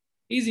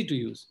 easy to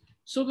use.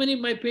 So many of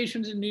my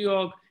patients in New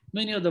York,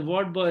 many of the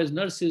ward boys,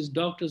 nurses,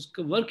 doctors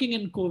working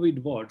in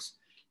COVID wards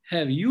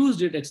have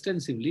used it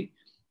extensively.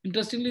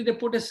 Interestingly, they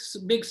put a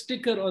big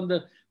sticker on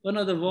one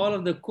of the wall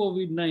of the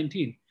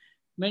COVID-19,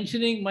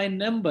 mentioning my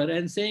number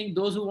and saying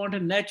those who want a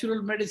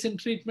natural medicine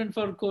treatment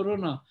for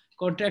corona,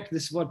 contact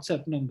this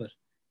WhatsApp number.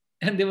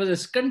 And there was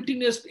a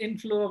continuous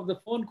inflow of the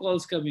phone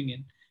calls coming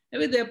in,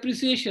 and with the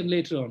appreciation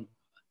later on.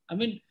 I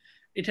mean,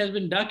 it has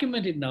been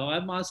documented now.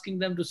 I'm asking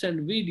them to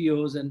send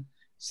videos and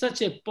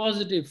such a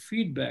positive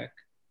feedback.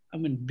 I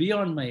mean,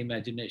 beyond my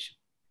imagination.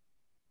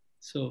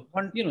 So,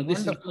 you know,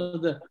 this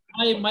wonderful.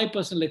 Is my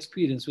personal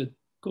experience with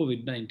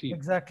COVID-19.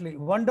 Exactly.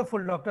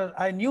 Wonderful, doctor.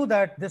 I knew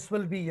that this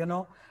will be, you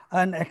know,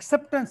 an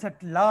acceptance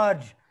at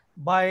large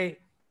by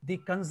the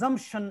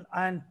consumption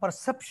and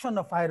perception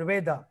of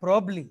Ayurveda,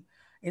 probably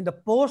in the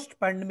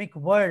post-pandemic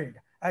world.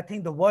 I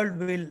think the world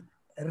will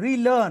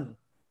relearn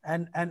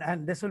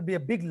and this will be a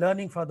big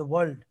learning for the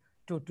world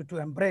to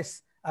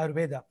embrace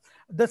Ayurveda.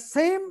 The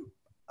same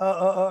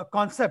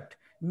concept,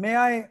 may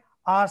I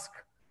ask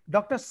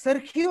Dr.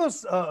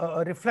 Sergio's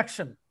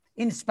reflection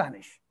in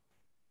Spanish?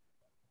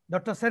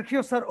 Dr.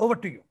 Sergio, sir, over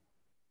to you.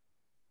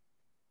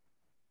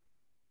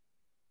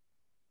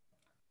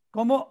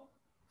 ¿Cómo?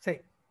 Sí.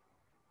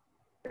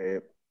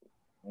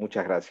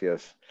 Muchas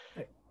gracias.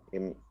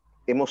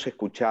 Hemos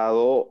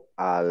escuchado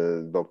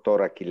al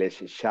doctor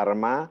Akhilesh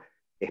Sharma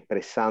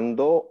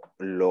expresando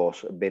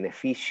los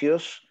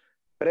beneficios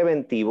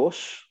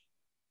preventivos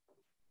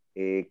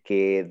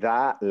que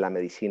da la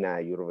medicina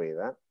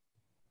ayurveda.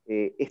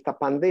 Esta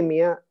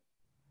pandemia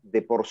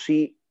de por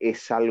sí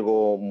es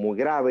algo muy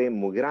grave,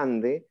 muy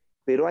grande,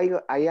 pero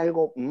hay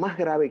algo más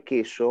grave que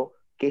eso,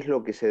 que es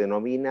lo que se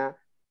denomina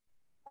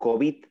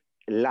COVID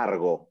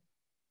largo,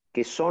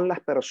 que son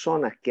las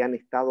personas que han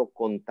estado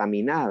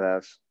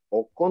contaminadas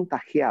o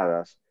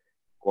contagiadas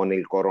con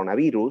el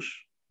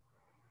coronavirus,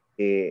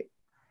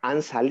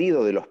 han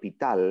salido del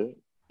hospital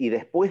y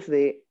después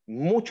de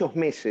muchos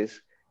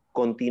meses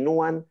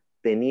continúan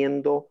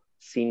teniendo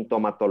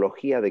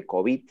sintomatología de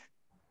COVID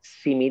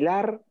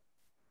similar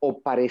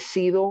o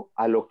parecido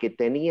a lo que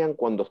tenían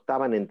cuando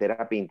estaban en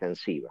terapia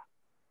intensiva.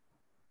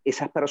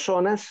 Esas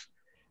personas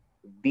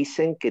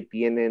dicen que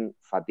tienen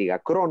fatiga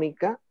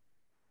crónica,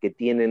 que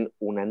tienen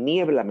una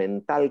niebla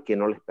mental que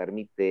no les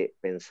permite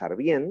pensar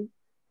bien,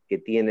 que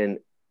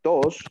tienen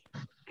tos,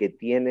 que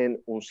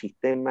tienen un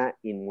sistema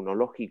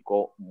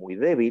inmunológico muy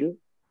débil,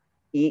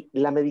 y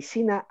la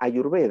medicina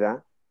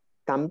ayurveda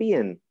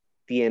también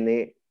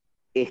tiene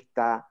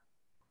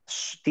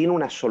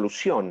una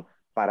solución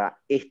para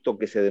esto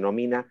que se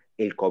denomina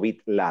el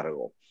COVID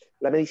largo.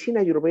 La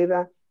medicina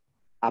ayurveda,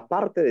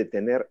 aparte de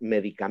tener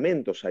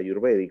medicamentos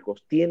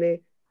ayurvédicos,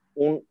 tiene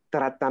un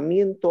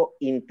tratamiento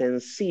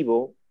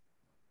intensivo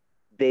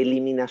de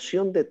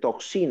eliminación de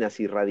toxinas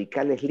y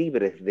radicales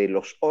libres de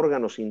los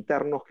órganos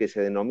internos que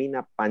se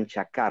denomina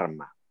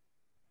panchakarma.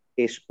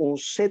 Es un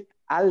set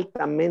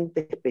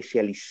altamente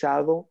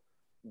especializado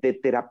de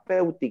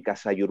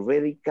terapéuticas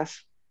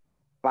ayurvédicas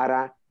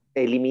para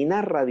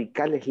eliminar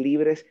radicales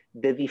libres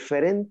de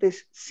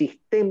diferentes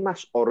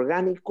sistemas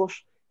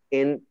orgánicos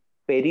en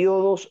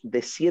periodos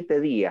de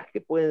 7 días,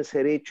 que pueden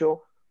ser hechos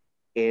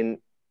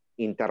en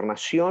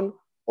internación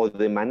o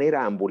de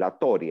manera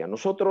ambulatoria.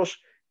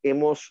 Nosotros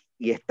hemos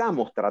y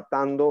estamos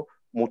tratando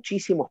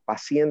muchísimos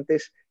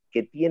pacientes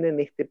que tienen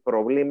este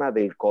problema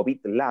del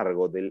COVID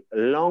largo, del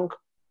long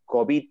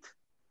COVID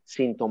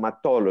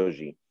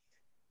symptomatology.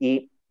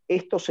 Y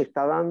esto se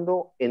está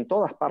dando en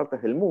todas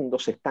partes del mundo,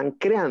 se están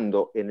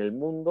creando en el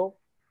mundo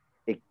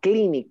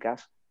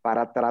clínicas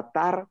para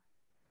tratar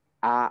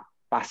a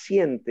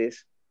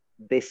pacientes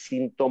de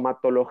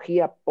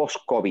sintomatología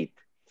post-COVID.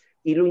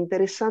 Y lo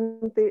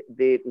interesante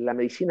de la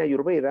medicina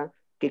ayurveda,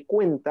 que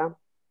cuenta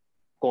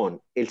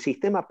con el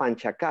sistema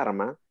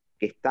panchakarma,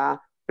 que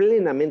está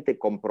plenamente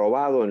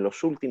comprobado en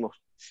los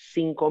últimos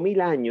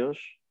 5.000 años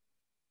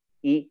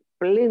y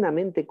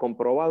plenamente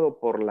comprobado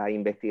por la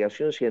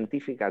investigación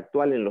científica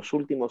actual en los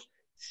últimos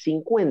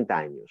 50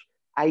 años.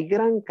 Hay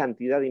gran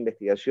cantidad de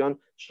investigación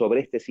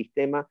sobre este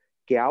sistema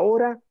que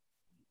ahora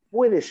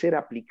puede ser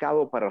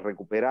aplicado para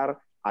recuperar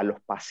a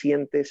los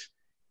pacientes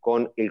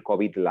con el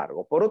COVID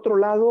largo. Por otro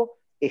lado,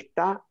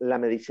 está la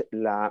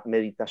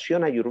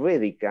meditación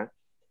ayurvédica,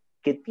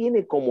 que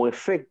tiene como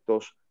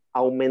efectos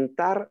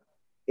aumentar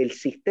el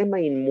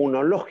sistema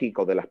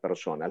inmunológico de las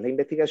personas. La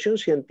investigación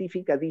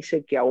científica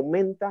dice que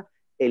aumenta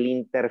el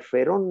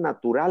interferón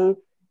natural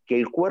que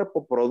el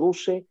cuerpo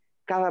produce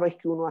cada vez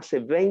que uno hace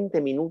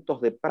 20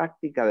 minutos de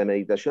práctica de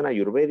meditación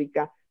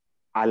ayurvédica,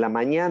 a la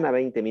mañana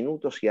 20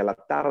 minutos y a la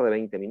tarde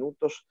 20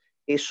 minutos.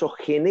 Eso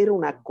genera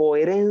una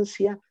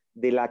coherencia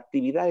de la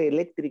actividad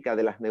eléctrica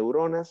de las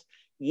neuronas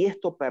y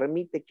esto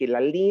permite que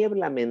la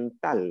niebla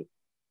mental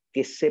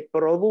que se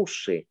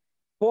produce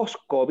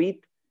post-COVID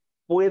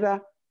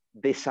pueda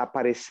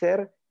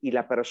desaparecer y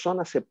la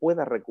persona se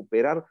pueda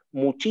recuperar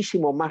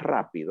muchísimo más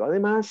rápido.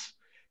 Además,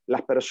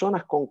 las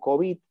personas con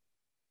COVID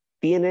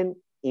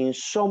tienen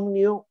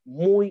insomnio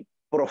muy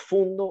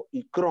profundo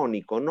y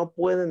crónico, no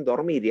pueden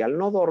dormir y al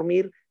no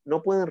dormir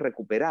no pueden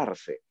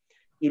recuperarse.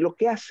 Y lo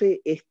que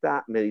hace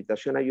esta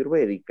meditación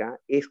ayurvédica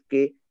es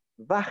que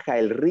baja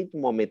el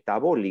ritmo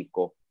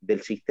metabólico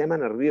del sistema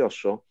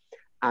nervioso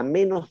a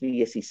menos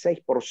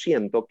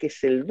 16%, que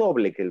es el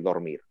doble que el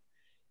dormir.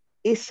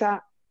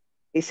 Ese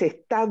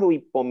estado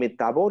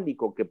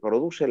hipometabólico que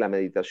produce la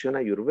meditación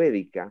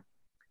ayurvédica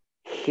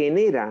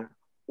genera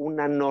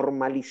una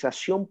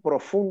normalización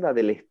profunda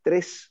del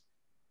estrés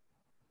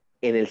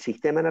en el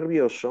sistema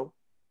nervioso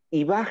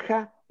y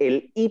baja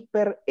el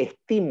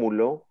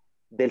hiperestímulo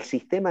del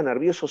sistema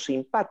nervioso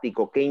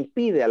simpático que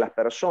impide a las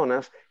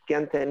personas que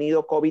han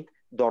tenido COVID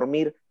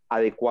dormir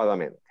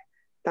adecuadamente.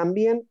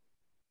 También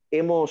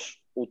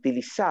hemos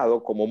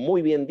utilizado, como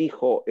muy bien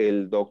dijo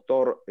el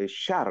doctor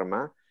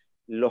Sharma,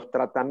 los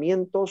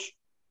tratamientos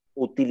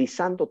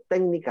utilizando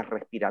técnicas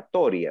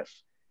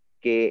respiratorias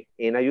que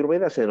en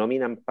Ayurveda se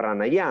denominan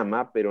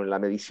pranayama, pero en la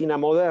medicina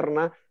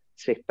moderna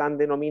se están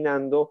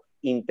denominando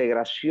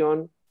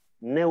integración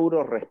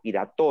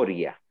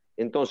neurorespiratoria.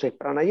 Entonces,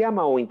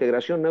 pranayama o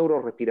integración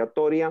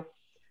neurorespiratoria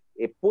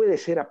puede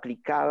ser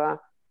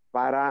aplicada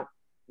para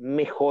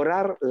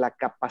mejorar la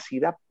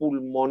capacidad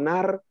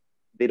pulmonar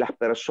de las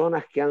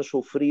personas que han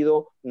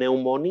sufrido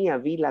neumonía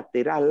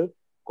bilateral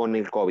con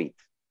el COVID.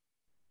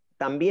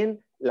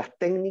 También las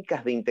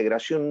técnicas de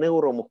integración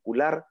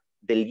neuromuscular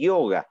del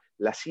yoga,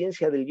 la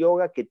ciencia del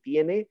yoga que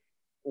tiene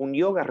un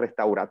yoga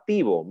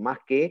restaurativo, más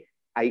que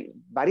hay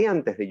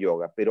variantes de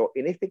yoga, pero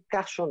en este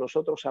caso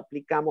nosotros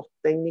aplicamos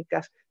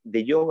técnicas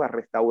de yoga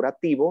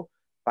restaurativo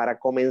para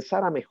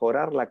comenzar a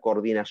mejorar la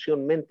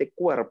coordinación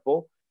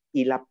mente-cuerpo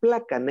y la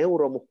placa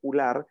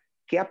neuromuscular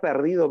que ha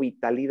perdido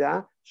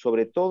vitalidad,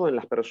 sobre todo en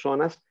las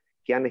personas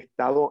que han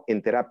estado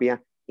en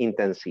terapia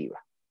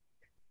intensiva.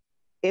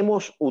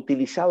 Hemos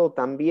utilizado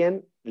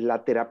también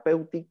la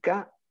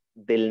terapéutica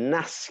del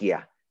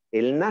nasya.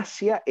 El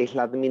nasya es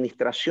la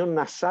administración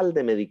nasal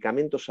de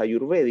medicamentos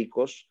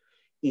ayurvédicos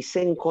y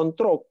se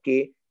encontró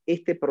que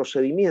este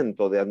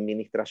procedimiento de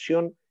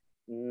administración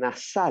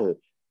nasal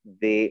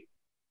de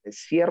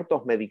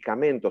ciertos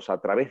medicamentos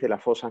a través de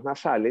las fosas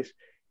nasales,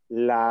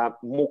 la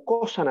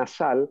mucosa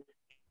nasal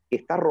que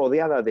está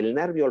rodeada del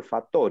nervio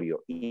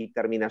olfatorio y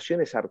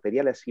terminaciones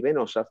arteriales y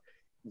venosas,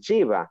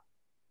 lleva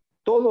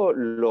todos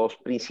los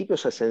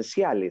principios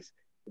esenciales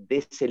de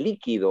ese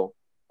líquido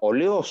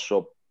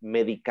oleoso,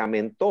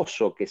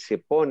 medicamentoso que se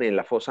pone en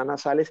las fosas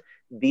nasales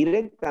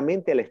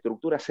directamente a la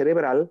estructura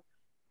cerebral,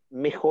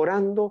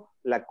 mejorando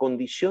la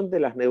condición de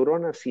las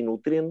neuronas y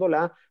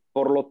nutriéndola.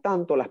 Por lo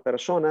tanto, las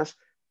personas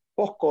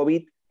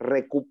post-COVID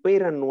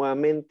recuperan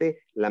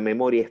nuevamente la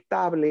memoria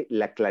estable,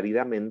 la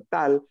claridad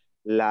mental,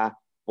 la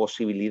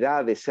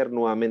posibilidad de ser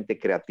nuevamente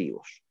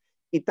creativos.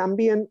 Y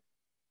también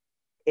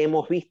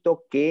hemos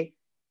visto que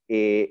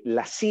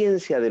la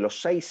ciencia de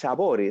los 6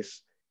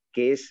 sabores,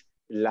 que es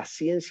la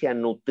ciencia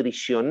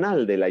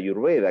nutricional de la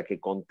Ayurveda, que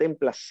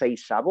contempla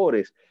 6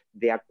 sabores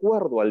de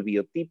acuerdo al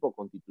biotipo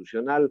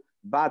constitucional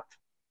Vat,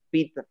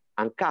 Pitta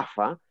y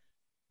Kapha,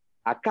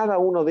 a cada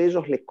uno de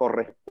ellos les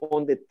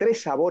corresponde 3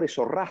 sabores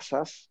o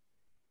razas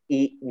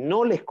y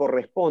no les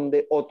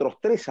corresponde otros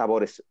 3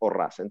 sabores o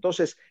razas.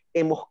 Entonces,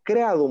 hemos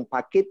creado un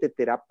paquete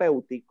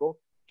terapéutico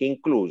que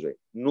incluye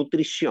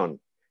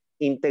nutrición,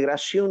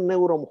 integración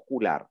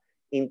neuromuscular,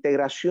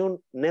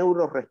 integración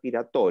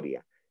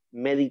neurorespiratoria,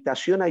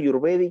 meditación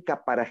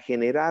ayurvédica para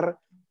generar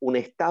un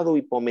estado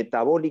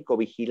hipometabólico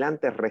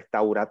vigilante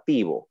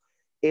restaurativo.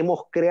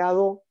 Hemos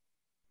creado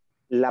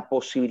la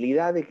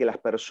posibilidad de que las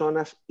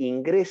personas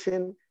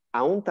ingresen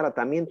a un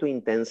tratamiento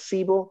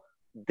intensivo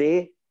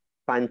de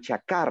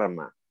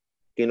panchakarma,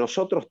 que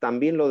nosotros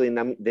también lo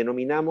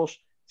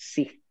denominamos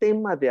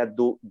sistema de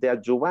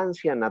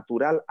adyuvancia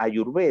natural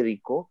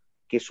ayurvédico,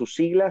 que sus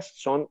siglas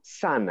son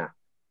SANA,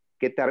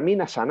 que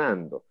termina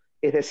sanando.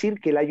 Es decir,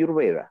 que la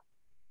Ayurveda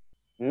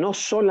no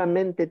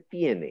solamente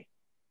tiene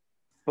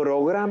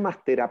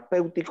programas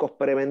terapéuticos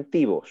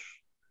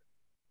preventivos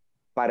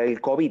para el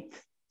COVID,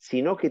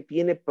 sino que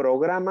tiene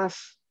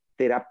programas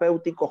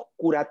terapéuticos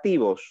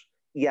curativos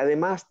y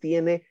además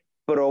tiene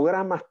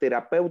programas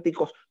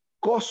terapéuticos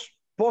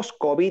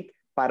post-COVID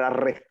para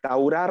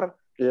restaurar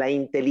la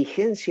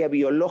inteligencia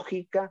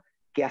biológica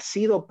que ha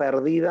sido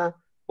perdida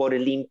por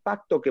el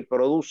impacto que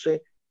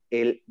produce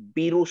el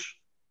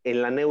virus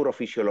en la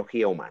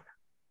neurofisiología humana.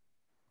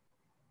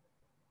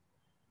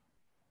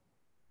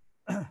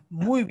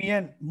 Muy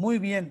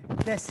bien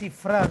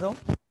descifrado,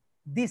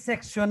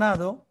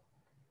 diseccionado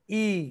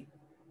y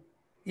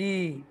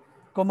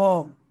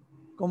como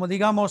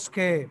digamos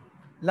que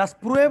las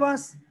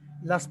pruebas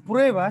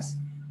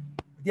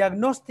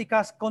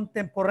diagnósticas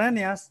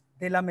contemporáneas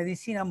de la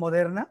medicina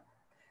moderna,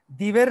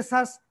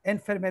 diversas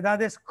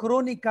enfermedades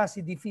crónicas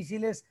y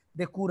difíciles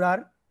de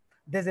curar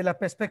desde la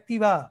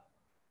perspectiva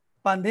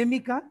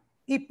pandémica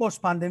y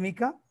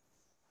pospandémica,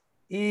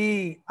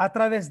 y a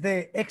través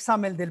de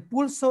examen del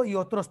pulso y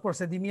otros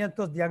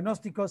procedimientos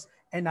diagnósticos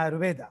en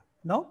Ayurveda,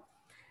 ¿no?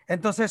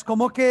 Entonces,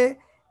 como que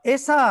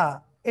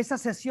esa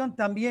sesión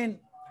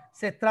también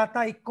se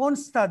trata y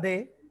consta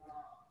de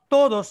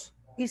todos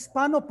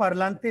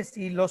hispanoparlantes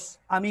y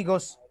los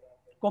amigos,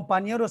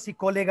 compañeros y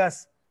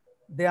colegas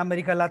de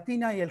América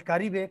Latina y el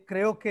Caribe.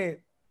 Creo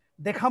que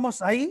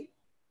dejamos ahí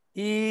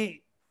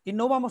y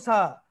no vamos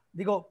a,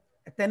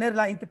 tener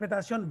la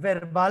interpretación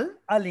verbal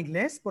al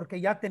inglés, porque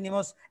ya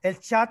tenemos el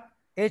chat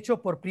hecho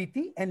por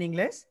Priti en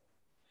inglés.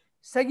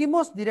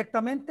 Seguimos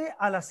directamente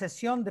a la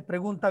sesión de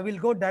pregunta. We'll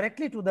go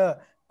directly to the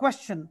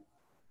question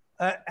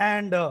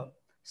and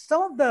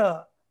some of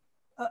the,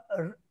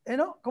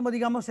 como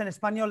digamos en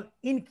español,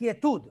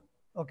 inquietud,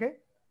 okay?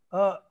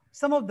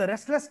 Some of the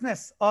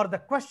restlessness or the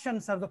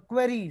questions or the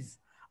queries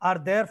are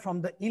there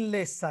from the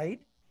inlays side.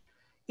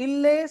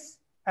 Inlays,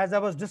 as I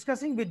was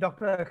discussing with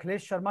Dr.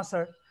 Akhilesh Sharma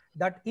sir,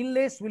 that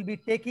inlays will be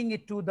taking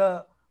it to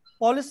the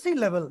policy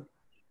level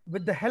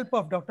with the help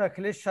of Dr.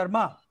 Akhilesh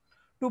Sharma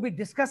to be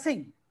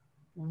discussing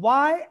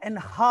why and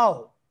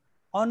how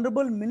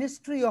Honorable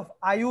Ministry of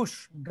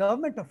Ayush,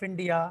 Government of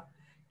India,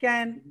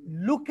 can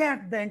look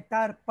at the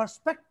entire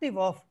perspective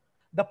of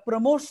the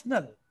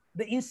promotional,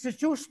 the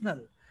institutional,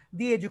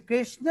 the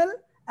educational,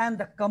 and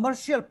the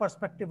commercial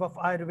perspective of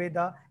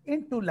Ayurveda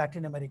into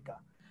Latin America.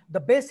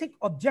 The basic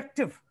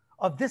objective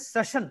of this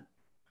session,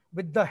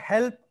 with the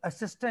help,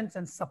 assistance,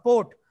 and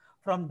support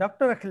from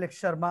Dr. Akhilesh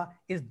Sharma,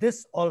 is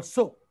this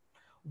also.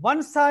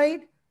 One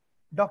side,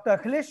 Dr.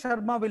 Akhilesh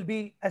Sharma will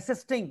be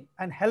assisting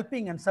and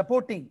helping and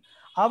supporting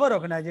our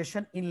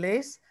organization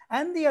Inlays,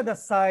 and the other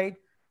side,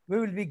 we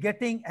will be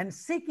getting and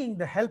seeking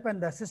the help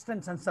and the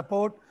assistance and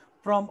support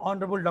from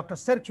Honorable Dr.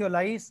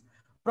 SergioLais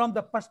from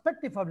the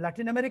perspective of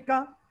Latin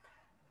America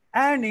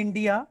and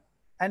India.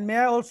 And may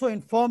I also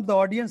inform the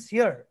audience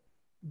here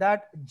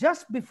that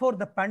just before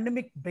the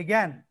pandemic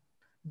began,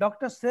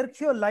 Dr.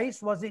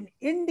 SergioLais was in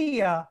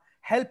India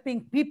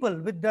helping people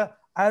with the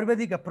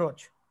Ayurvedic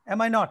approach.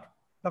 Am I not,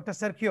 Dr.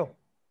 Sergio?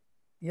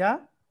 Yeah?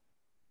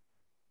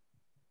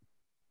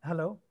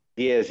 Hello?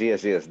 Yes,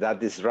 that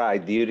is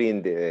right.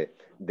 During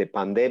the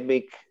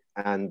pandemic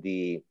and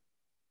the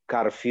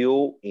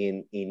curfew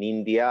in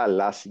India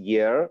last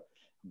year,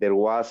 there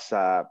was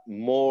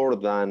more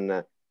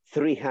than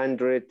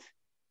 300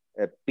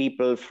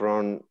 people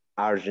from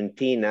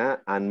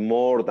Argentina and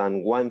more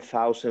than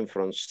 1,000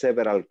 from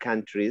several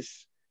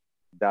countries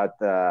that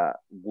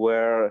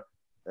were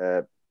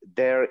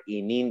there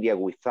in India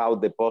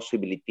without the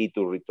possibility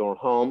to return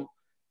home.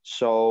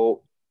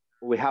 So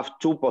we have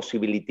two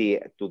possibilities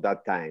to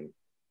that time: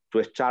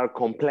 to start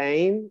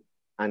complaining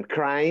and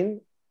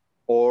crying,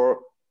 or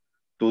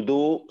to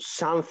do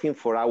something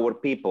for our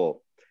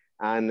people.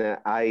 And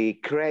I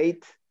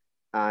create,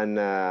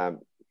 and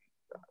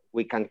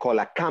we can call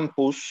a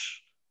campus,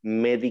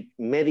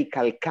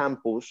 medical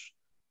campus,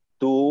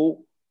 to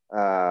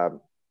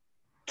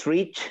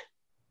treat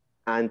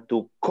and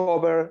to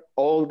cover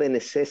all the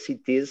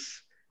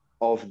necessities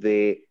of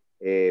the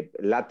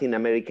Latin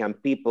American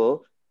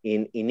people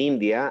in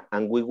India.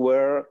 And we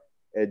were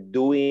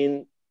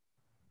doing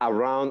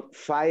around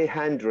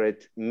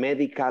 500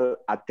 medical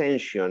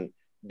attention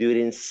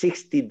during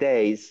 60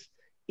 days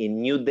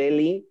in New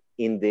Delhi,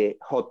 in the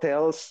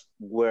hotels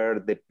where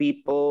the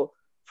people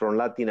from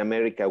Latin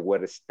America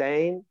were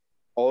staying,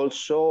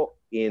 also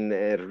in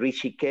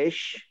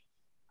Rishikesh,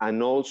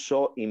 and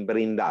also in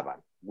Vrindavan.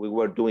 We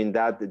were doing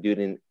that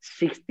during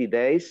 60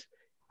 days,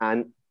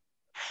 and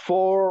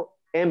 4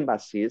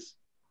 embassies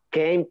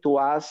came to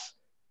us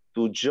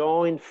to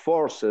join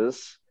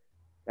forces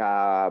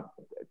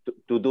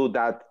to do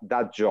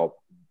that job.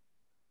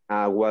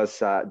 Was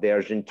the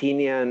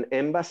Argentinian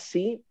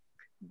embassy,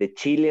 the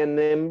Chilean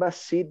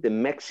embassy, the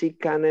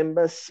Mexican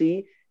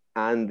embassy,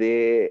 and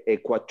the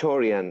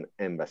Ecuadorian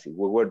embassy.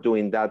 We were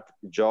doing that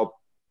job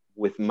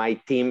with my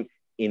team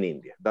in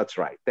India. That's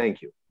right.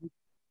 Thank you.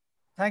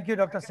 Thank you,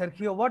 Dr.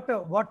 Sergio.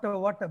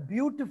 What a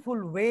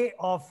beautiful way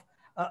of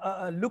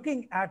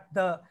looking at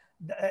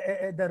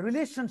the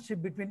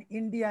relationship between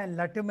India and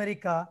Latin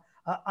America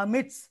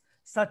amidst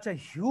such a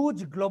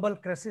huge global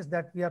crisis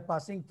that we are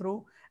passing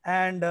through.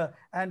 And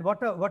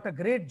what a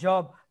great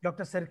job,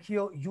 Dr.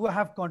 Sergio, you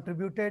have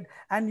contributed.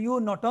 And you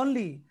not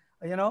only,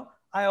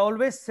 I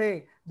always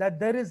say that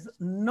there is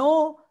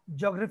no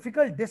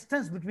geographical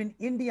distance between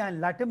India and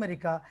Latin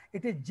America.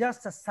 It is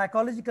just a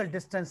psychological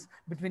distance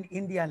between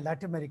India and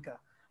Latin America.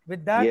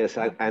 With that, yes,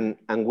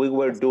 and we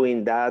were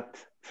doing that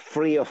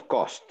free of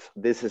cost.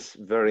 This is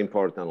very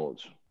important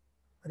also.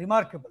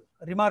 Remarkable,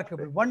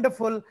 remarkable,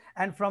 wonderful.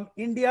 And from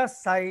India's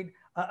side,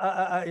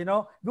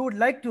 we would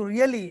like to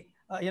really,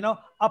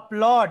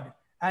 applaud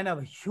and a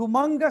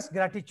humongous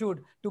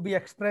gratitude to be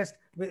expressed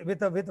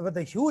with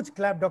a huge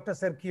clap, Dr.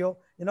 Sergio.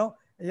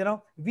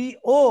 We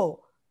owe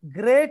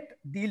great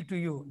deal to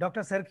you, Dr.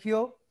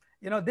 Sergio.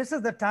 This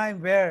is the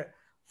time where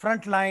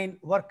frontline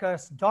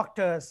workers,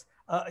 doctors,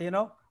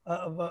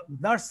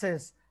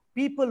 nurses,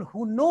 people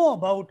who know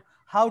about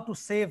how to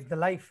save the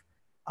life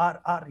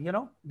are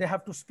they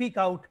have to speak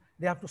out,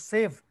 they have to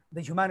save the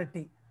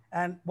humanity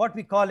and what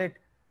we call it,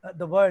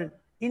 the world,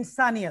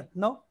 insaniyat,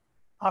 no?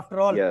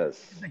 After all,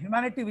 yes, the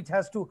humanity which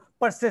has to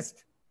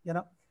persist,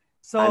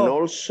 So, and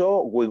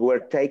also we were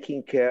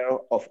taking care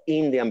of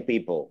Indian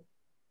people.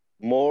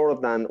 More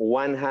than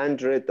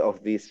 100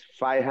 of these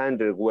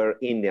 500 were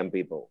Indian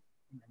people.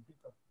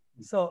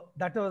 So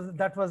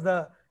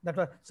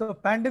so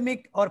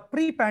pandemic or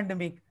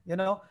pre-pandemic,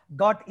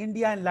 got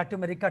India and Latin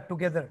America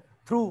together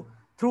through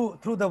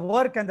the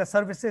work and the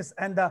services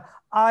and the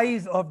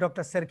eyes of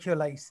Dr.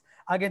 SergioLais.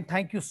 Again,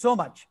 thank you so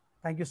much.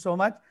 Thank you so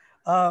much.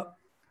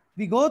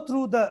 We go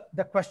through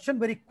the question,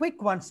 very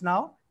quick ones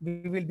now.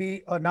 We will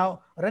be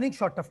now running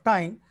short of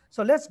time.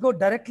 So let's go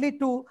directly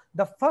to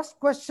the first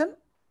question,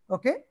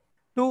 okay,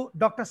 to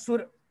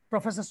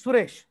Professor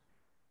Suresh.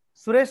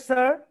 Suresh,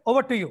 sir,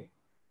 over to you.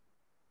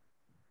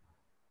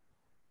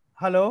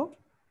 Hello?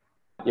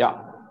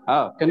 Yeah.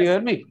 Can you hear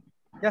me?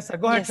 Yes, sir.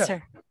 Go ahead, Yes,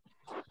 sir.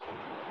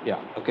 Yeah.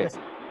 Okay. Yes.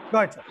 Go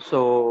ahead, sir.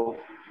 So,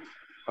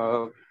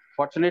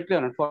 fortunately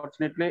or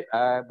unfortunately,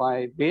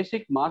 my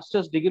basic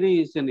master's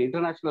degree is in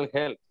international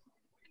health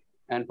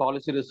and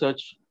policy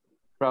research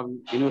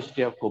from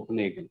University of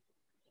Copenhagen.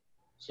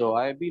 So,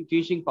 I've been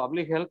teaching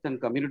public health and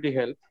community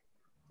health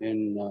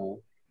in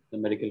the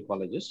medical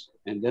colleges,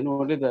 and then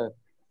only the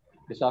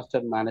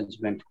disaster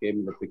management came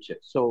in the picture.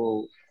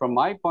 So, from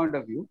my point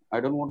of view, I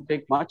don't want to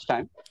take much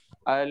time.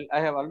 I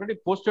have already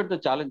posted the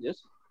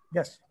challenges.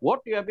 Yes.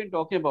 What you have been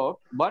talking about,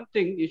 one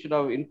thing you should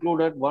have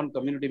included one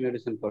community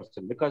medicine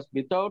person, because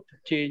without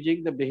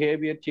changing the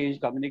behavior,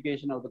 change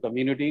communication of the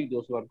community,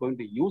 those who are going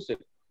to use it,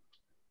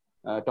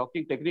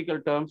 talking technical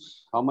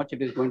terms, how much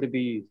it is going to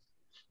be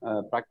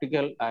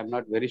practical, I'm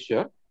not very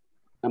sure.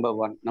 Number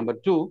one. Number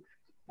two,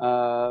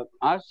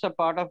 as a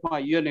part of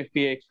my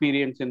UNFPA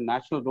experience in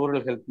National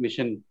Rural Health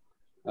Mission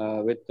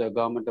with the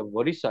government of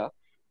Orissa,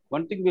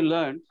 one thing we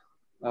learned,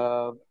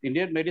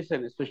 Indian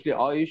medicine, especially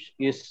Ayush,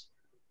 is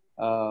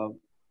a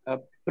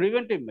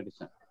preventive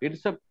medicine. It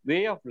is a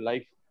way of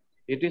life.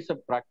 It is a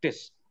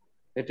practice.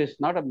 It is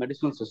not a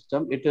medicinal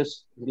system. It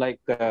is like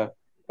Dr.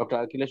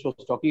 Akhilesh was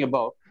talking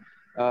about.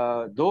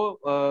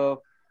 Though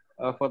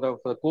for the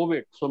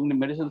COVID, so many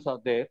medicines are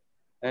there,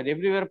 and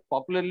everywhere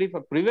popularly for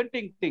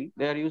preventing things,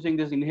 they are using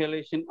this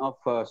inhalation of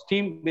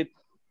steam with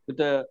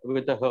the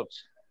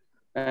herbs.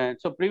 And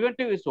so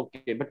preventive is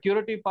okay, but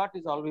curative part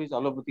is always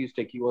allopathy is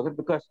taking over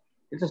because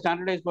it's a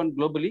standardized one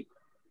globally.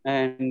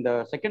 And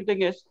second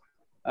thing is,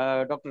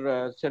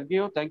 Dr.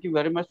 Sergio, thank you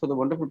very much for the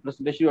wonderful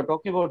presentation. You are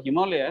talking about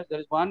Himalayas. There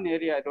is one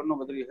area, I don't know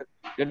whether you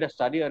did a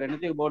study or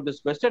anything about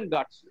this Western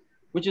Ghats,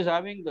 which is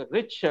having the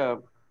rich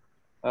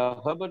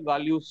herbal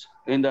values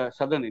in the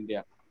southern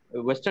India.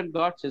 Western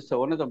Ghats is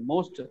one of the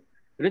most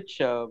rich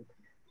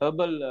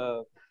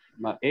herbal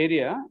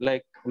area,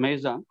 like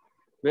Amazon,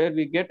 where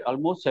we get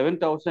almost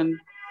 7,000,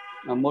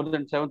 more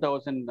than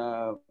 7,000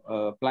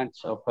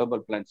 plants of herbal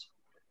plants.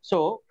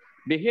 So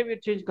behavior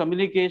change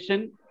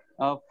communication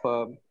of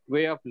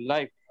way of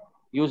life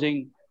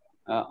using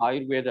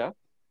Ayurveda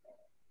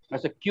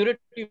as a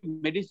curative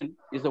medicine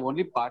is the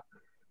only part.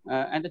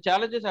 And the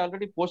challenges I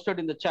already posted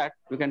in the chat.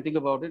 You can think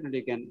about it and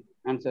you can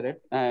answer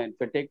it. And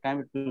if I take time,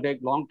 it will take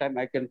long time.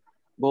 I can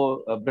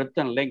go breadth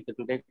and length. It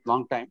will take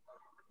long time.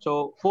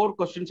 So 4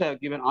 questions I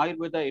have given.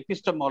 Ayurveda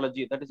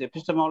epistemology. That is,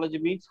 epistemology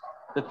means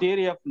the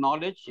theory of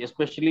knowledge,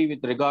 especially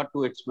with regard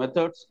to its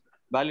methods,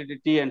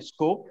 validity and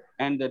scope,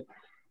 and the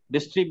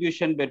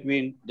distribution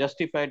between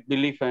justified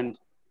belief and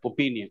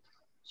opinion.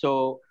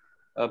 So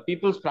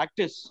people's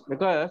practice,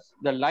 because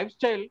the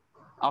lifestyle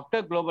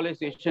after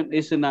globalization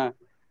is in a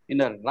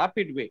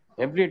rapid way.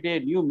 Every day,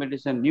 new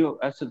medicine, new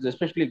assets,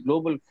 especially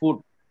global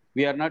food.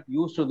 We are not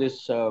used to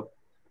this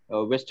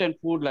Western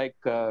food like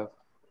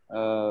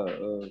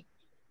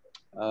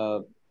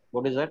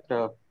what is that?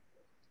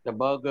 The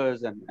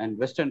burgers and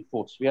Western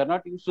foods. We are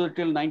not used to it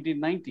till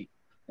 1990.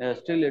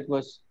 Still, it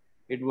was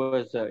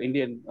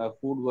Indian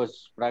food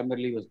was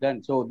primarily was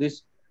done. So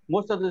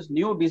most of these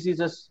new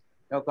diseases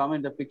have come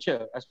in the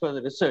picture as per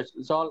the research.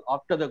 It's all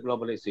after the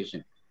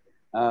globalization.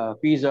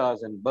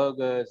 Pizzas and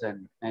burgers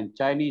and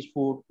Chinese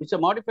food. It's a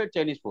modified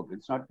Chinese food.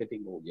 It's not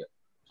getting old yet.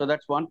 So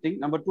that's one thing.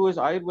 Number 2 is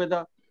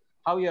Ayurveda,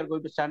 how you are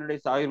going to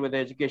standardize the Ayurveda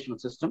educational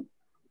system.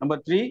 Number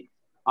 3,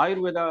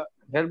 Ayurveda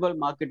herbal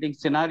marketing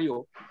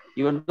scenario.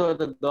 Even though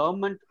the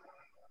government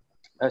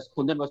as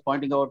Kundan was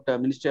pointing out,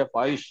 Ministry of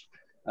Ayush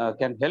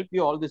can help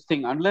you all this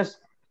thing. Unless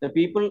the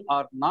people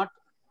are not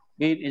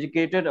being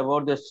educated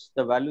about this,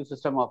 the value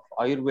system of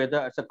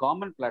Ayurveda as a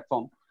common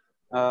platform,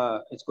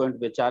 it's going to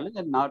be a challenge.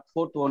 And now,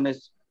 fourth one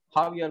is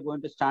how we are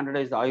going to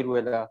standardize the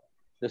Ayurveda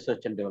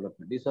research and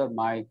development. These are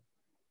my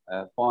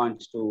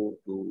points to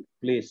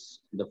place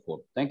in the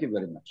fourth. Thank you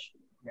very much.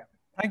 Yeah.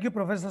 Thank you,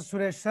 Professor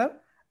Suresh, sir,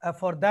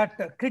 for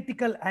that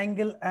critical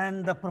angle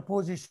and the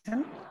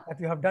proposition that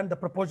you have done, the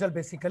proposal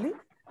basically.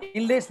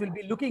 INLACE will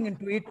be looking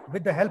into it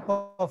with the help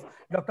of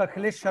Dr.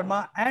 Akhilesh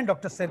Sharma and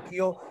Dr.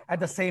 Sergio at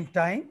the same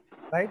time,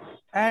 right?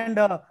 And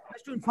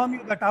just to inform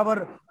you that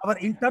our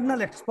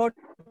internal expert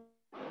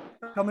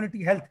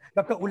community health,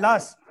 Dr.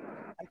 Ullas,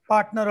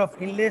 partner of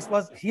INLACE,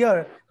 was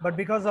here, but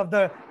because of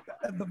the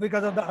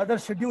other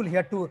schedule, he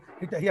had to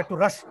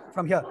rush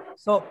from here.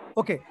 So,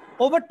 okay,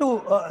 over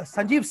to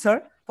Sanjeev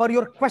sir for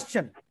your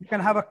question. You can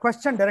have a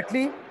question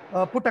directly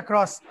put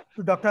across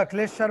to Dr.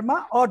 Akhilesh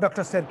Sharma or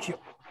Dr. Sergio.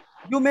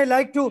 You may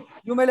like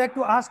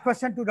to ask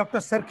question to Dr.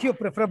 Sergio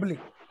preferably.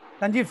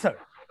 Sanjeev sir.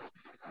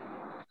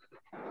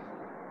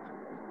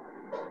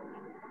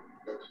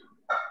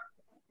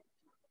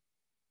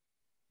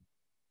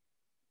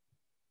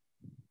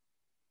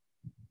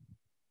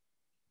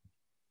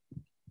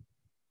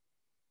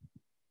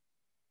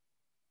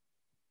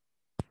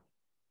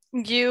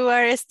 You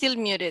are still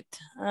muted.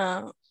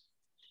 Now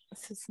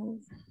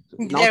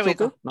There we okay?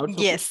 go. Now okay?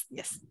 Yes,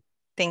 yes.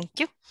 Thank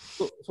you.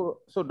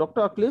 So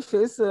Dr. Akhilesh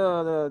says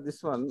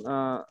this one.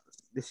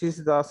 This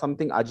is the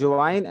something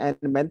ajwain and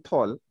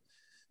menthol.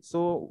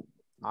 So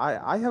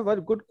I have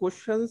very good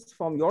questions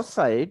from your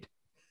side.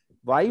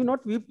 Why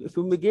not we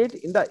fumigate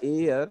in the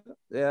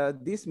air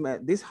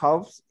these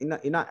herbs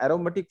in a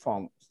aromatic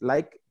form?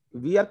 Like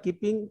we are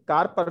keeping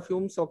car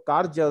perfumes or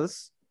car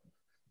gels.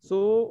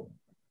 So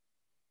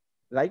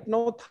right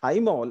now,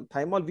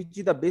 thymol, which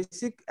is the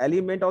basic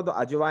element of the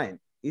ajwain,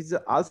 is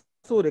also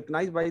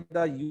recognized by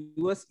the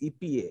US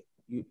EPA,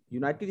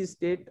 United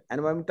States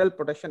Environmental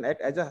Protection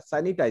Act, as a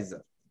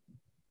sanitizer.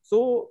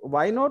 So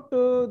why not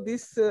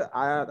this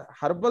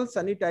herbal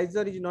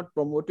sanitizer is not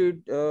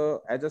promoted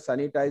as a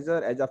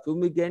sanitizer, as a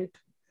fumigant?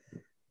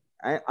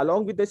 And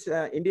along with this,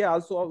 India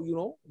also, you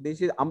know,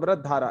 this is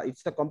Amrit Dhara.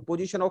 It's a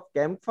composition of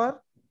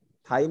camphor,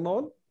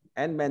 thymol,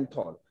 and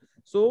menthol.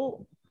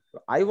 So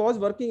I was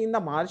working in the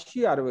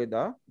Maharshi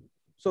Ayurveda.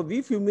 So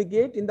we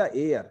fumigate in the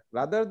air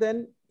rather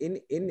than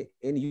in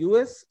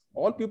US,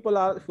 all people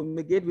are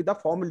fumigate with the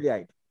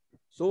formaldehyde.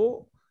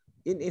 So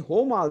in a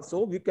home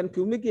also, we can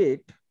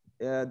fumigate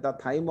the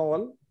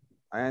thymol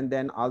and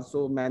then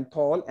also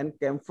menthol and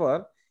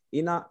camphor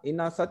in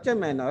a such a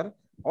manner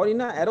or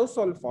in an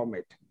aerosol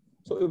format.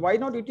 So why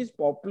not? It is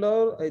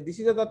popular. This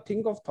is the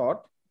thing of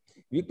thought.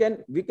 We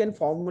can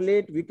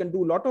formulate. We can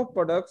do a lot of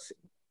products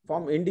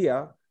from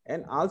India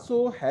and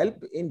also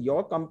help in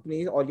your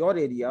companies or your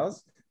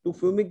areas to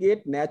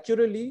fumigate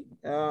naturally,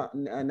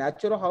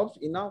 natural herbs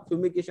in a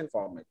fumigation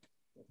format.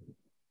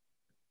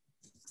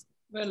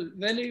 Well,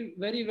 very,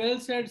 very well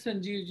said,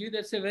 Sanjeev ji.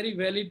 That's a very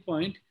valid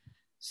point.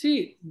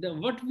 See,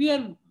 what we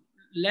are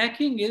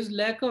lacking is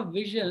lack of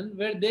vision,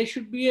 where there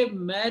should be a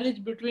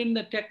marriage between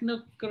the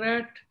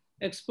technocrat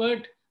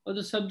expert of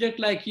the subject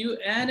like you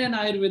and an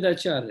Ayurveda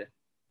Acharya.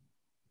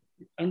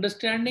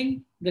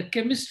 Understanding the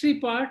chemistry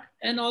part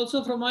and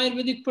also from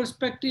Ayurvedic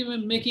perspective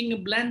and making a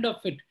blend of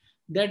it.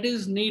 That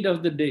is need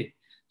of the day.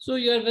 So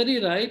you are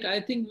very right. I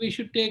think we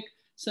should take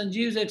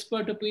Sanjeev's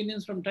expert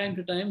opinions from time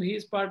to time. He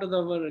is part of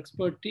our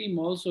expert team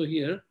also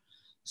here.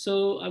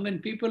 So, I mean,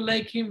 people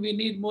like him, we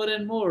need more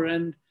and more.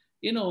 And,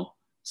 you know,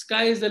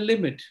 sky is the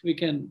limit. We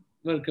can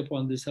work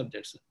upon these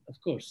subjects,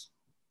 of course.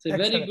 It's a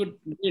very good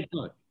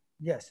thought.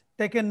 Yes,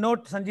 take a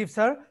note, Sanjeev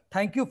sir.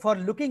 Thank you for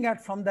looking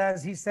at from the,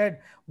 as he said,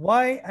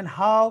 why and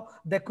how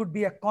there could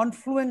be a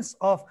confluence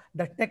of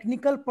the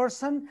technical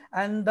person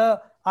and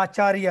the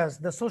acharyas,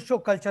 the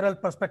socio-cultural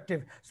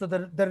perspective. So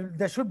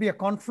there should be a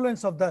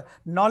confluence of the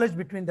knowledge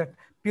between the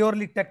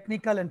purely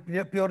technical and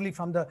purely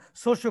from the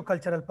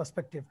socio-cultural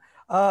perspective.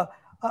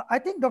 I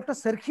think Dr.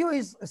 Sergio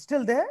is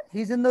still there.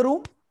 He's in the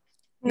room.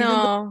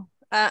 No,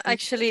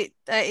 actually,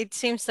 it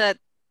seems that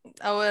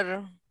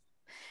our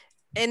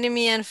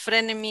enemy and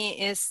frenemy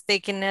is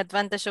taking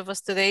advantage of us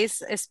today,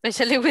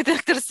 especially with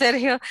Dr.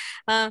 Sergio.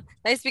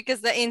 That's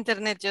because the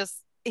internet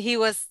he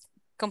was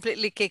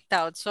completely kicked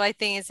out. So I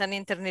think it's an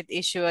internet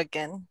issue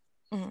again.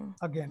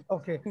 Again,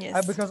 okay.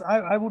 Yes. Because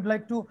I would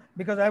like to,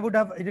 because I would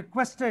have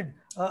requested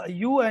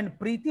you and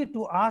Preeti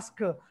to ask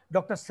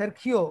Dr.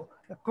 Sergio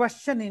a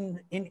question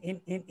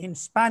in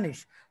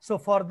Spanish. So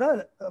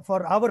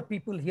for our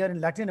people here in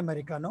Latin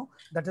America, no,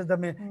 that is the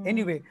main.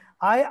 Anyway,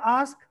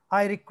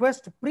 I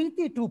request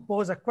Preeti to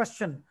pose a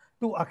question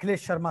to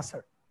Akhilesh Sharma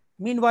sir.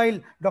 Meanwhile,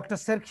 Dr.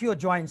 Sergio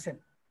joins in.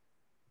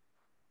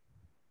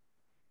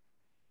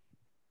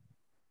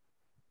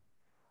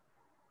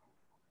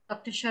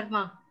 Dr.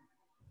 Sharma,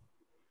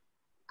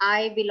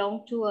 I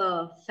belong to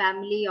a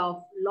family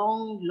of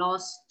long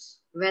lost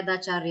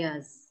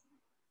Vedacharyas.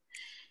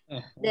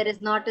 There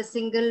is not a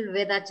single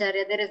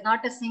Vedacharya, there is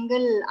not a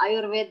single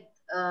Ayurveda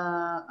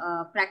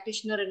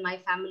practitioner in my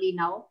family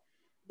now.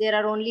 There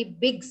are only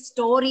big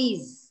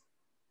stories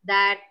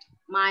that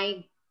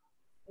my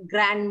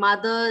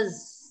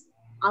grandmother's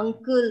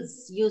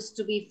uncles used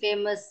to be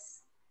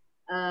famous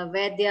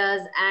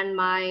Vaidyas, and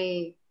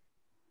my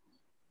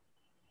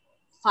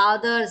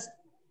father's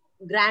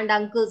grand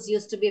uncles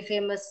used to be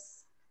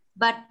famous,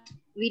 but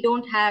we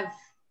don't have.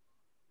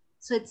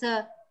 So it's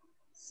a,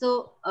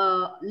 so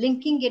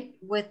linking it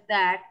with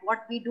that,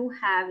 what we do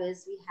have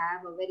is we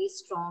have a very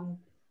strong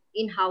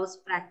in-house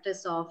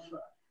practice of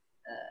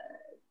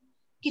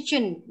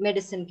kitchen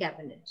medicine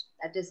cabinet.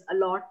 That is a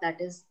lot that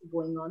is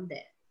going on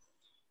there.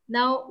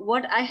 Now,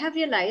 what I have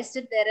realized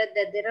is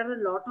that there are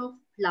a lot of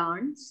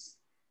plants.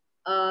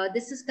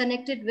 This is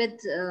connected with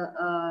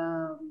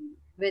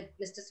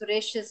Mr.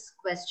 Suresh's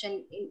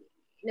question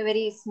in a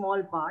very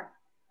small part,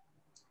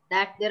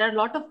 that there are a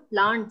lot of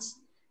plants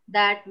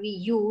that we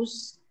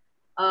use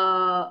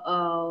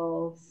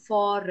for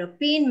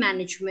pain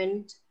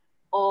management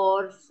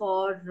or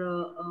for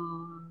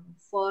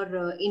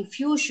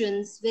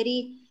infusions.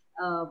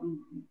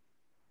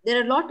 There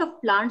are a lot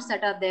of plants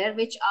that are there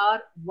which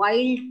are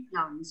wild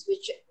plants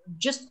which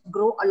just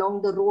grow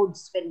along the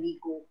roads when we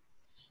go.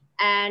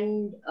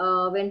 And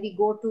when we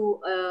go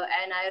to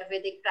an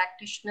Ayurvedic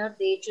practitioner,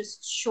 they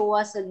just show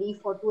us a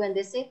leaf or two and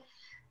they say,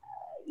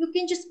 you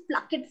can just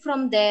pluck it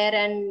from there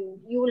and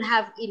you will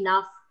have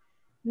enough.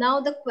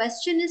 Now the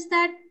question is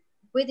that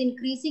with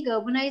increasing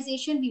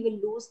urbanization, we will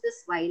lose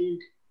this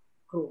wild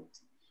growth.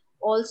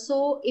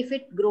 Also, if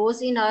it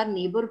grows in our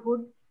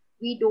neighborhood,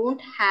 we don't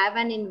have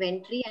an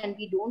inventory and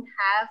we don't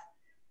have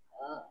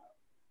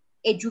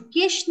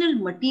educational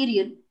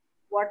material,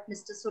 what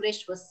Mr.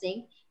 Suresh was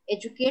saying,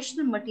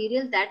 educational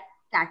material that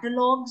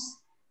catalogs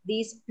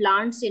these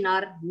plants in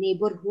our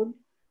neighborhood,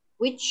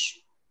 which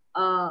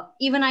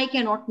even I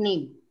cannot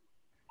name.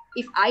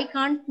 If I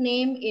can't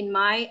name in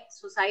my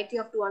society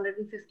of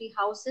 250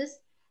 houses,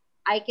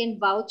 I can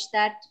vouch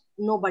that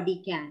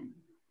nobody can.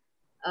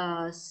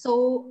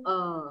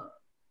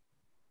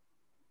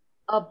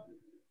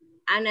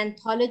 An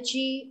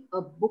anthology,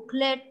 a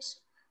booklet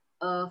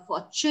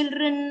for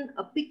children,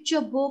 a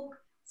picture book,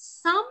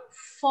 some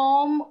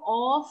form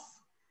of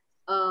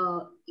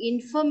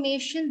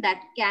information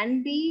that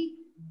can be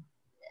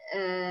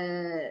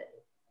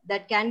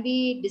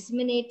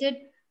disseminated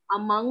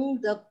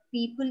among the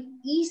people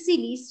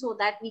easily so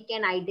that we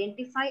can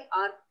identify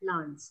our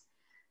plants.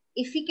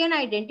 If we can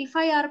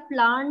identify our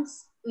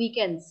plants, we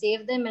can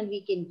save them and we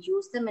can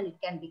use them and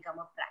it can become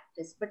a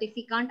practice. But if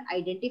we can't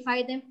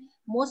identify them,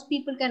 most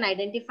people can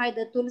identify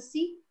the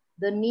tulsi,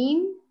 the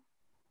neem,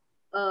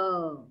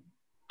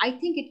 I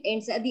think it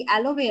ends at the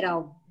aloe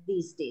vera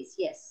these days.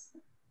 Yes,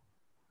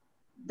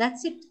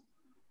 that's it.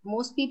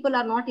 Most people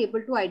are not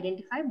able to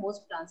identify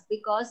most plants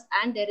because,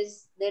 and there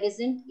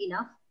isn't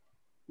enough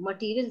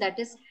material that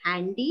is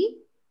handy,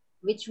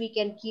 which we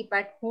can keep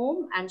at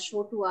home and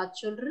show to our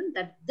children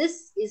that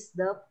this is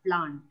the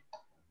plant.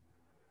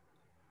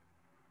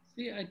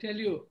 See, I tell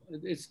you,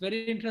 it's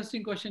very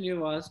interesting question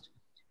you've asked.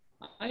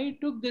 I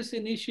took this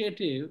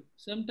initiative.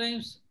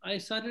 Sometimes I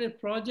started a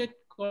project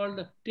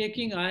called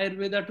Taking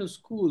Ayurveda to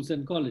Schools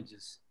and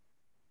Colleges,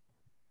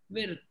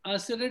 where I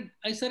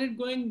started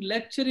going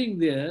lecturing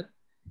there,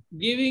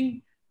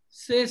 giving,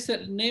 say,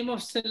 name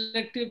of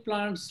selective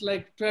plants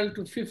like 12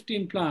 to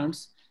 15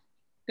 plants,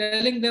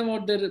 telling them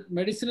about their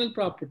medicinal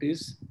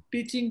properties,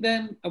 teaching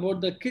them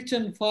about the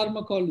kitchen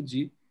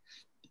pharmacology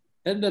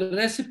and the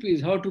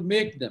recipes, how to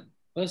make them.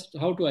 First,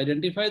 how to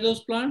identify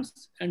those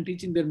plants and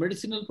teaching their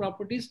medicinal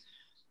properties.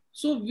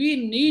 So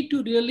we need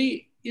to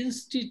really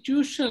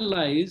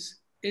institutionalize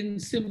in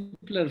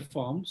simpler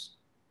forms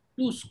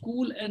to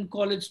school and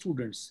college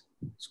students.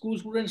 School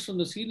students from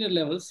the senior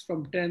levels,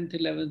 from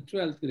 10th, 11th,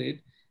 12th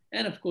grade,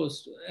 and of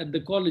course at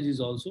the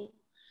colleges also.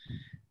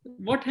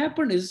 What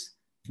happened is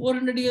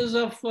 400 years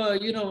of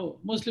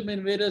Muslim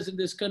invaders in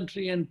this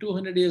country and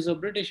 200 years of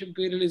British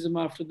imperialism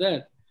after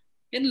that.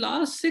 In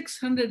last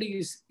 600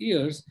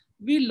 years,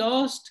 we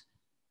lost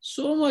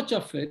so much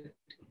of it.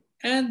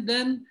 And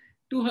then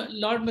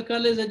Lord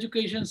Macaulay's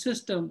education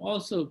system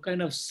also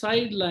kind of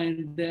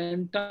sidelined the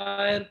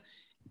entire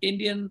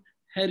Indian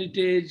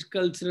heritage,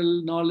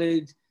 cultural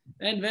knowledge.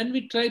 And when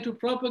we try to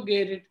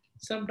propagate it,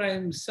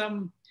 sometimes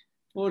some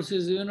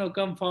forces,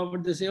 come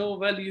forward, they say, oh,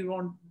 well, you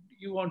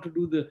want to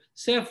do the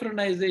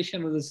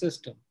saffronization of the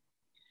system.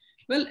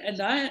 Well,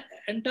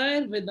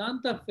 entire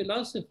Vedanta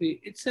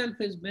philosophy itself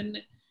has been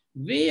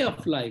way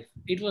of life.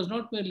 It was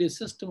not merely a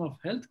system of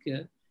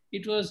healthcare.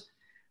 It was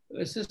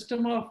a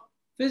system of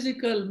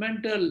physical,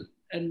 mental,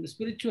 and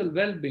spiritual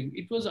well-being.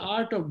 It was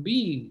art of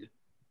being.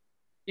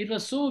 It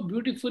was so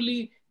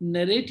beautifully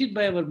narrated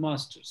by our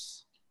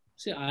masters.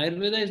 See,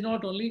 Ayurveda is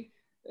not only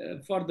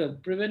for the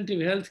preventive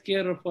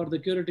healthcare or for the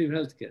curative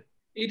healthcare.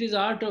 It is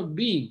art of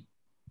being.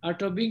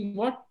 Art of being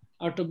what?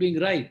 Art of being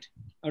right.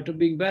 Art of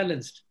being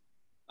balanced.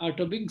 Art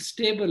of being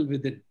stable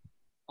within.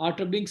 Art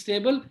of being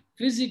stable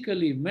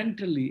physically,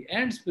 mentally,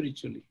 and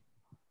spiritually.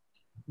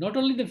 Not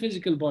only the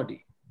physical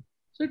body.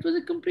 So it was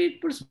a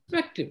complete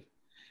perspective.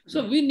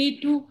 So we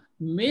need to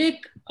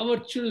make our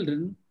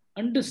children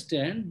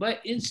understand by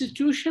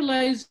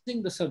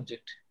institutionalizing the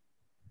subject.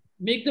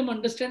 Make them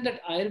understand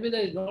that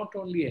Ayurveda is not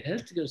only a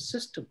healthcare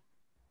system.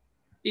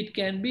 It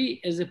can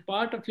be as a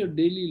part of your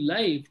daily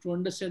life to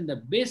understand the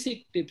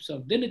basic tips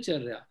of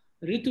Dinacharya,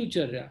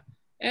 Ritucharya,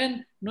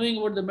 and knowing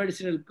about the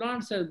medicinal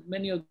plants and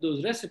many of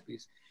those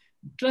recipes.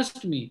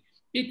 Trust me,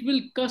 it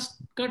will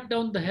cut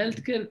down the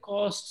healthcare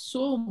costs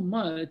so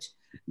much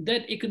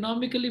that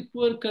economically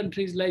poor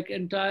countries like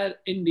entire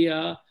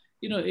India,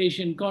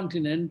 Asian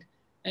continent,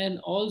 and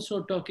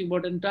also talking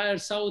about entire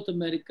South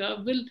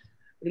America will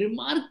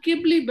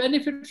remarkably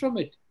benefit from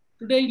it.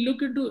 Today,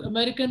 look into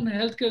American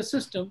healthcare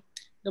system,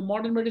 the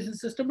modern medicine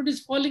system, it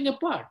is falling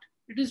apart.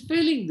 It is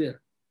failing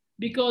there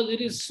because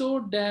it is so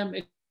damn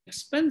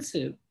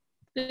expensive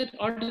that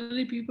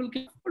ordinary people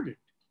can afford it.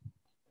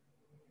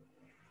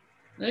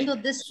 Right? So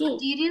this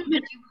material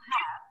that you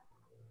have,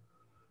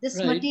 this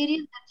right.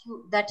 material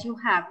that you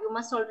have, you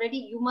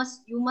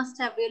must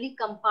have really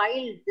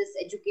compiled this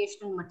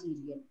educational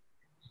material.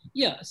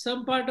 Yeah,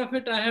 some part of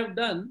it I have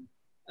done.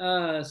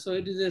 So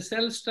it is a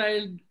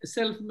self-styled,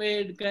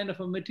 self-made kind of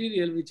a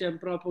material which I'm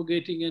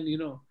propagating and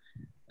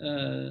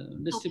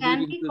distributing. So can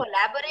we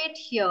collaborate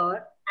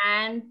here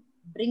and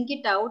bring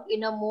it out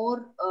in a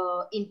more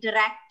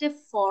interactive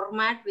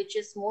format, which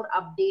is more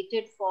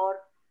updated for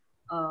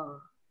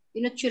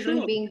children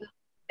Sure. being the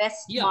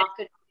best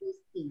market for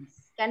these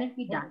things? Can it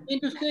be done? I'm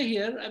going to say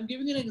here, I'm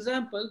giving an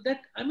example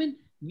that,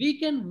 we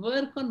can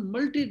work on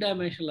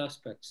multi-dimensional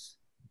aspects.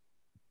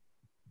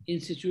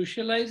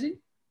 Institutionalizing,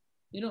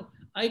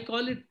 I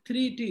call it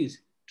 3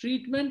 T's: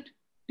 treatment,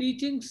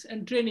 teachings,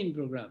 and training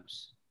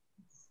programs.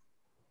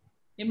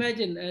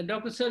 Imagine,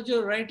 Dr.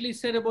 Sergio rightly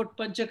said about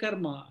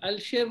Panchakarma. I'll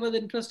share one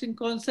interesting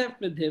concept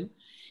with him.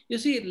 You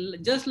see,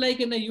 just like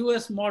in a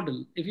US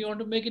model, if you want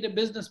to make it a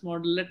business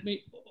model, let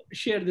me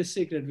share this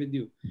secret with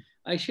you.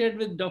 I shared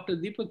with Dr.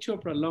 Deepak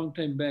Chopra a long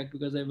time back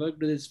because I worked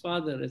with his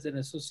father as an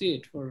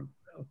associate for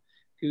a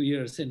few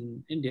years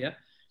in India.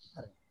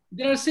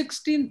 There are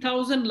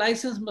 16,000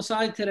 licensed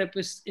massage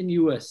therapists in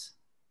US.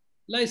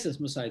 Licensed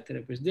massage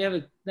therapists. They have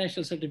a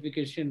national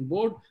certification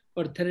board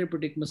for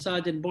therapeutic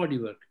massage and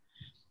bodywork.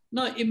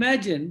 Now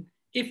imagine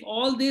if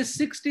all these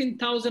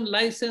 16,000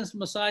 licensed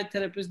massage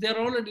therapists, they're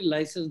already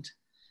licensed.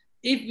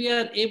 If we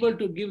are able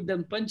to give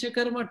them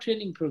Panchakarma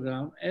training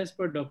program, as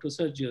per Dr.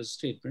 Sergio's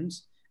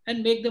statements,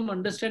 and make them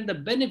understand the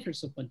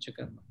benefits of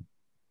Panchakarma,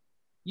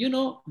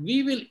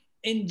 we will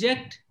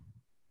inject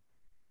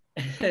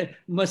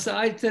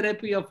massage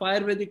therapy of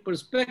Ayurvedic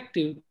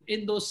perspective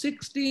in those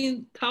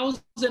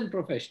 16,000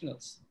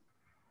 professionals.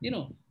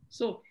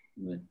 So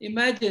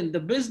imagine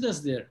the business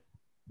there.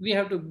 We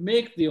have to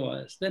make the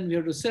oils, then we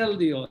have to sell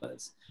the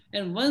oils.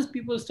 And once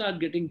people start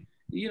getting,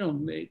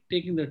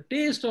 taking the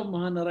taste of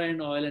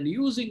Mahanarayan oil and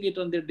using it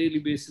on their daily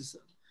basis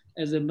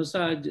as a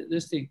massage,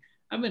 this thing,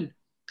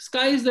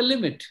 sky is the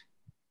limit.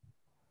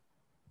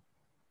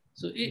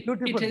 So it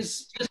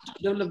is just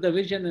develop the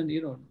vision and,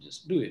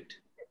 just do it.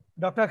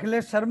 Dr.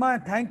 Akhilesh Sharma,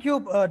 and thank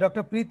you,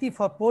 Dr. Preeti,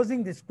 for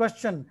posing this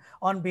question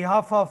on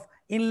behalf of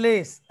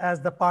INLACE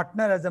as the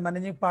partner, as the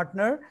managing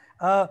partner.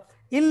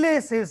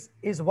 INLACE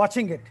is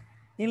watching it.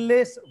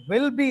 INLACE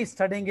will be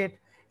studying it.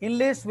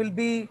 INLACE will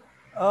be,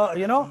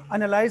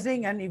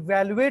 analyzing and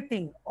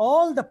evaluating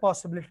all the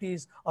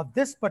possibilities of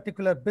this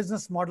particular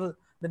business model,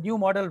 the new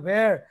model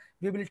where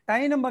we will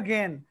time them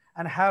again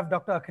and have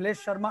Dr.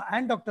 Akhilesh Sharma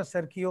and Dr.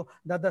 Sergio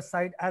the other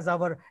side as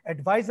our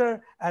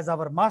advisor, as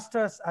our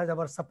masters, as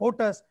our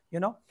supporters.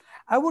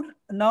 I would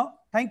now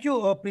thank you,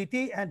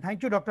 Preeti, and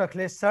thank you, Dr.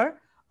 Akhilesh, sir.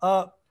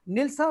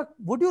 Nilsa,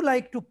 would you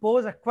like to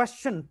pose a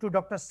question to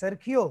Dr.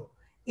 Sergio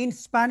in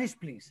Spanish,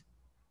 please?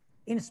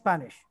 In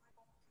Spanish.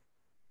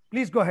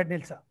 Please go ahead,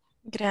 Nilsa.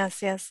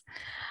 Gracias.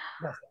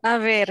 A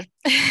ver,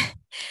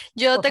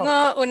 yo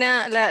tengo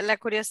la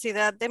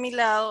curiosidad de mi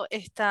lado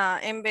está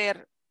en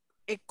ver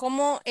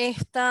cómo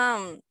esta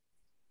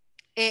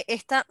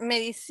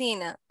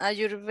medicina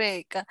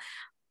ayurvédica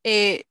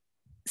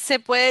se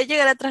puede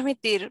llegar a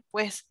transmitir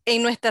pues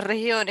en nuestras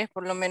regiones,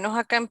 por lo menos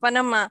acá en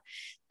Panamá.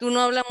 Tú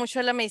no hablas mucho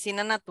de la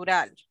medicina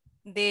natural,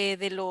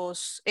 de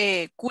los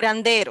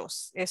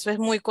curanderos, eso es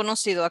muy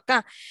conocido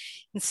acá.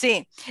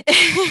 Sí,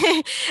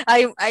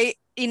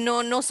 y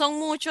no son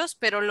muchos,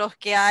 pero los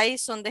que hay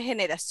son de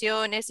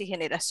generaciones y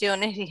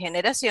generaciones y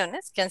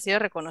generaciones que han sido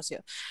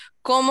reconocidos.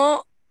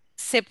 ¿Cómo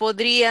se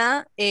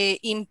podría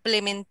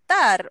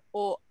implementar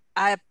o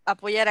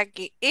apoyar a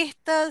que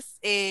estas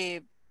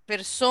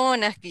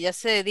personas que ya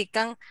se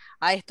dedican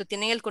a esto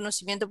tienen el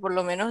conocimiento por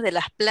lo menos de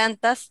las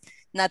plantas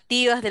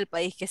nativas del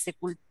país que se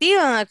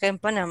cultivan acá en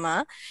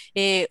Panamá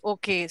o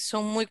que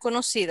son muy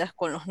conocidas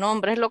con los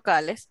nombres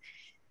locales,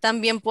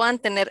 también puedan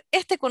tener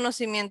este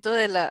conocimiento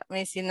de la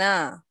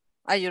medicina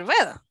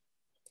Ayurveda?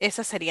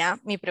 Esa sería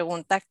mi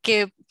pregunta.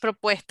 ¿Qué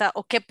propuesta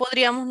o qué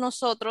podríamos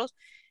nosotros,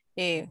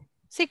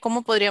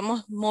 cómo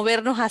podríamos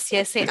movernos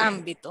hacia ese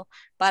ámbito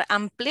para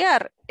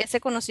ampliar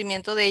ese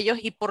conocimiento de ellos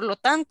y por lo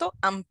tanto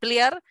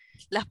ampliar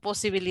las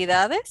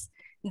posibilidades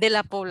de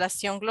la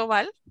población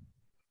global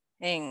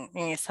en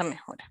esa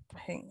mejora,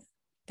 pues, en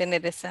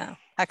tener ese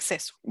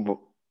acceso?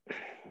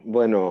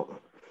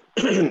 Bueno,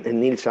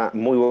 Nilsa,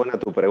 muy buena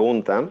tu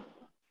pregunta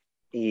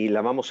y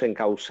la vamos a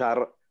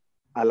encauzar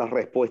a la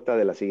respuesta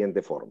de la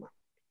siguiente forma.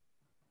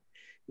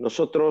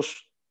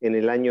 Nosotros en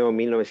el año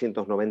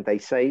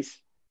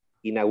 1996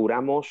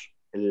 inauguramos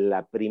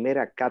la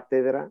primera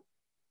cátedra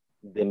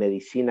de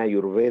medicina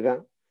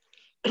Ayurveda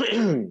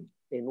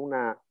en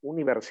una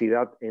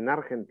universidad en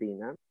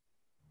Argentina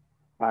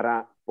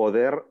para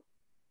poder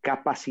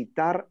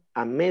capacitar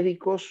a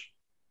médicos,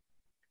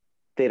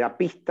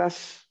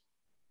 terapistas,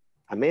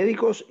 a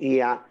médicos y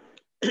a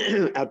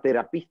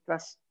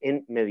terapistas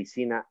en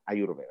medicina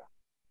Ayurveda.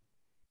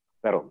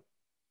 Perdón.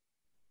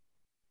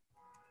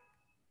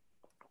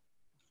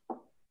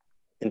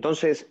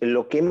 Entonces,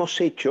 lo que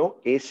hemos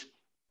hecho es,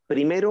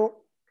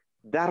 primero,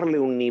 darle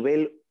un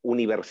nivel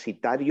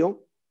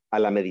universitario a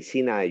la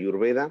medicina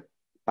Ayurveda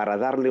para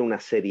darle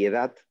una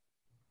seriedad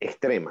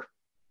extrema.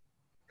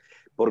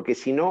 Porque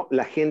si no,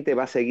 la gente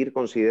va a seguir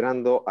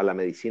considerando a la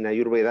medicina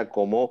Ayurveda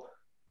como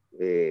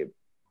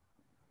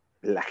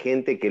la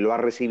gente que lo ha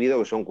recibido,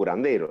 que son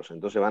curanderos.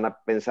 Entonces van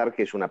a pensar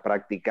que es una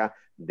práctica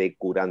de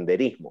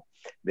curanderismo.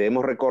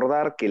 Debemos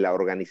recordar que la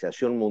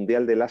Organización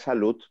Mundial de la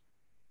Salud,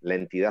 la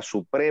entidad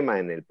suprema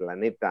en el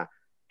planeta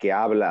que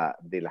habla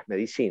de las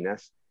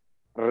medicinas,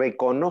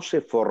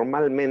 reconoce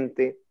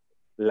formalmente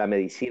la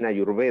medicina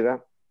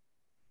Ayurveda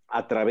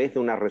a través de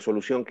una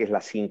resolución que es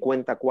la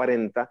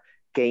 5040,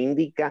 que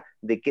indica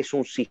de que es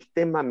un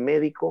sistema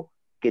médico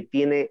que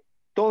tiene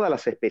todas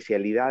las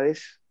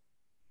especialidades,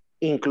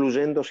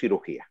 incluyendo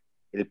cirugía.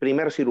 El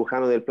primer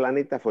cirujano del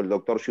planeta fue el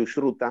doctor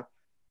Sushruta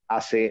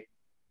hace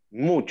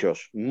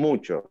muchos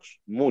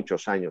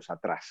años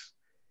atrás.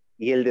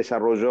 Y él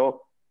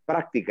desarrolló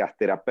prácticas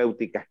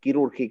terapéuticas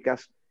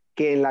quirúrgicas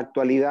que en la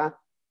actualidad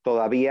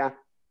todavía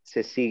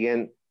se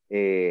siguen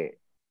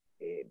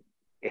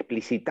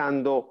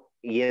explicitando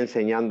y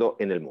enseñando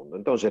en el mundo.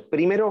 Entonces,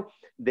 primero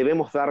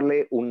debemos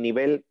darle un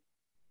nivel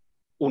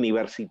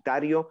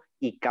universitario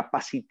y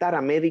capacitar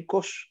a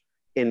médicos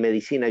en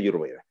medicina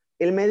Ayurveda.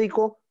 El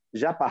médico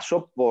ya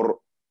pasó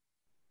por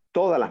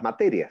todas las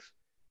materias,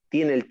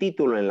 tiene el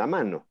título en la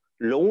mano.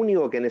 Lo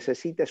único que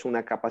necesita es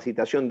una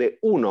capacitación de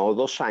 1 o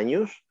 2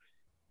 años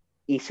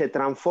y se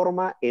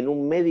transforma en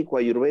un médico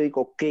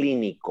ayurvédico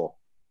clínico,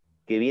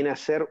 que viene a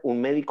ser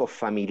un médico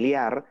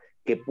familiar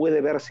que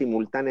puede ver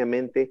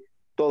simultáneamente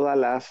todas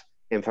las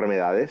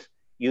enfermedades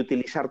y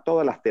utilizar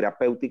todas las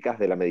terapéuticas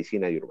de la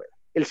medicina ayurveda.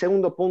 El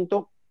segundo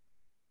punto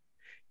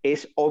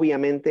es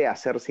obviamente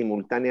hacer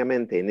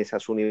simultáneamente en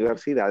esas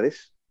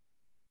universidades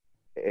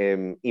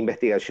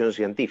investigación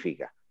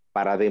científica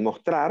para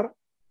demostrar,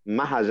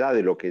 más allá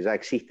de lo que ya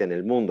existe en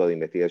el mundo de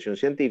investigación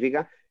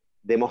científica,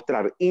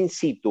 demostrar in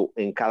situ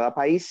en cada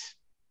país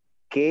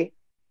qué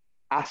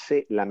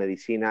hace la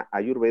medicina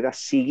ayurveda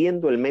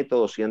siguiendo el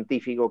método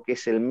científico, que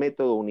es el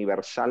método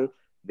universal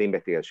de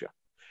investigación.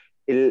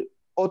 El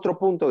otro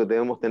punto que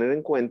debemos tener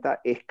en cuenta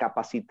es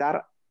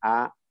capacitar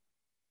a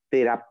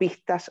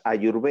terapistas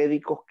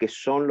ayurvédicos, que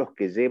son los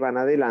que llevan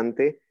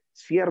adelante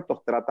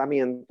ciertos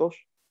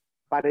tratamientos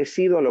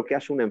parecido a lo que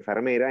hace una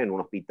enfermera en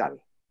un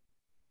hospital.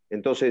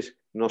 Entonces,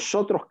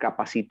 nosotros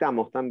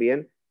capacitamos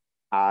también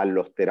a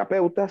los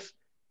terapeutas,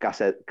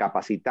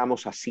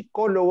 capacitamos a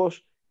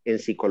psicólogos en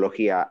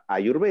psicología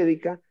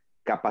ayurvédica,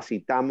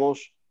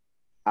 capacitamos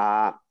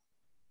a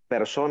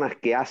personas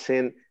que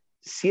hacen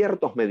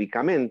ciertos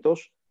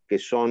medicamentos, que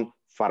son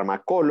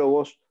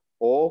farmacólogos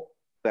o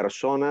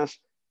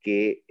personas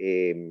que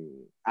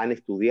han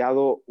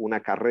estudiado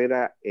una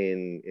carrera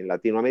en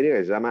Latinoamérica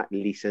que se llama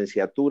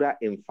licenciatura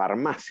en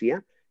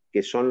farmacia,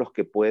 que son los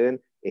que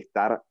pueden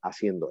estar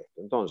haciendo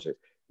esto. Entonces,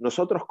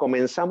 nosotros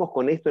comenzamos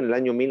con esto en el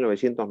año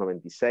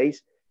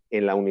 1996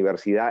 en la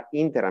Universidad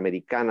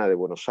Interamericana de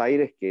Buenos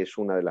Aires, que es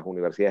una de las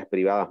universidades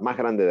privadas más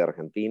grandes de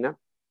Argentina.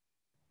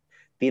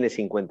 Tiene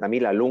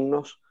 50.000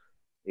 alumnos,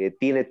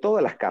 tiene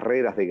todas las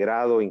carreras de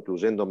grado,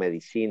 incluyendo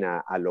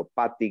medicina,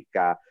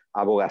 alopática,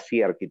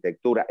 abogacía,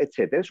 arquitectura,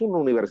 etc. Es una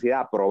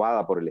universidad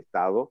aprobada por el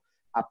Estado.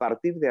 A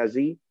partir de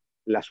allí,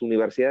 las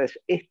universidades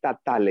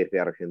estatales de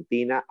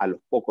Argentina, a los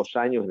pocos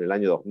años, en el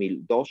año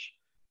 2002,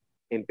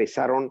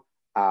 empezaron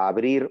a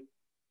abrir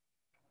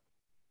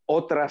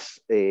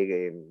otros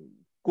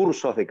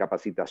cursos de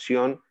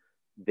capacitación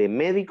de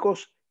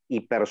médicos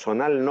y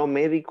personal no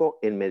médico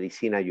en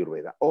medicina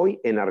ayurveda. Hoy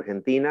en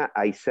Argentina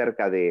hay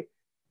cerca de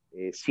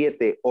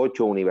 7,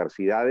 8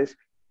 universidades,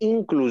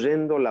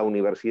 incluyendo la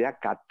Universidad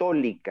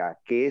Católica,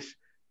 que es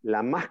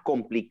la más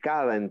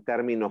complicada en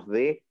términos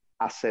de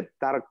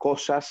aceptar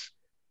cosas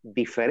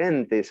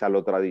diferentes a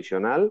lo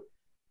tradicional,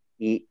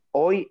 y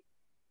hoy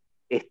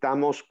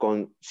estamos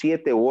con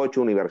 7 u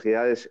 8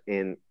 universidades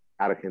en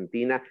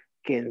Argentina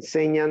que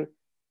enseñan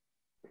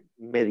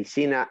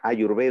medicina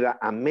ayurveda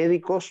a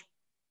médicos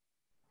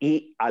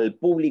y al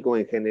público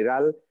en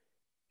general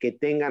que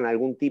tengan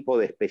algún tipo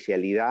de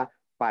especialidad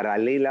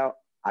paralela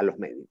a los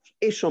médicos.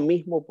 Eso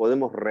mismo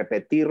podemos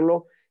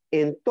repetirlo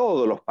en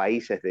todos los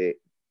países de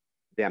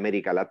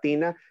América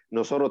Latina.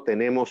 Nosotros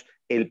tenemos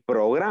el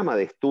programa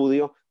de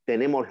estudio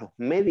tenemos los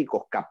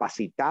médicos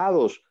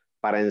capacitados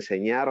para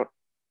enseñar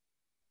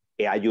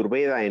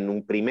Ayurveda en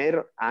un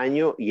primer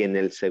año y en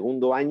el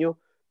segundo año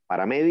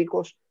para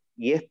médicos,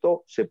 y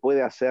esto se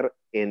puede hacer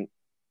en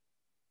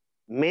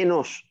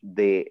menos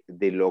de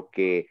lo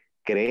que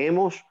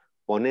creemos,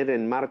 poner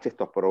en marcha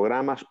estos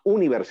programas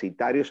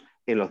universitarios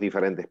en los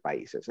diferentes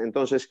países.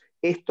 Entonces,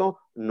 esto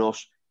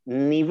nos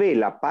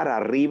nivela para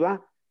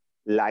arriba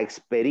la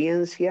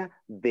experiencia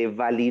de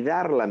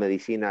validar la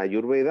medicina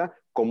ayurveda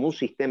como un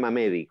sistema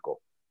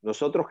médico.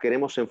 Nosotros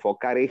queremos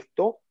enfocar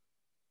esto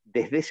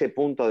desde ese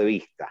punto de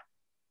vista.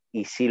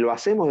 Y si lo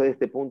hacemos desde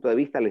este punto de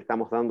vista, le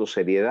estamos dando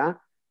seriedad.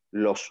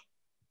 Los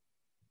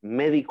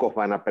médicos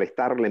van a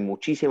prestarle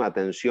muchísima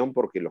atención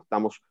porque lo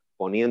estamos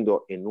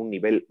poniendo en un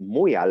nivel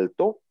muy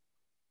alto.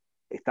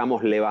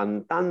 Estamos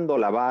levantando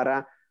la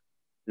vara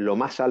lo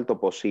más alto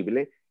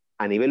posible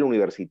a nivel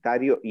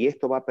universitario, y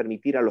esto va a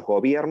permitir a los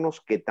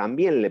gobiernos que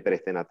también le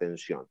presten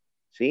atención,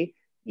 ¿sí?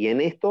 Y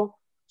en esto,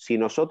 si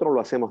nosotros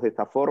lo hacemos de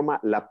esta forma,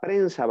 la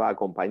prensa va a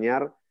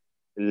acompañar,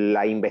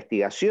 la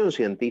investigación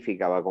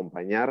científica va a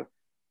acompañar,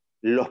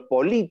 los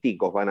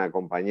políticos van a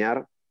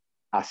acompañar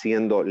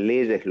haciendo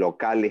leyes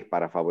locales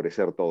para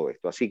favorecer todo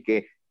esto. Así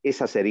que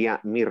esa sería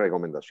mi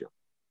recomendación.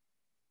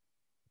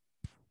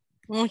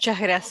 Muchas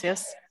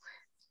gracias.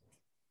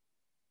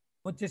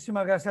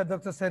 Muchísimas gracias,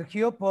 doctor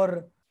Sergio,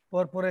 por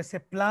ese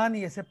plan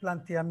y ese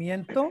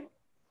planteamiento.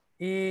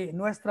 Y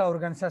nuestra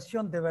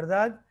organización, de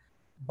verdad,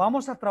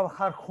 vamos a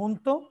trabajar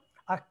juntos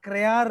a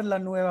crear la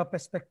nueva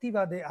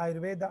perspectiva de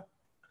Ayurveda,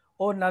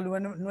 o la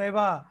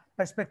nueva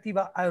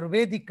perspectiva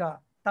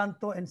ayurvédica,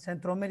 tanto en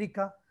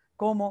Centroamérica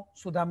como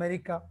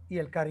Sudamérica y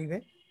el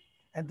Caribe.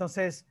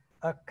 Entonces,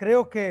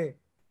 creo que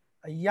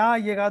ya ha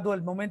llegado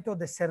el momento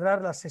de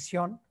cerrar la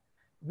sesión.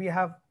 We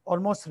have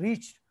almost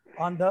reached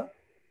on the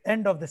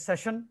end of the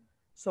session.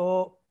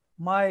 So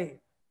my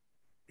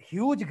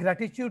huge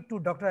gratitude to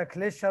Dr.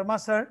 Akhilesh Sharma,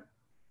 sir,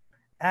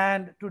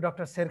 and to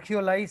Dr.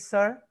 SergioLais,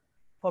 sir,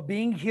 for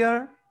being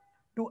here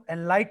to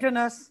enlighten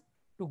us,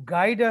 to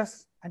guide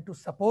us, and to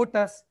support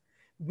us.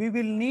 We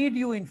will need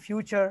you in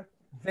future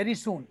very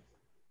soon,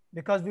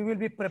 because we will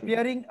be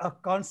preparing a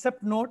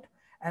concept note,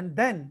 and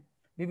then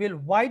we will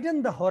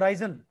widen the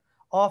horizon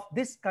of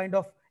this kind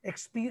of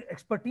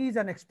expertise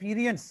and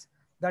experience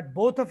that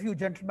both of you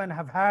gentlemen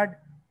have had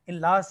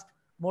in last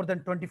more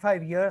than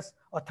 25 years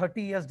or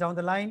 30 years down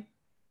the line.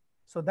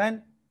 So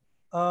then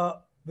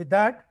with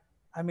that,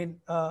 I mean,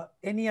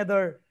 any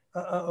other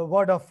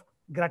word of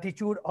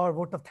gratitude or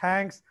vote of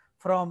thanks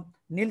from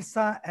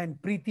Nilsa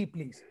and Preeti,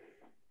 please.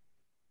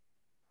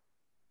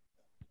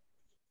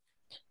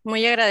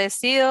 Muy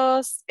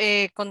agradecidos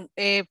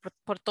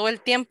por todo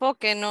el tiempo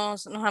que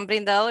nos han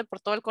brindado y por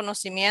todo el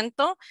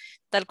conocimiento.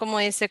 Tal como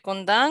dice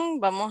Kundan,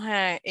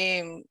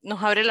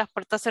 nos abre las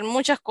puertas a hacer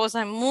muchas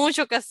cosas,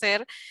 mucho que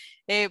hacer.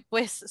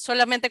 Pues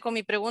solamente con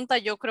mi pregunta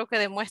yo creo que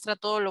demuestra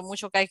todo lo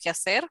mucho que hay que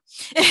hacer.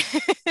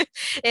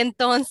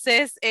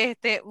 Entonces,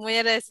 muy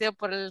agradecido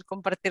por el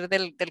compartir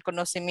del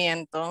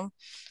conocimiento.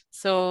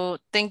 So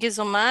thank you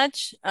so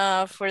much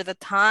for the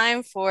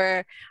time,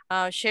 for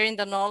sharing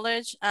the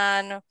knowledge,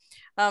 and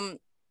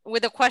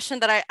with the question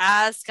that I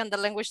ask and the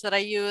language that I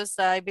use,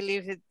 I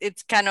believe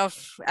it's kind of,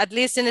 at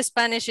least in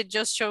Spanish, it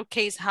just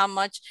showcases how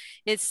much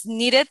it's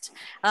needed.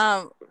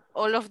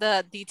 All of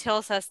the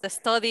details as the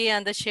study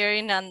and the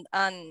sharing and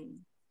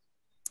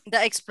the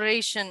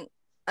exploration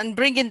and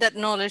bringing that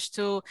knowledge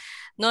to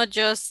not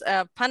just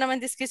Panama in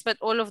this case, but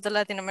all of the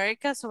Latin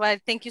America. So I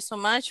thank you so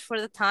much for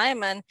the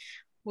time, and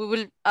we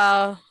will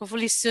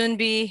hopefully soon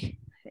be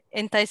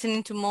enticing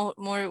into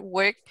more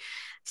work.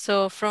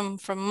 So from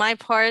my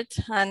part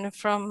and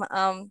from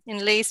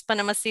in LAIS,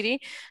 Panama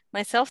City,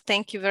 myself,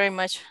 thank you very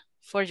much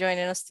for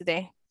joining us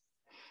today.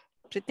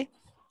 Preeti?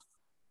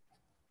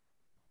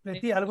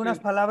 Preeti, algunas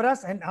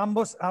palabras en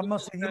ambos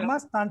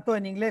idiomas, tanto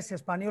en inglés y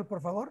español,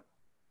 por favor.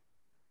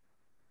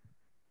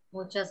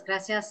 Muchas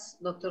gracias,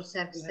 doctor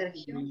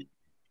Sergio.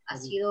 Ha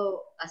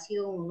sido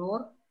un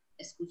honor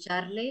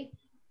escucharle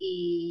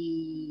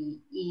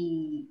y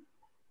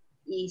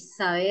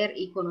saber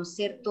y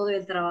conocer todo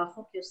el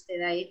trabajo que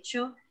usted ha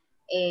hecho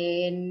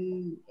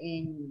en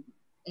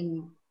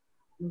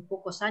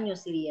pocos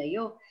años, diría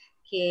yo,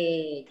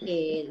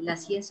 que la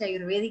ciencia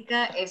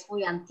ayurvédica es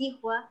muy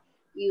antigua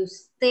y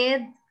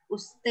usted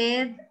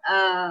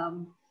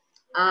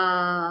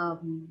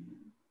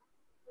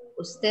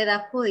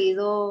ha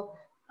podido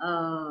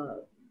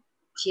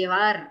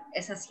llevar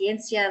esa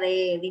ciencia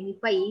de mi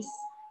país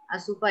a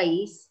su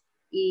país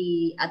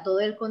y a todo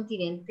el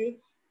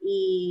continente,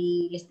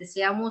 y les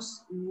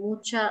deseamos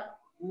mucha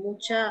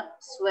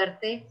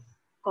suerte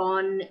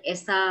con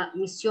esa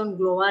misión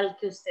global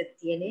que usted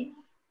tiene,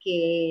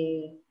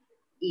 y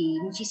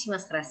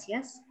muchísimas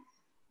gracias.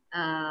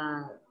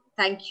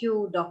 Thank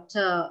you,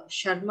 Dr.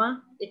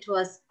 Sharma. It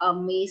was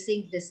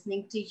amazing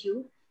listening to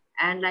you.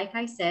 And like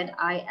I said,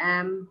 I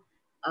am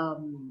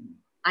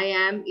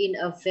in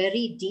a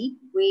very deep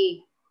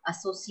way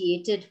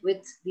associated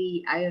with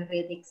the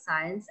Ayurvedic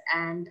science,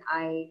 and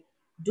I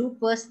do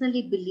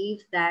personally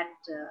believe that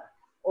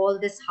all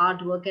this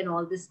hard work and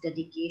all this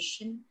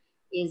dedication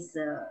is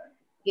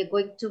we are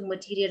going to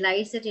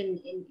materialize it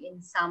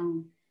in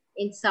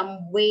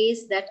some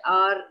ways that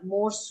are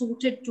more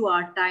suited to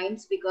our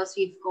times, because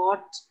we've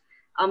got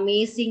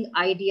amazing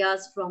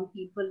ideas from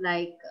people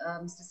like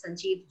Mr.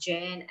 Sanjeev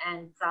Jain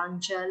and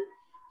Pranjal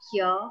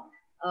here,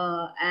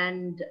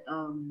 and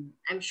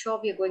I'm sure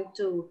we are going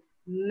to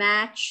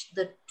match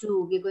the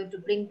two. We're going to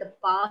bring the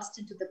past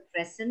into the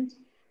present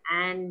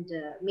and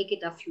make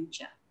it our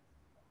future.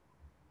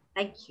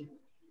 Thank you.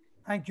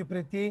 Thank you,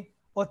 Preeti.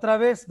 Otra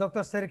vez,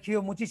 Dr.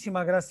 Sergio,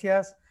 muchísimas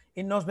gracias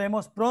y nos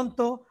vemos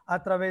pronto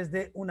a través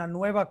de una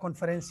nueva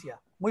conferencia.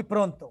 Muy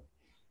pronto.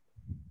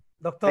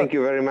 Doctor. Thank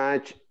you very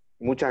much.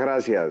 Muchas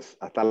gracias.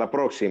 Hasta la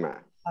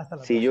próxima. Hasta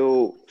la See próxima.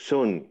 you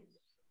soon.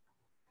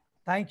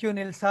 Thank you,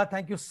 Nilsa.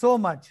 Thank you so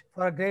much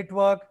for a great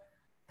work.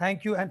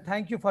 Thank you, and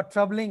thank you for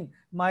troubling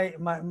my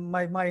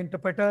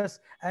interpreters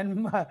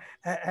and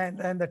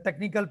the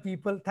technical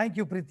people. Thank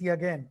you, Preeti,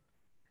 again.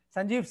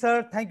 Sanjeev,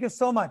 sir, thank you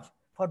so much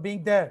for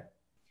being there.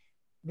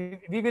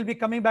 We will be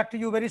coming back to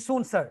you very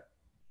soon, sir.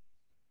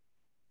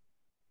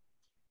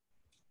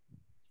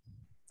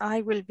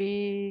 I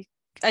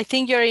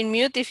think you're in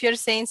mute if you're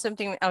saying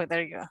something. Oh,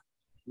 there you go.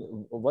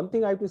 One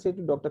thing I have to say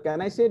to Doctor,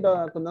 can I say,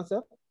 Kundan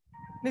sir?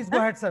 Please go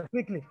ahead, sir,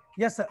 quickly.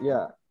 Yes, sir.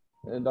 Yeah.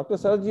 Dr.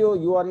 Sergio,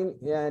 you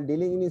are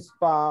dealing in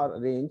spa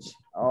range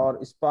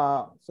or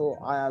spa. So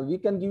we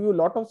can give you a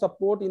lot of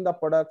support in the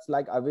products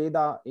like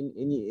Ayurveda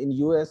in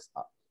US.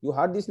 You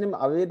heard this name,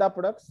 Ayurveda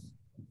products?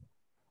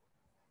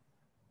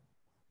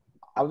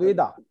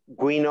 Ayurveda.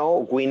 We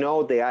know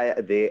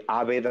the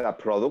Ayurveda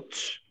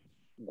products.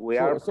 We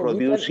are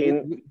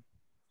producing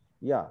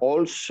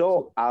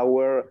also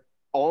our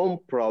own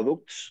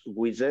products.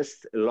 We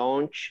just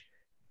launched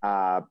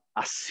a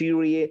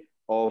series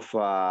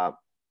of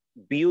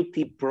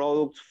beauty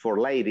products for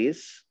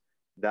ladies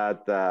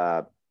that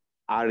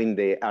are in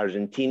the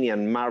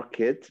Argentinian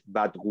market,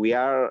 but we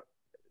have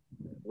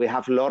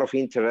a lot of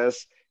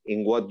interest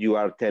in what you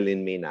are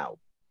telling me now.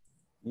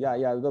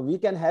 Yeah. So we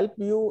can help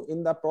you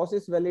in the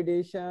process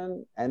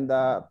validation and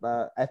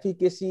the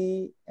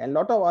efficacy and a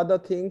lot of other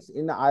things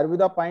in the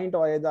Ayurveda point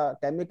or the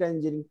chemical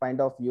engineering point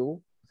of view,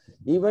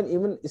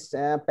 even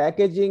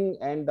packaging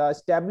and the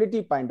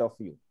stability point of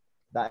view,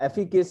 the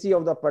efficacy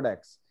of the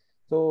products.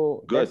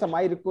 So that's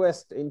my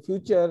request. In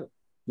future,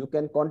 you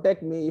can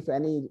contact me if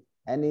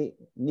any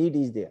need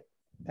is there.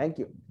 Thank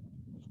you.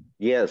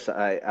 Yes,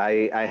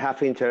 I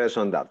have interest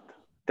on that.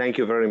 Thank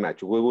you very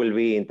much. We will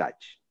be in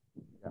touch.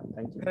 Yeah,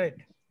 thank you.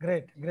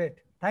 Great.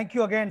 Thank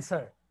you again,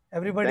 sir.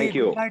 Everybody, Thank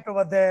you. Good night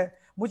over there.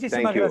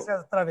 Muchísimas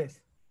gracias otra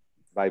vez.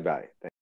 Bye.